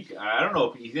 Yeah. Oh, I don't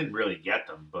know if he didn't really get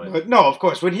them, but But no, of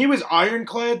course. When he was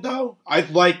ironclad, though, I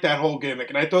liked that whole gimmick,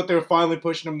 and I thought they were finally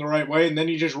pushing him the right way, and then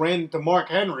he just ran into Mark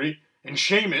Henry and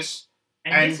Sheamus.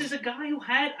 And this is a guy who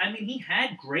he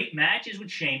had great matches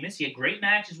with Sheamus. He had great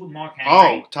matches with Mark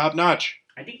Henry. Oh, top notch.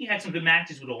 I think he had some good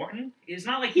matches with Orton. It's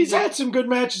not like He's had some good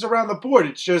matches around the board.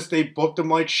 It's just they booked him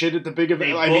like shit at the big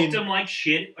They event. booked him like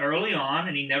shit early on,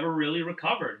 and he never really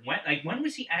recovered. When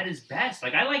was he at his best?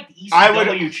 Like I like the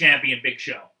ECW champion Big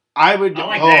Show. I would. I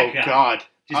like that guy.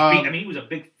 God. He was a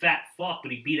big fat fuck,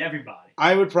 but he beat everybody.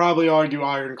 I would probably argue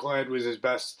Ironclad was his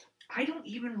best. I don't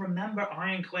even remember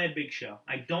Ironclad Big Show.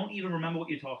 I don't even remember what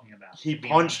you're talking about. He to be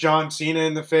punched honest. John Cena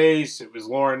in the face. It was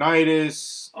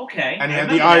Laurinaitis. Okay. And he I had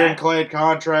the remember that. Ironclad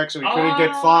contract, so he couldn't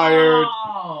get fired.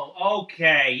 Oh,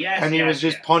 okay. Yes. And he yes, was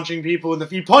just yes. punching people in the.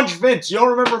 He punched Vince. You don't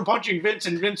remember him punching Vince,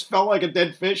 and Vince felt like a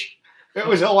dead fish. It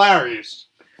was hilarious.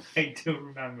 I do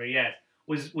remember. Yes.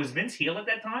 Was Vince heel at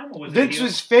that time, or was Vince it heel?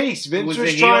 was face. Vince was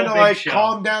was the trying heel to Big like Show.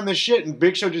 calm down the shit, and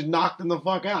Big Show just knocked him the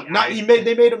fuck out. Yeah,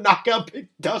 They made him knock out Big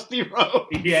Dusty Rhodes.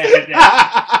 Yeah.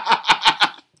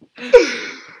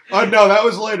 Oh no, that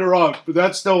was later on, but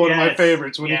that's still one of my Yes,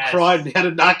 favorites when yes. he cried and he had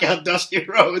to knock out Dusty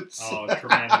Rhodes. Oh,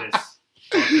 tremendous.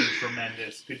 Fucking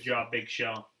tremendous. Good job, Big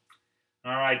Show.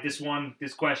 All right,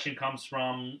 this question comes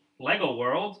from Lego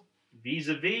World,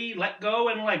 vis-a-vis Let Go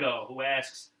and Lego, who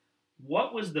asks,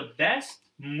 what was the best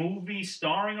movie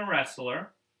starring a wrestler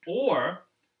or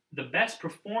the best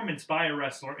performance by a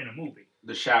wrestler in a movie?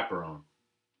 The Chaperone.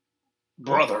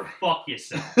 Brother. Fuck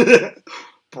yourself.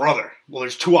 Brother. Well,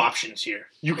 there's two options here.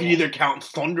 You can either count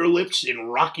Thunderlips in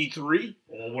Rocky 3,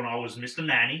 Or when I was Mr.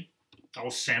 Nanny, I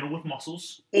was Santa with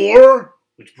muscles. or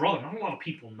Which, brother, not a lot of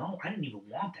people know. I didn't even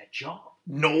want that job.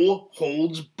 No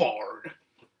Holds Barred.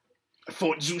 I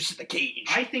fought Zeus in the cage.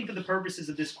 I think for the purposes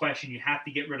of this question, you have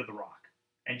to get rid of The Rock.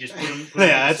 And just put him...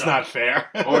 Yeah, that's not fair.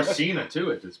 Or Cena,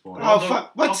 too, at this point. Oh,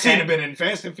 fuck. What's Okay. Cena been in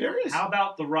Fast and Furious? How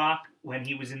about The Rock when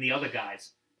he was in The Other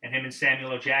Guys? And him and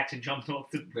Samuel L. Jackson jumped off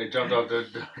the... They jumped off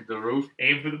the roof.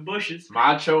 Aim for the bushes.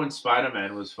 Macho and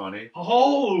Spider-Man was funny.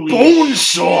 Holy Bonesaw!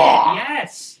 shit,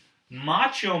 yes!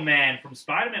 Macho Man from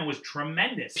Spider-Man was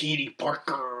tremendous. Petey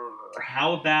Parker.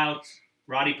 How about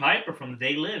Roddy Piper from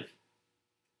They Live?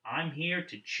 I'm here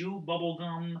to chew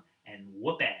bubblegum and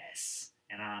whoop ass.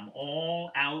 And I'm all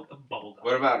out of bubblegum.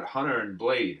 What about Hunter and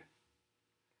Blade?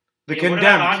 The What about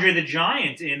Condemned. Andre the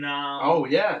Giant in Oh,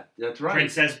 yeah, that's right.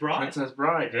 Princess Bride? Princess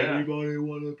Bride, yeah. Anybody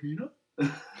want a peanut?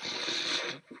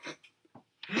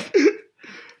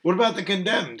 What about The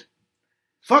Condemned?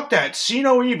 Fuck that. See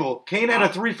no evil. Kane had a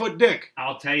 3-foot dick.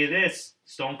 I'll tell you this.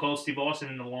 Stone Cold Steve Austin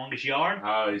in The Longest Yard.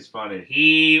 Oh, he's funny.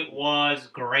 He was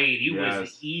great. He was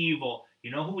Yes. evil.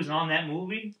 You know who was on that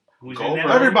movie? Who was in Goldberg. that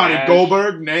movie? Everybody. Nash.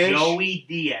 Goldberg, Nash. Joey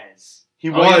Diaz. He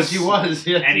Oh, was. yes, he was.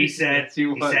 Yes, And he said, yes, he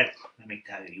was. let me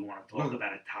tell you, you want to talk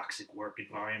about a toxic work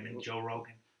environment, Joe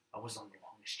Rogan? I was on The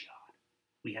Longest Yard.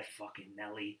 We had fucking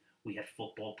Nelly. We had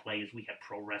football players. We had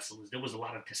pro wrestlers. There was a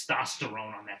lot of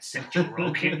testosterone on that set, Joe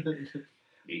Rogan.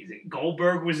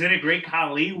 Goldberg was in it. Great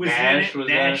Khali was Nash in it. was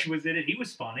Nash there. was in it. He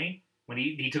was funny when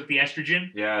he took the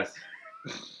estrogen. Yes.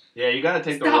 Yeah, you gotta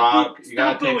take The Stop Rock. boo- You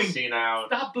gotta stop take booing. Cena out.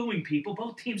 Stop booing people.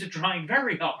 Both teams are trying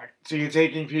very hard. So you're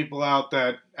taking people out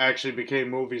that actually became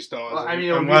movie stars Well, I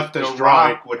mean, and it would left be, us The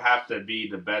dry. Rock would have to be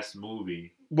the best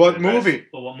movie. What the movie?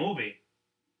 Well, what movie?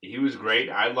 He was great.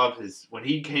 I love his when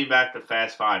he came back to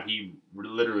Fast Five. He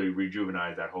literally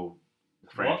rejuvenized that whole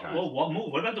franchise. What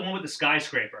movie? What about the one with the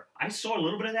skyscraper? I saw a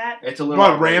little bit of that. It's a little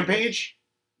What, outrageous. Rampage?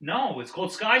 No, it's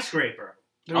called Skyscraper.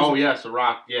 Oh yes, The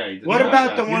Rock. Yeah. He did What that.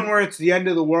 about the one where it's the end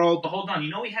of the world? But hold on,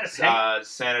 you know he had a peg.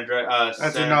 San Andreas?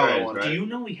 That's San another Andreas, one. Right? Do you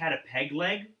know he had a peg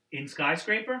leg in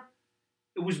Skyscraper?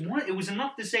 It was one. It was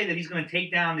enough to say that he's going to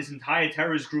take down this entire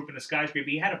terrorist group in a skyscraper.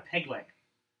 He had a peg leg.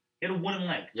 He had a wooden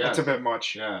leg. Yes. That's a bit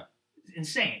much. Yeah.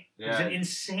 Insane. It was Yeah. an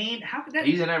insane. How could that?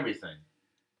 He's in everything.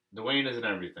 Dwayne is in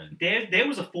everything. There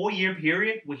was a 4-year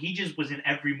period where he just was in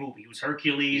every movie. He was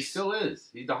Hercules. He still is.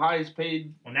 He's the highest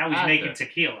paid. Well, now he's actor. making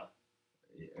tequila.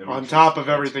 On top of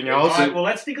everything It's- else. All right, well,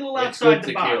 let's think a little It's outside good the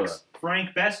tequila. box.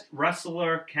 Frank, best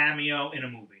wrestler cameo in a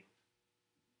movie.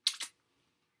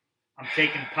 I'm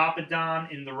taking Papa Don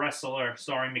in The Wrestler,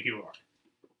 starring Mickey Rourke.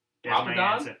 There's Papa my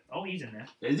Don? answer. Oh, he's in there.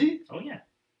 Is he? Oh, yeah.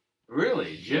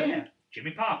 Really? Jim? Yeah.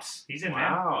 Jimmy Pops. He's in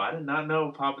Wow, I did not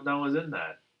know Papa Don was in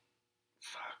that.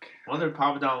 Fuck. Wonder if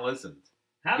Papa Don listens.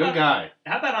 there. Good guy.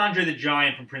 How about Andre the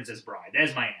Giant from Princess Bride?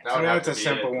 There's my answer. That would Yeah, have that's to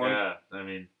a be simple it. one. Yeah, I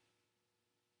mean,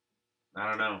 I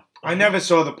don't know. I never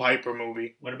saw the Piper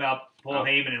movie. What about Paul Oh.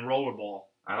 Heyman in Rollerball?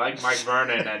 I like Mike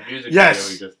Vernon and that music Yes.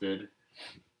 video he just did.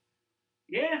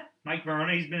 Yeah, Mike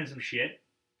Verna. He's been in some shit.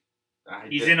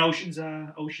 He's did- in Ocean's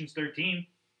 13.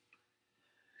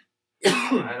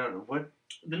 I don't know what.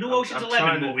 The new I'm Ocean's trying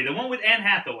 11 to- movie. The one with Anne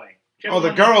Hathaway. Oh,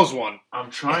 the girls one. I'm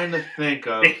trying to think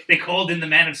of. They called in the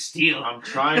Man of Steel. I'm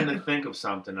trying to think of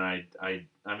something. I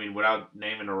mean, without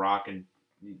naming The Rock and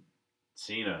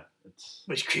Cena, it's.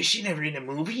 Was Christian ever in a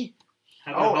movie?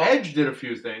 How about Oh, Hulk? Edge did a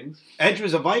few things. Edge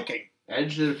was a Viking.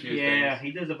 Edge did a few Yeah, things.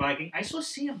 he does a Viking. I saw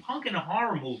CM Punk in a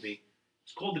horror movie.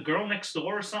 It's called The Girl Next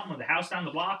Door or something, or The House Down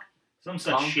the Block. Some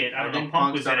such Punk, shit. I don't know. think Punk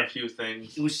Punk's was in done a it. few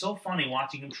things. It was so funny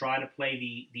watching him try to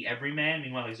play the everyman.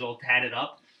 Meanwhile, he's all tatted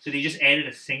up. So they just added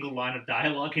a single line of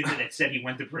dialogue in it that said he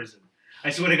went to prison. I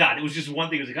swear to God, it was just one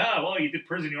thing. It was like, oh, well, you did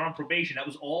prison, you're on probation. That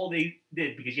was all they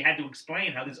did because you had to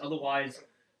explain how this otherwise,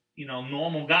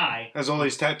 normal guy Has all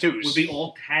these tattoos. would be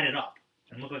all tatted up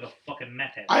and look like a fucking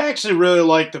meth head. I actually really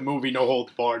liked the movie No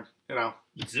Holds Barred.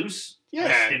 Zeus? Yeah,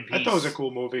 Rest in I thought it was a peace.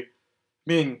 cool movie. I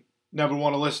mean, never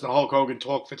want to listen to Hulk Hogan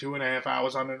talk for 2.5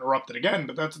 hours uninterrupted again,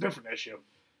 but that's a different issue.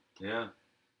 Yeah.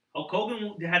 Hulk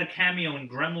Hogan had a cameo in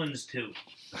Gremlins 2.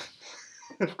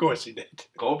 Of course he did.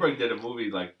 Goldberg did a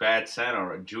movie like Bad Santa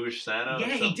or Jewish Santa. or Yeah,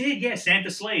 he something. did. Yeah, Santa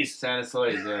Slays. Santa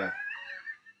Slays, yeah.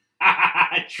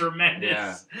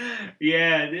 Tremendous.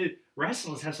 Yeah,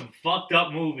 wrestlers have some fucked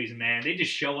up movies, man. They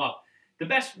just show up. The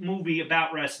best movie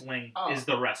about wrestling is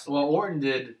The Wrestler. Well, Orton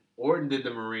did the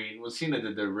Marine. Well, Cena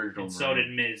did the original and Marine. so did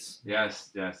Miz.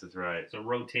 Yes, that's right. It's a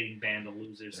rotating band of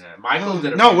losers. Yeah, Michaels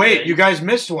did a No, few wait, things. you guys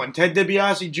missed one. Ted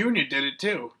DiBiase Jr. did it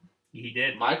too. He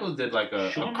did. Michaels did like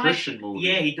a Christian movie.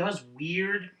 Yeah, he does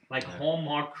weird, like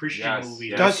Hallmark Christian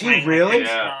movies. Yes. Does he Playing, like, really?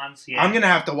 ex-cons, yeah. I'm gonna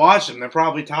have to watch them. They're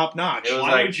probably top notch. It was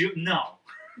Why like- would you? No.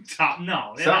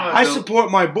 No. they're Some not. of I the- support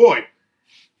my boy.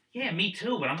 Yeah, me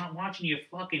too, but I'm not watching your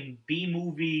fucking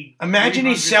B-movie. Imagine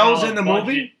he sells in the $300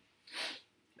 movie. budget.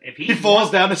 If He falls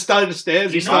down the side of the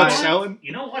stairs. He You know starts what? selling.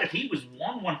 You know what? If he was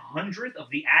 1/100th of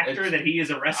the actor It's- that he is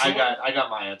a wrestler. I got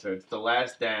my answer. It's The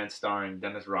Last Dance starring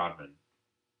Dennis Rodman.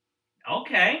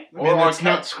 Okay. I Or mean, that's Arquette.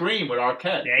 not- Scream with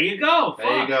Arquette. There you go.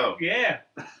 There you Fuck. go. Yeah.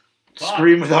 Fuck.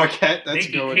 Scream with Arquette. That's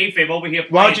Nicky good. Kayfabe over here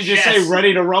Why don't playing you just chess. say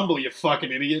Ready to Rumble, you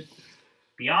fucking idiot?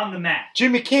 Beyond the Mat.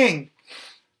 Jimmy King.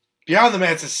 Beyond the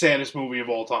Mat's the saddest movie of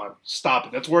all time. Stop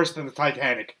it. That's worse than the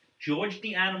Titanic. George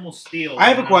the Animal Steel. I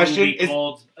have a in question. movie Is-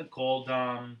 called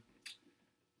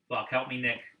fuck, help me,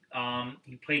 Nick.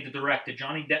 He played the director.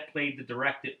 Johnny Depp played the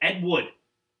director. Ed Wood.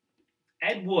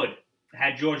 Ed Wood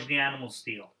had George the Animal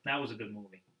Steel. That was a good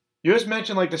movie. You just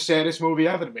mentioned like the saddest movie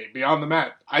ever to me, Beyond the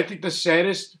Mat. I think the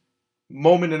saddest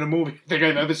moment in a movie I think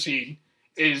I've ever seen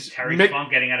is Terry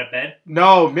Funk getting out of bed.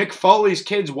 Mick Foley's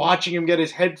kids watching him get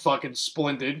his head fucking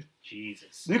splintered.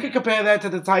 Jesus. You could compare that to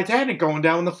the Titanic going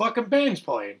down when the fucking band's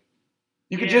playing.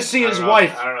 You could Yeah. just see I his don't know-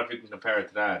 wife. I don't know if you can compare it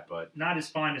to that, but Not his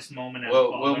finest moment as a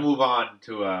we'll father. move on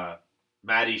to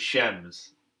Maddie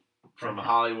Shems from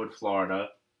Hollywood,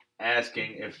 Florida,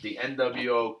 asking if the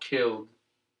NWO killed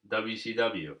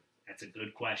WCW. That's a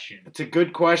good question. It's a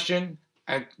good question,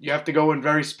 and you have to go in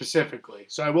very specifically.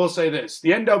 So I will say this.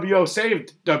 The NWO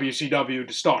saved WCW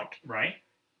to start. Right?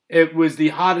 It was the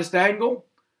hottest angle.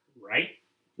 Right?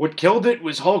 What killed it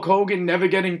was Hulk Hogan never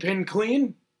getting pinned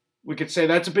clean. We could say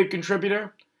that's a big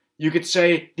contributor. You could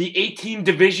say the 18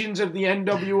 divisions of the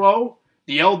NWO,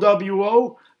 the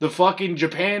LWO, the fucking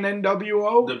Japan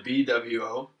NWO. The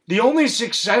BWO. The only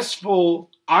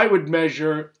successful, I would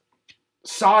measure,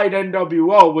 side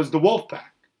NWO was the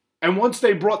Wolfpack. And once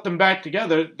they brought them back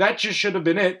together, that just should have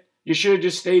been it. You should have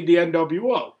just stayed the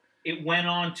NWO. It went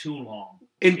on too long.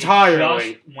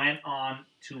 Entirely. It just went on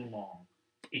too long.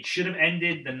 It should have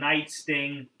ended the night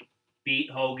Sting beat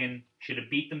Hogan. Should have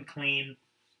beat them clean.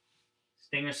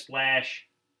 Stinger splash.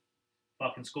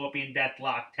 Fucking Scorpion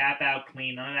Deathlock. Tap out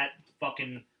clean. None of that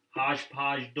fucking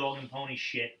hodgepodge dog and pony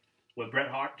shit where Bret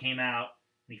Hart came out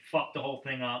and he fucked the whole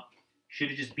thing up. Should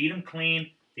have just beat him clean.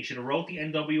 They should have wrote the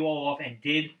NWO off and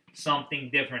did something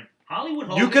different. Hollywood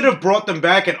Hogan. You could have brought them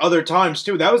back at other times,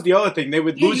 too. That was the other thing. They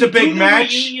would lose you a big do the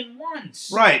match. reunion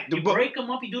once. Right. You break them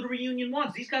up, you do the reunion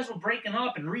once. These guys were breaking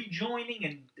up and rejoining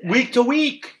and Week to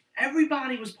week.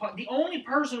 everybody was part. The only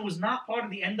person who was not part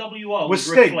of the NWO Was was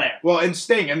Ric Sting. Flair. Well, and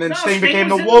Sting. And then No, Sting became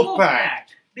was the in Wolfpack.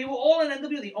 They were all in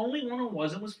NWO. The only one who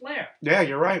wasn't was Flair. Yeah,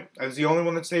 you're right. I was the only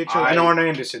one that stayed true. I And Arn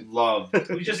Anderson. Loved. It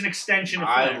was just an extension of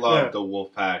I Flair. love Yeah. the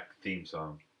Wolfpack theme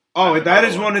song. Oh, That's that another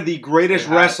is one. one of the greatest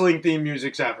Yeah. wrestling theme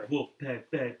musics ever.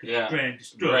 Wolfpack, back, Yeah. grand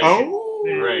destruction. Oh.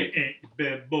 Great.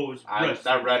 Bad boys. That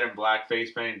wrestling. red and black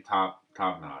face paint, top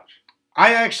notch.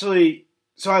 I actually,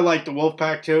 so I like the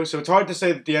Wolfpack too, so it's hard to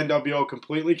say that the NWO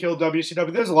completely killed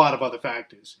WCW. There's a lot of other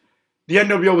factors. The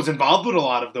NWO was involved with a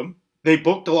lot of them. They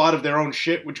booked a lot of their own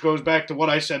shit, which goes back to what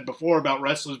I said before about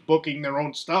wrestlers booking their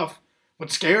own stuff.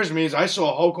 What scares me is I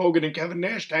saw Hulk Hogan and Kevin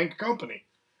Nash tank a company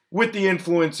with the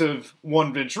influence of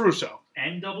one Vince Russo.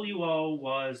 NWO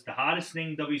was the hottest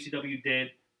thing WCW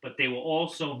did, but they were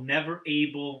also never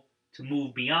able to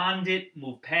move beyond it,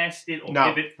 move past it, or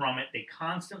No. pivot from it. They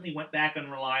constantly went back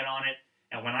and relied on it.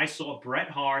 And when I saw Bret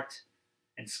Hart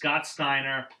and Scott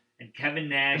Steiner and Kevin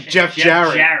Nash and Jeff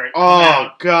Jarrett. come Oh,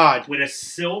 out God. with a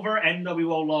silver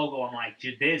NWO logo, I'm like,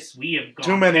 we have gone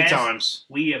Too many past, times.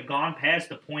 We have gone past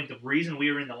the point of reason. We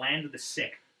are in the land of the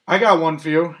sick. I got one for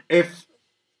you. If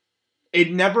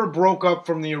it never broke up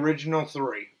from the original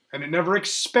three, and it never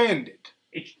expanded,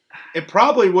 it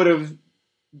probably would have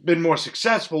been more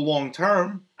successful long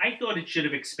term. I thought it should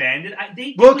have expanded.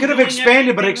 Well, it could have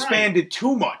expanded, but it expanded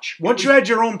too much. Once you had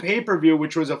your own pay-per-view,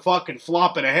 which was a fucking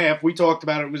flop and a half, we talked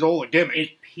about it was all a gimmick.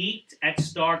 It peaked at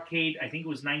Starrcade, I think it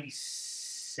was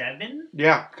 97.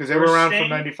 Yeah, because they were First around thing- from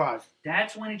 95.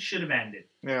 That's when it should have ended.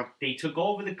 Yeah. They took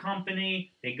over the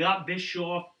company. They got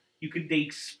Bischoff. They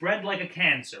spread like a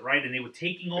cancer, right? And they were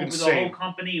taking over the Insane. whole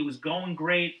company. It was going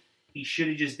great. He should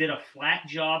have just did a flat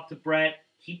job to Brett.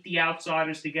 Keep the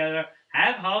outsiders together.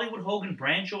 Have Hollywood Hogan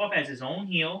branch off as his own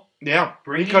heel. Yeah,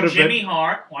 Bring he could in have Jimmy been.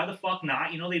 Hart. Why the fuck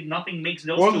not? Nothing makes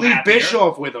those Or two leave happier.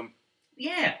 Bischoff with him.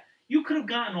 Yeah. You could have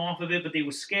gotten off of it, but they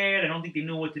were scared. I don't think they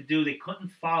knew what to do. They couldn't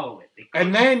follow it. They couldn't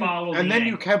And then follow and the then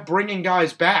you angle. kept bringing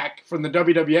guys back from the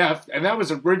WWF, and that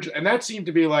was original. And that seemed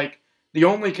to be like the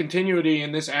only continuity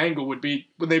in this angle would be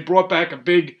when they brought back a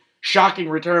big shocking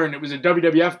return. It was a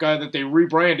WWF guy that they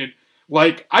rebranded.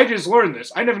 Like, I just learned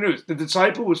this. I never knew this. The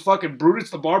Disciple was fucking Brutus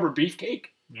the Barber Beefcake?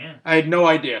 Yeah. I had no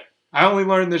idea. I only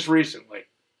learned this recently.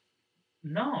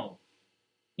 No.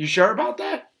 You sure about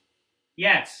that?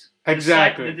 Yes.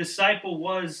 Exactly. The Disciple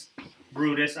was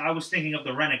Brutus. I was thinking of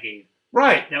the Renegade.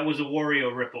 Right. That was a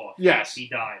Wario ripoff. Yes. He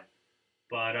died.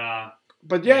 But,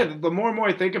 But yeah, the more and more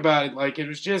I think about it, like, it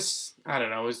was just, I don't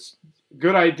know, it was a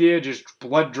good idea, just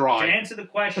blood to dry. answer the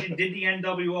question, did the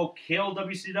NWO kill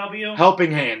WCW?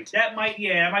 Helping hand. That might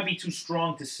be too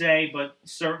strong to say, but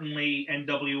certainly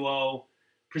NWO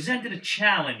presented a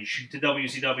challenge to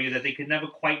WCW that they could never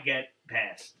quite get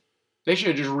past. They should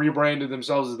have just rebranded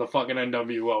themselves as the fucking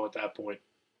NWO at that point.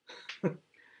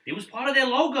 It was part of their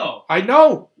logo. I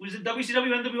know. It was the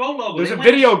WCW NWO logo. There's They a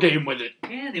went- video game with it.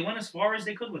 Yeah, they went as far as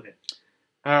they could with it.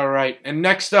 All right. And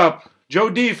next up, Joe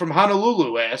D from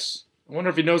Honolulu asks, I wonder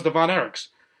if he knows the Von Erichs.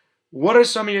 What are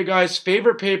some of your guys'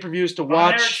 favorite pay-per-views to Von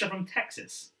watch? Erichs are from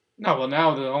Texas. No, well,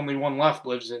 now the only one left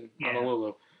lives in Yeah.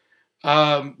 Honolulu.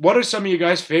 What are some of you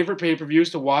guys' favorite pay-per-views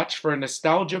to watch for a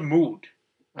nostalgia mood?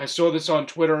 I saw this on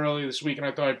Twitter earlier this week, and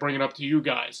I thought I'd bring it up to you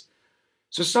guys.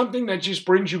 So something that just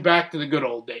brings you back to the good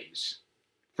old days.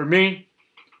 For me,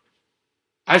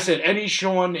 I said any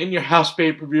Shawn In Your House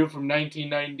pay-per-view from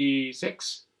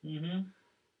 1996. Mm-hmm.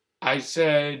 I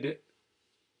said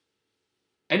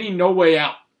any No Way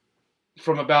Out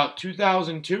from about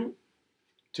 2002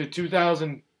 to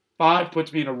 2005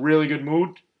 puts me in a really good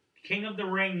mood. King of the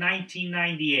Ring,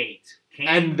 1998. Kane,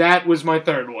 And that was my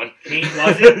third one. Kane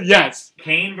was it? Yes.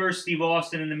 Kane versus Steve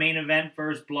Austin in the main event,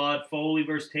 First Blood. Foley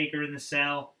versus Taker in the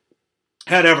cell.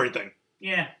 Had everything.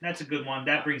 Yeah, that's a good one.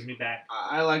 That brings me back.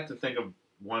 I like to think of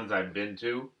ones I've been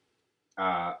to.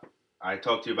 I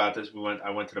talked to you about this. I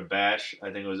went to the Bash.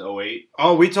 I think it was 08.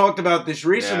 Oh, we talked about this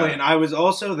recently, Yeah. and I was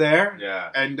also there.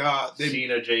 Yeah. And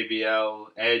Cena, JBL,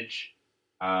 Edge,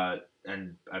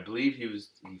 and I believe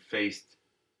he faced.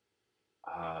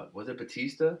 Was it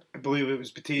Batista? I believe it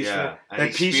was Batista. Yeah. And That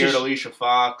he piece speared of Alicia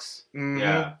Fox. Mhm.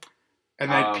 Yeah. And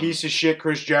that piece of shit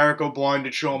Chris Jericho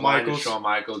blinded Shawn Blinded Michaels. Shawn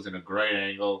Michaels in a great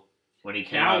angle when he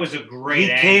came That out. was a great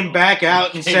He angle. came back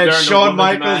out and Came said during the Shawn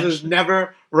women's Michaels match. is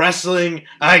never wrestling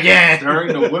again.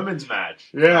 during the women's match.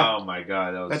 Yeah. Oh my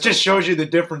god, that was That so just shows funny. you the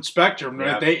different spectrum, right?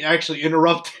 Yeah. They actually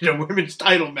interrupted a women's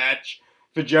title match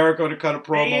for Jericho to cut a They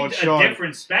promo on had a Shawn.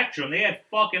 different spectrum. They had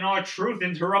fucking R-Truth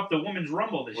interrupt the Women's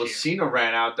Rumble this Well, year. Cena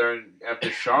ran out there after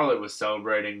Charlotte was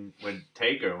celebrating with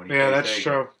Taker when he Yeah, faced that's Taker.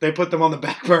 true. They put them on the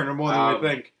back burner more than we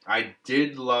think. I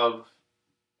did love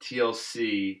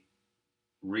TLC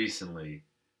recently.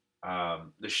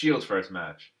 The Shield's first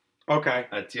match Okay.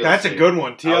 at TLC. That's a good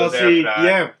one. I was there TLC, for that.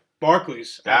 yeah.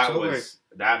 Barclays. Absolutely.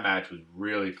 That match was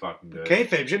really fucking good.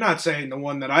 Kayfabe, you're not saying the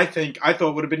one that I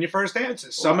thought would have been your first answer.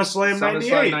 SummerSlam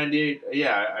 98. SummerSlam 98.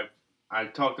 Yeah, I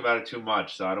talked about it too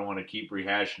much, so I don't want to keep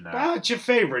rehashing that. Ah, it's your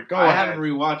favorite. Go I ahead. haven't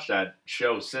rewatched that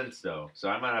show since, though, so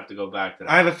I might have to go back to that.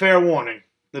 I have a fair warning.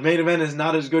 The main event is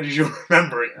not as good as you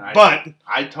remember it. I- But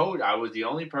I told you I was the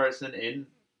only person in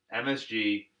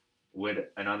MSG with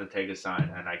an Undertaker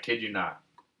sign, and I kid you not.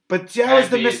 that was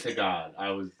the Hand to God.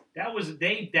 I was, That was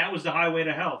the highway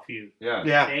to hell feud. yeah.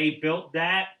 Yeah. They built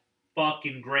that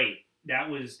fucking great. That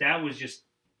was just,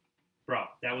 bro.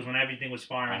 That was when everything was I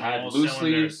firing had on all loose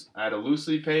cylinders. sleeves. I had a loose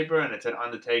sleeve paper, and it said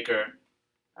Undertaker,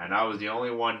 and I was the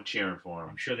only one cheering for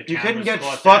him. I'm sure the you couldn't cameras get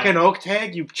caught fucking that. oak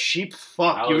tag, you cheap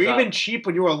fuck. I You were was even up. cheap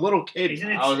when you were a little kid.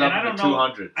 Isn't it? I was and up I in don't the know.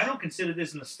 200s. I don't consider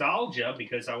this nostalgia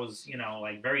because I was,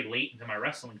 like very late into my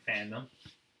wrestling fandom.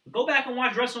 But go back and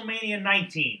watch WrestleMania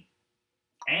 19.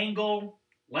 Angle,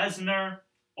 Lesnar,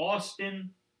 Austin,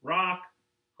 Rock,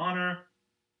 Hunter,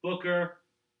 Booker,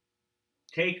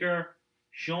 Taker,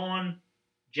 Shawn,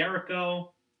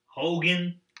 Jericho,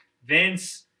 Hogan,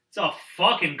 Vince. It's a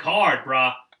fucking card,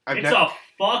 bruh. It's a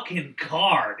fucking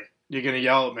card. You're gonna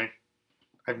yell at me.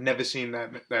 I've never seen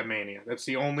that Mania. That's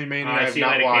the only Mania All right, I've see you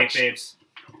not later, watched. kayfabes.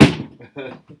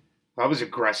 That was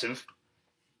aggressive.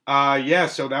 Yeah,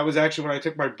 so that was actually when I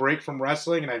took my break from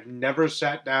wrestling, and I've never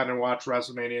sat down and watched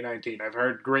WrestleMania 19. I've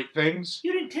heard great things.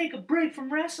 You didn't take a break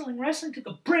from wrestling. Wrestling took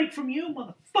a break from you,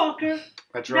 motherfucker.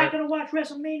 That's You're not right. gonna watch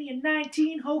WrestleMania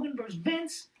 19, Hogan versus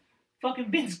Vince.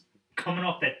 Fucking Vince coming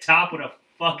off the top with a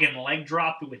fucking leg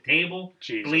drop through a table,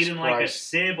 Jesus bleeding like a Christ.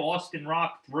 sieve. Austin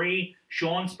Rock 3,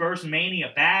 Shawn's first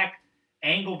Mania back,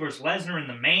 Angle versus Lesnar in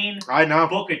the main, I know.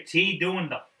 Booker T doing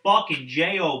the fucking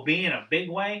JOB in a big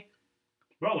way.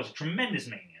 Bro, it was a tremendous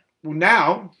Mania.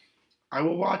 now I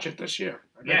will watch it this year.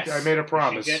 Yes, I made a we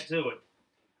promise. should get to it.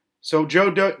 So Joe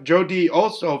D,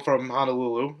 also from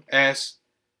Honolulu, asks,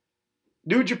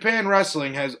 New Japan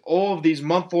Wrestling has all of these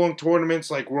month-long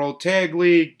tournaments like World Tag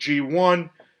League,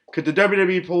 G1. Could the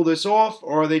WWE pull this off,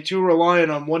 or are they too reliant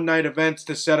on one-night events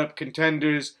to set up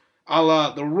contenders a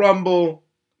la the Rumble,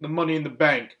 the Money in the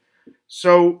Bank?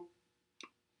 So,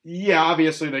 yeah,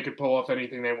 obviously they could pull off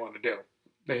anything they want to do.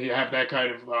 They have that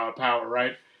kind of power,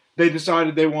 right? They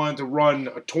decided they wanted to run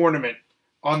a tournament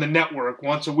on the network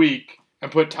once a week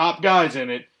and put top guys in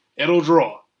it. It'll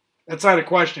draw. That's not a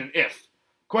question if.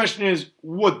 Question is,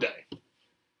 would they?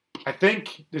 I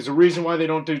think there's a reason why they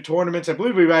don't do tournaments. I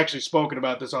believe we've actually spoken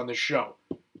about this on this show.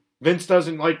 Vince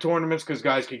doesn't like tournaments because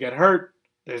guys could get hurt.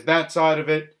 There's that side of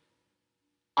it.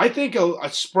 I think a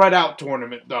spread out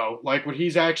tournament, though, like what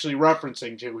he's actually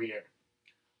referencing to here.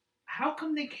 How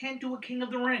come they can't do a King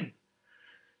of the Ring?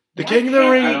 The Why King of the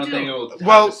can't Ring. they I don't do? think it will have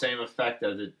Well- the same effect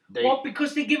as it. Well,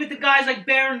 because they give it to guys like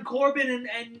Baron Corbin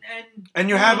And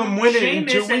you have them win it in 2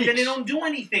 Sheamus, and then they weeks. don't do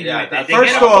anything Yeah, with it. that's- They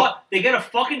First get a off- they get a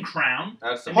fucking crown.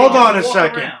 That's the Hold problem. on a walk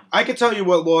second. around. I can tell you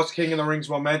what lost King of the Ring's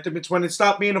momentum. It's when it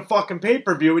stopped being a fucking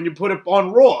pay-per-view and you put it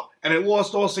on Raw, and it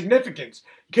lost all significance.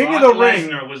 King Brock of the Ring.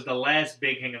 Lesnar was the last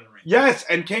big King of the Ring. Yes,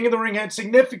 and King of the Ring had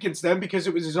significance then because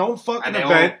it was his own fucking And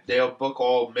event. they'll book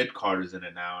all mid-carders in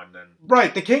it now and then.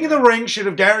 Right, the King of the Ring should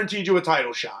have guaranteed you a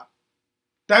title shot.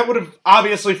 That would have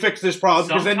obviously fixed this problem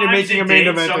because then you're Sometimes making it a main did,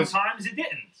 event. Sometimes it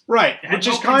didn't. Right, It had which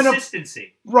no is kind of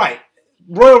consistency. right.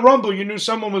 Royal Rumble, you knew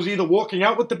someone was either walking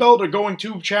out with the belt or going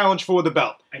to challenge for the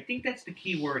belt. I think that's the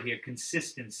key word here: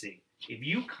 consistency. If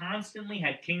you constantly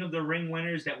had King of the Ring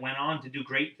winners that went on to do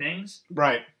great things,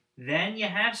 Right. then you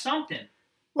have something.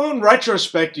 Well, in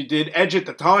retrospect, you did. Edge at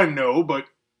the time, no, but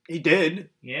he did.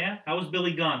 Yeah, how was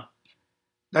Billy Gunn?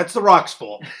 That's The Rock's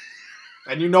fault.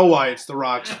 And you know why it's The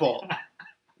Rock's fault.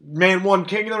 Man won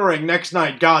King of the Ring. Next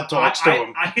night, God talks to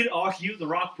him. I'd argue The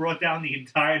Rock brought down the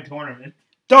entire tournament.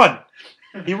 Done.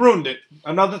 He ruined it.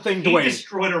 Another thing, He Dwayne.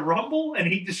 destroyed a Rumble, and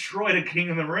he destroyed a King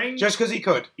of the Ring. Just because he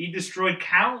could. He destroyed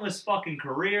countless fucking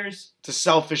careers. It's a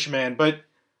selfish man, but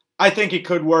I think it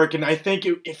could work. And I think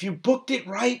if you booked it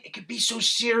right, it could be so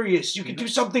serious. You could do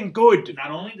something good.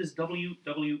 Not only does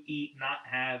WWE not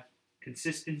have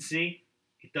consistency,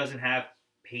 it doesn't have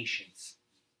patience.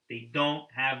 They don't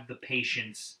have the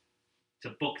patience to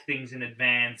book things in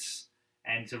advance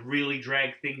and to really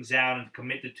drag things out and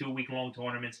commit to 2-week-long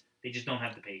tournaments. They just don't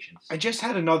have the patience. I just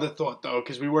had another thought, though,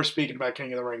 because we were speaking about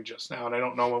King of the Ring just now, and I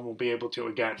don't know when we'll be able to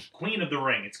again. Queen of the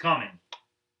Ring, it's coming.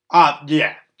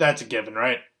 Yeah, that's a given,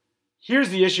 right? Here's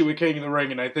the issue with King of the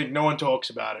Ring, and I think no one talks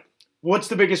about it. What's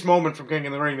the biggest moment from King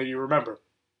of the Ring that you remember?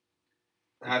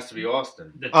 It has to be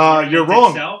Austin. The tournament you're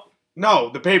wrong. itself, No,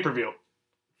 the pay-per-view.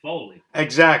 Foley.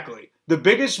 Exactly. The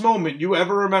biggest moment you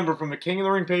ever remember from the King of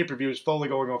the Ring pay-per-view is Foley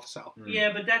going off the cell.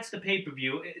 Yeah, but that's the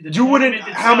pay-per-view. The You wouldn't.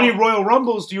 tournament How many itself- Royal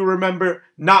Rumbles do you remember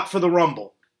not for the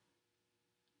Rumble?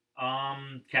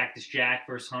 Cactus Jack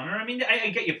versus Hunter. I mean, I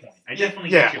get your point. I Yeah, definitely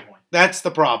yeah. get your point. That's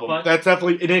the problem. But- That's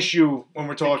definitely an issue when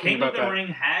we're The talking King about of the that. Ring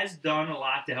has done a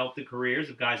lot to help the careers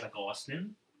of guys like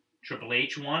Austin. Triple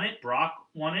H won it. Brock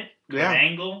won it. Kurt Yeah.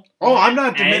 Angle. Oh, won I'm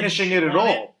not Edge diminishing it at won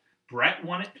all. Brett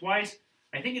won it twice.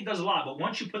 I think it does a lot. But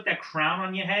once you put that crown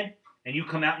on your head and you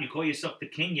come out and you call yourself the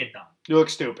king, you're done. You look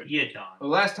stupid. The You're done.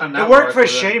 last time It that worked for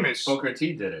was Sheamus. Booker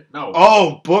T did it. No.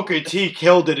 Oh, Booker T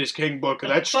killed it as King Booker.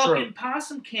 That's the fucking true.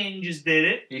 Possum King just did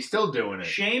it. He's still doing it.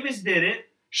 Sheamus did it.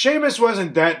 Sheamus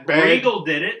wasn't that bad. Regal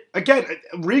did it. Again,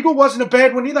 Regal wasn't a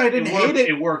bad one either. I didn't worked, hate it.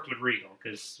 It worked with Regal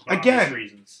because Again.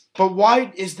 reasons. But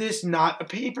why is this not a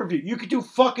pay-per-view? You could do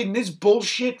fucking this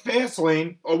bullshit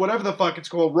Fastlane, or whatever the fuck it's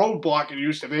called, Roadblock it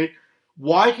used to be.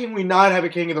 Why can we not have a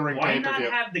King of the Ring Why not pay-per-view?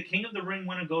 have the King of the Ring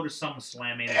winner go to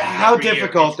SummerSlam? How every year?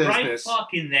 difficult It's is right this?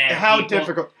 Fucking there. How people.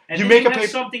 difficult. And You then make you a have pay-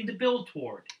 something to build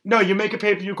toward. No, you make a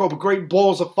pay-per-view called Great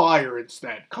Balls of Fire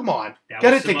instead. Come on. That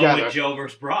Get was it Samoa together. Joe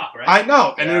versus Brock, right? I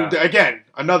know. And Yeah. again,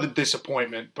 another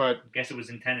disappointment, but guess it was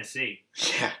in Tennessee.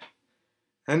 yeah.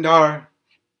 And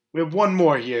we have one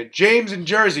more here. James in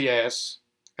Jersey asks,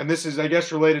 and this is, I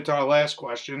guess, related to our last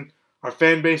question. Our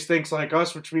fan base thinks like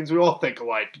us, which means we all think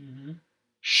alike. Mm-hmm.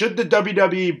 Should the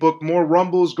WWE book more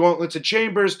Rumbles, Gauntlets, and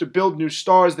Chambers to build new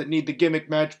stars that need the gimmick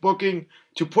match booking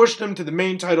to push them to the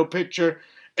main title picture?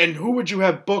 And who would you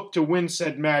have booked to win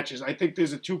said matches? I think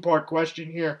there's a two-part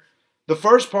question here. The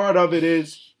first part of it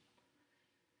is,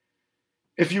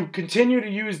 if you continue to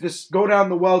use this, go down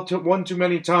the well one too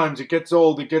many times, it gets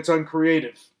old, it gets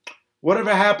uncreative.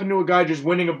 Whatever happened to a guy just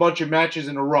winning a bunch of matches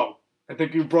in a row? I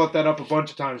think you brought that up a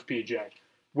bunch of times, PJ.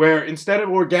 where instead of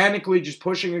organically just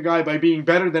pushing a guy by being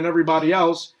better than everybody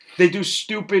else, they do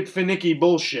stupid, finicky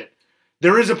bullshit.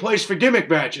 There is a place for gimmick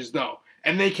matches, though,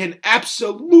 and they can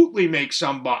absolutely make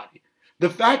somebody. The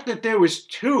fact that there was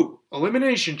 2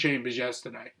 Elimination Chambers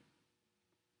yesterday,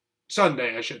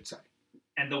 Sunday, I should say,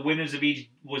 and the winners of each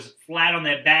was flat on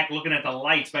their back looking at the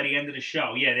lights by the end of the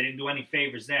show. Yeah, they didn't do any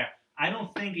favors there. I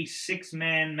don't think a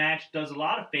 6-man match does a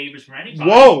lot of favors for anybody.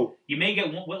 Whoa! You may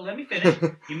get one. Well, let me finish.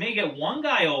 You may get one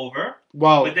guy over,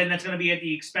 Well, but then that's going to be at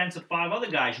the expense of 5 other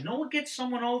guys. You know what gets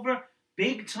someone over?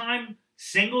 Big time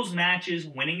singles matches,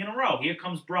 winning in a row. Here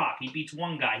comes Brock. He beats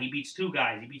one guy. He beats 2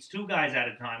 guys. He beats 2 guys at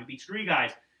a time. He beats 3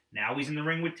 guys. Now he's in the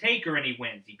ring with Taker and he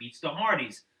wins. He beats the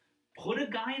Hardys. Put a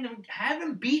guy in the ring. Have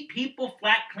him beat people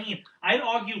flat clean. I'd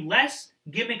argue less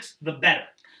gimmicks, the better,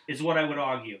 is what I would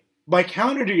argue. by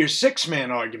counter to your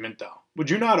 6-man argument, though, would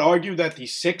you not argue that the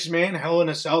 6-man Hell in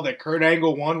a Cell that Kurt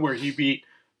Angle won, where he beat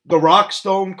The Rock,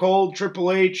 Stone Cold,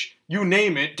 Triple H, you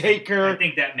name it, Taker. I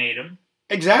think that made him.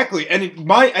 Exactly. And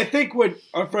I think what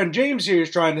our friend James here is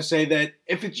trying to say, that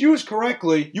if it's used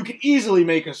correctly, you can easily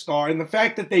make a star. And the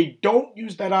fact that they don't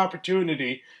use that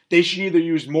opportunity, they should either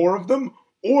use more of them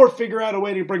or figure out a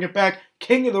way to bring it back.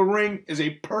 King of the Ring is a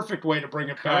perfect way to bring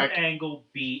it back. Kurt Angle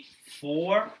beat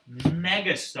 4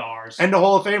 megastars And the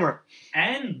Hall of Famer.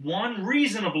 and one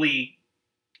reasonably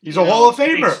He's a Hall of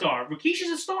big Famer. star. Rikishi's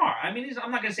a star. I mean,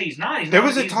 I'm not going to say he's not. There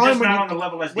was a he's time just when not you- on the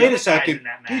level as the Wait other a guys second. in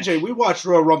that match. PJ, we watched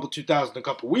Royal Rumble 2000 a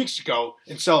couple weeks ago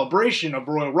in celebration of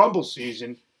Royal Rumble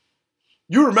season.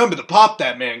 You remember the pop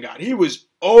that man got. He was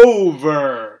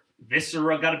over.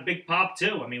 Viscera got a big pop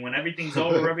too. I mean, when everything's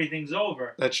over, everything's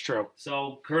over. That's true.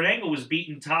 So Kurt Angle was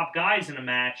beating top guys in a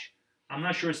match. I'm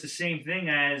not sure it's the same thing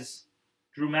as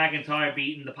Drew McIntyre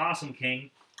beating the Possum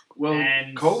King. Well,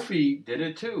 And- Kofi did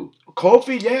it too.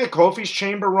 Kofi's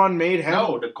chamber run made him.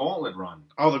 No, the Gauntlet run.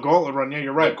 Oh, the gauntlet run. Yeah,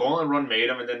 you're right. The Gauntlet run made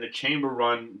him, and then the Chamber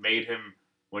run made him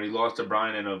when he lost to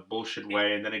Bryan in a bullshit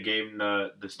way, and then it gave him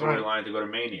the storyline to go to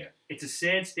Mania. It's a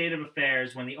sad state of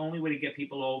affairs when the only way to get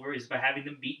people over is by having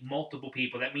them beat multiple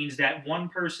people. That means that one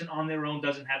person on their own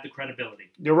doesn't have the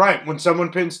credibility. You're right. When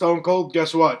someone pinned Stone Cold,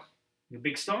 guess what? The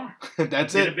big star.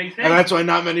 That's Did it. a big thing. And that's why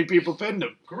not many people pinned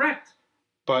him. Correct.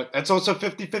 But that's also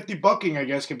 50-50 booking, I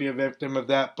guess, could be a victim of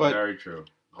that. But Very true.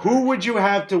 who would you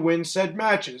have to win said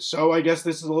matches? So I guess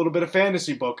this is a little bit of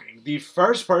fantasy booking. The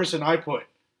first person I put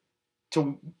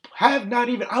to have I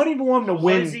don't even want him to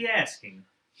What is win. he asking?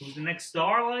 Who's the next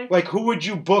star like? Like, who would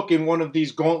you book in one of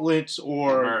these gauntlets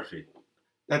or... Murphy.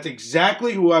 That's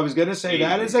exactly who I was going to say. Easy.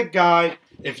 That is a guy,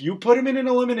 if you put him in an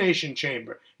elimination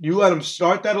chamber, you let him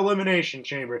start that elimination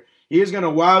chamber, he is going to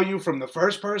wow you from the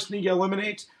first person he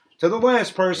eliminates to the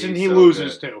last person He's he so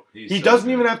loses good. to. He's He so doesn't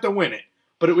good. even have to win it,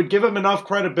 but it would give him enough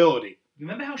credibility. You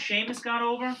remember how Sheamus got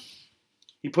over?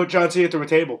 He put John Cena through a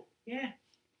table. Yeah.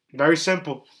 Very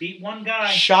simple. Beat one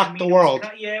guy. Shocked the it was world.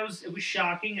 it was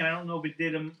shocking, and I don't know if it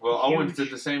did him. Well, huge. Owens did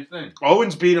the same thing.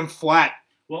 Owens beat him flat.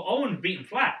 Well, Owens beat him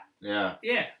flat. Yeah.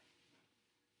 Yeah.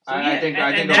 I think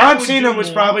that John would Cena do was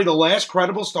more. probably the last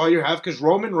credible star you have because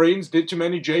Roman Reigns did too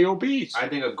many JOBs. I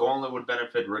think a gauntlet would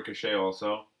benefit Ricochet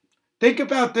also. Think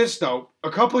about this, though. A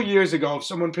couple years ago, if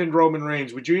someone pinned Roman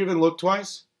Reigns, would you even look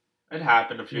twice? It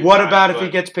happened a few What times. about if he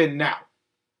but- gets pinned now?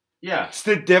 Yeah. It's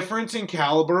the difference in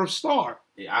caliber of star.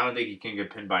 I don't think he can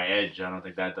get pinned by Edge. I don't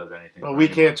think that does anything. Well, for we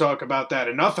anyone. can't talk about that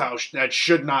enough. How that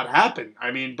should not happen.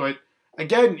 I mean, but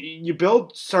again, you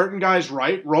build certain guys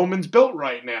right. Roman's built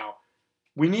right now.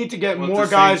 We need to get Well, it's more the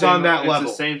same guys thing- on that it's level.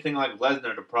 the same thing like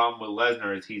Lesnar. The problem with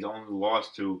Lesnar is he's only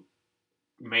lost to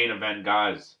main event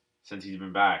guys since he's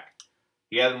been back.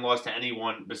 He hasn't lost to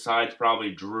anyone besides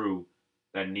probably Drew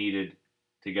that needed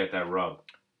to get that rub.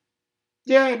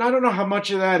 Yeah, and I don't know how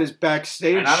much of that is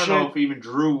backstage And I don't shit. know if even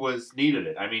Drew needed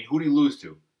it. I mean, who did he lose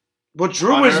to? Well,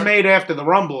 Drew was Hunter. made after the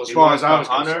Rumble, as He far lost as I to was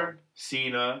Hunter, concerned.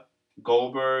 Cena,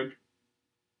 Goldberg,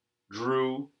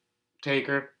 Drew,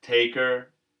 Taker.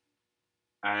 Taker,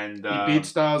 and He beat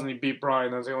Styles and he beat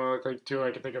Bryan. That's the only two I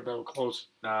can think of that were close.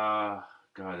 God,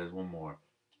 there's one more.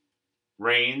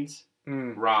 Reigns,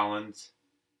 Mm. Rollins.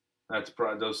 That's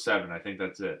those 7. I think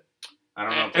that's it. I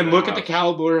don't know. if And there's look at the anyone else.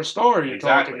 caliber of star you're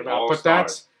Exactly, talking about. all But stars.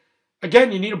 that's,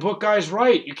 again, you need to book guys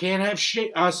right. You can't have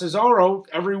Cesaro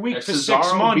every week If for Cesaro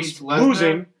 6 months beats Lesnar,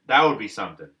 losing. that would be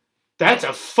something. That's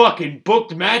a fucking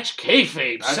booked match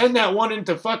kayfabe. That's- Send that one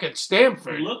into fucking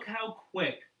Stamford. Look how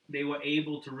quick they were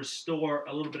able to restore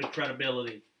a little bit of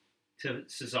credibility to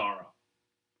Cesaro.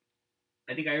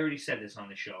 I think I already said this on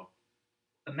the show.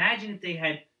 Imagine if they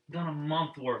had done a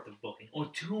month worth of booking, or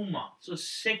 2 months, or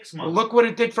 6 Well, months. look what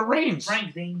it did for Reigns.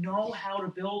 Frank, they know how to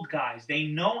build guys. They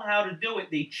know how to do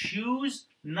it. They choose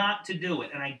not to do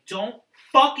it. And I don't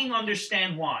fucking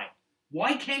understand why.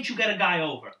 Why can't you get a guy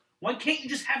over? Why can't you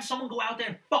just have someone go out there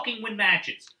and fucking win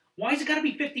matches? Why has it got to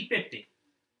be 50-50?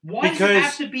 Why does it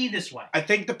have to be this way? I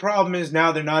think the problem is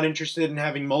now they're not interested in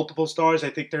having multiple stars.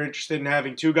 I think they're interested in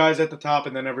having 2 guys at the top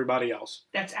and then everybody else.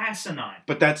 That's asinine.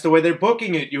 But that's the way they're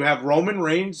booking it. You have Roman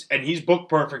Reigns, and he's booked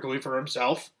perfectly for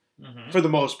himself, for the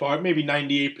most part, maybe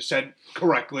 98%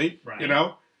 correctly, Right. you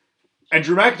know? And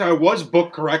Drew McIntyre was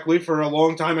booked correctly for a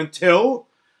long time until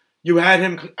you had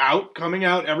him coming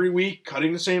out every week,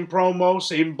 cutting the same promo,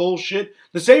 same bullshit.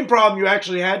 The same problem you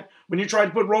actually had when you tried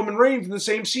to put Roman Reigns in the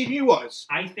same seat he was.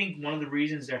 I think one of the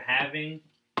reasons they're having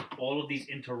all of these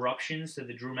interruptions to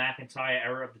the Drew McIntyre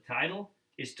era of the title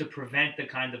is to prevent the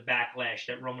kind of backlash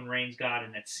that Roman Reigns got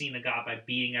and that Cena got by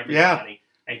beating everybody.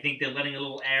 I think they're letting a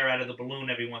little air out of the balloon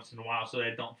every once in a while so that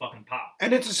it don't fucking pop.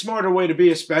 And it's a smarter way to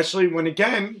be, especially when,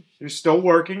 again, you're still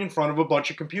working in front of a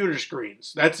bunch of computer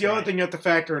screens. That's the other thing you have to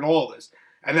factor in all this.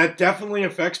 And that definitely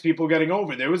affects people getting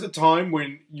over. There was a time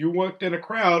when you worked in a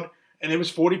crowd and there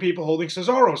was 40 people holding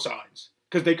Cesaro signs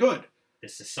because they could. The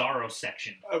Cesaro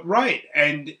section. Right.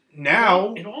 And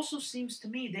now... It also seems to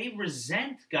me they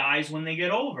resent guys when they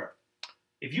get over.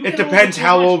 If you it get depends over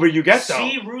how over you get, though.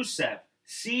 See Rusev.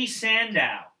 See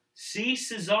Sandow. See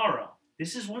Cesaro.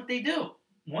 This is what they do.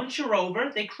 Once you're over,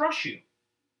 they crush you.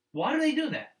 Why do they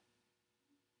do that?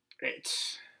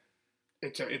 It's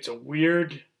a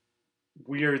weird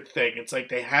thing. It's like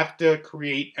they have to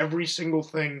create every single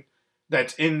thing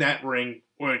that's in that ring,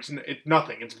 or it's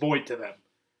nothing. It's void to them.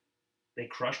 They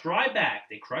crushed Ryback.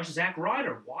 They crushed Zack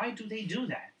Ryder. Why do they do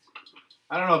that?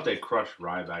 I don't know if they crushed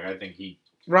Ryback. I think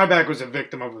Ryback was a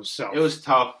victim of himself. It was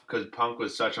tough because Punk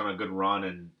was such on a good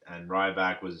run, and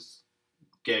Ryback was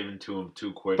given to him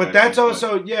too quick. But that's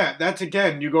also, that's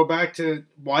again, you go back to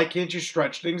why can't you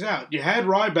stretch things out? You had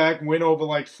Ryback win over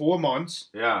like 4 months.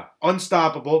 Yeah.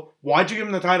 Unstoppable. Why'd you give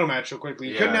him the title match so quickly?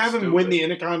 You couldn't have him win the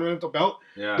Intercontinental belt.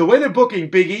 Yeah. The way they're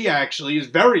booking Big E actually is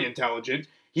very intelligent.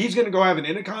 He's going to go have an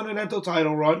Intercontinental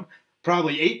title run,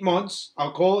 probably 8 months.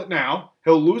 I'll call it now.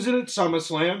 He'll lose it at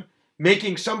SummerSlam,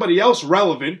 making somebody else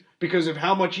relevant because of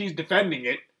how much he's defending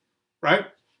it, right?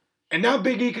 And now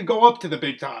Big E could go up to the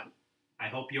big time. I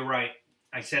hope you're right.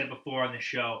 I said it before on the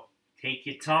show. Take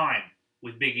your time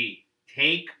with Big E.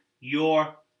 Take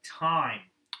your time.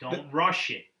 Don't rush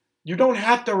it. You don't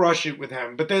have to rush it with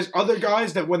him, but there's other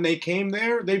guys that when they came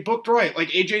there, they booked right. Like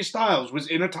AJ Styles was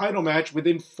in a title match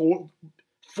within four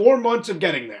months of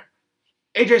getting there.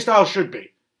 AJ Styles should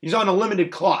be. He's on a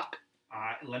limited clock.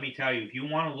 Let me tell you, if you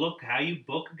want to look how you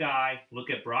book a guy, look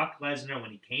at Brock Lesnar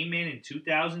when he came in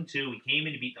 2002. He came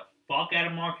in to beat the fuck out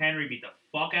of Mark Henry, beat the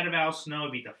fuck out of Al Snow,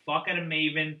 beat the fuck out of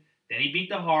Maven. Then he beat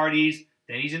the Hardys.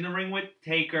 Then he's in the ring with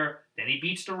Taker. Then he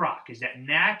beats The Rock. Is that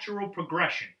natural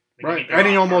progression? Right, and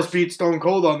he almost beat Stone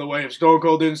Cold on the way if Stone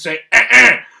Cold didn't say,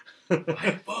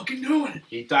 I'm fucking doing it.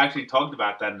 He actually talked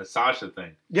about that in the Sasha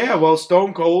thing. Yeah, well,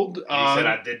 Stone Cold... he said,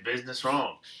 I did business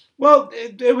wrong. Well,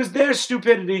 it was their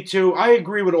stupidity, too. I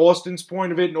agree with Austin's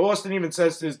point of it, and Austin even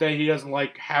says to this day he doesn't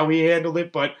like how he handled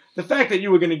it, but the fact that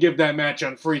you were going to give that match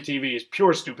on free TV is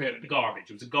pure stupidity. Garbage.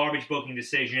 It was a garbage booking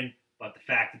decision, but the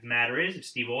fact of the matter is, if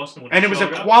Steve Austin would have And it was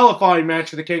a qualifying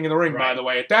match for the King of the Ring, by the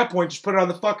way. At that point, just put it on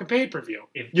the fucking pay-per-view.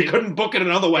 You couldn't book it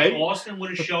another way. If Austin would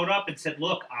have showed up and said,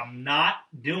 look, I'm not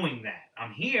doing that.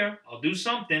 I'm here. I'll do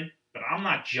something, but I'm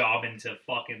not jobbing to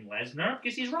fucking Lesnar,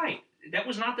 because he's right. That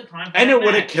was not the time for And that it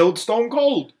would have match. killed Stone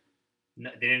Cold. No,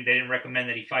 they didn't recommend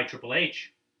that he fight Triple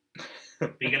H.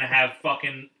 You're gonna have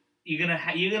fucking. He's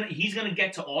gonna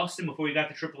get to Austin before he got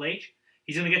to Triple H.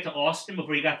 He's gonna get to Austin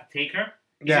before he got to Taker.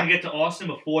 He's gonna get to Austin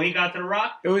before he got to The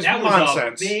Rock. It was that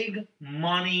nonsense. was a big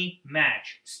money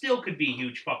match. Still could be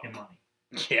huge fucking money.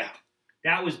 Yeah.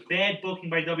 That was bad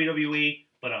booking by WWE,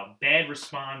 but a bad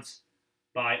response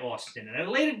by Austin. And at a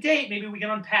later date, maybe we can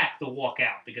unpack the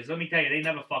walkout, because let me tell you, they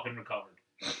never fucking recovered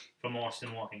from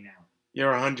Austin walking down.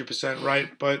 You're 100% right,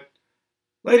 but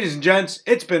ladies and gents,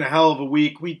 it's been a hell of a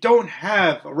week. We don't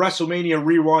have a WrestleMania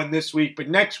rewind this week, but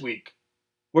next week,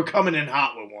 we're coming in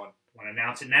hot with one. Want to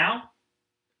announce it now?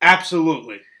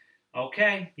 Absolutely.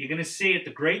 Okay, you're going to see it,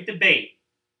 the great debate.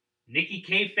 Nikki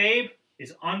Kayfabe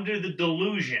is under the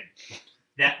delusion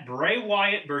that Bray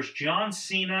Wyatt versus John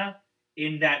Cena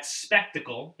in that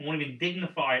spectacle, I won't even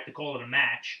dignify it to call it a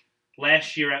match,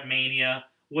 last year at Mania,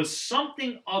 was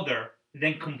something other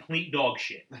than complete dog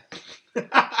shit.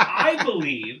 I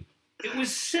believe it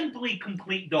was simply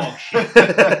complete dog shit.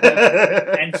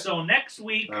 And so next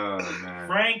week,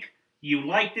 Frank, You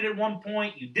liked it at one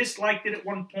point. You disliked it at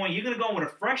one point. You're going to go in with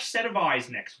a fresh set of eyes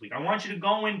next week. I want you to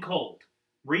go in cold.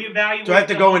 Reevaluate. Do I have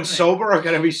to the go whole in thing. sober or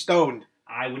can I be stoned?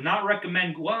 I would not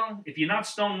recommend. Well, if you're not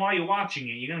stoned while you're watching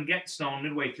it, you're going to get stoned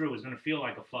midway through. It's going to feel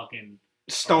like a fucking...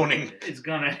 Stoning. It's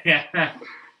going to... Yeah.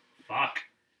 Fuck.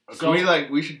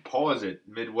 Can we should pause it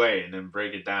midway and then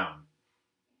break it down.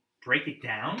 Break it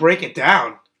down? Break it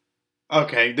down.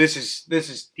 Okay, this is.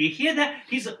 Do you hear that?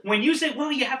 When you say,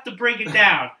 well, you have to break it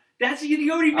down, that's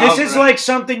you already... This is like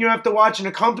something you have to watch an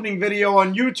accompanying video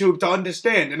on YouTube to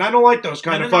understand, and I don't like those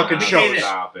kind of fucking no, shows.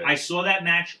 Stop it. I saw that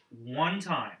match one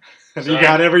time. And you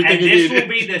got everything and you this needed.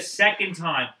 will be the second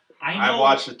time. I know I've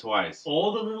watched it twice.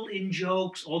 all the little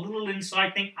in-jokes, all the little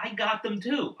inside thing. I got them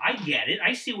too. I get it.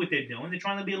 I see what they're doing. They're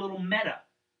trying to be a little meta.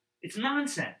 It's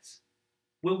nonsense.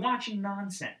 We're watching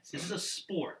nonsense. This is a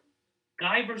sport.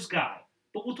 Guy versus guy.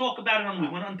 But we'll talk about it on... We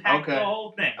want to unpack the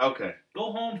whole thing. Okay.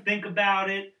 Go home, think about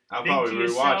it. I'll Think probably to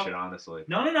yourself. rewatch it, honestly.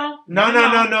 No.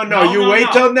 No. You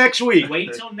wait till next week.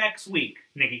 Wait till next week,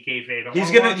 Nikki Kayfabe.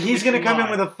 He's gonna come in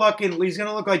with a fucking. He's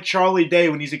gonna look like Charlie Day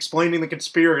when he's explaining the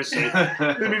conspiracy. There's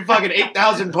gonna be fucking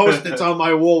 8,000 post-its on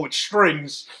my wall with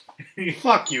strings.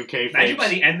 Fuck you, Kayfabe. Imagine by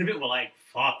the end of it, we're like,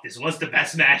 fuck, this was the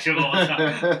best match of all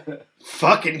time.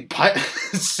 Fucking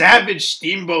Savage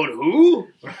Steamboat who?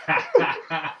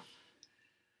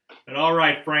 But all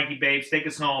right, Frankie Babes, take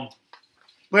us home.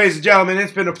 Ladies and gentlemen,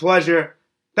 it's been a pleasure.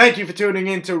 Thank you for tuning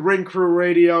in to Ring Crew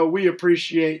Radio. We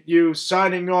appreciate you.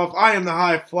 Signing off, I am the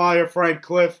High Flyer, Frank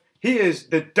Cliff. He is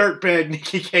the dirtbag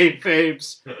Nikki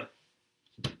Kayfabes.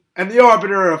 And the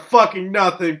arbiter of fucking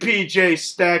nothing, PJ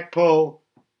Stackpole.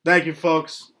 Thank you,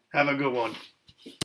 folks. Have a good one.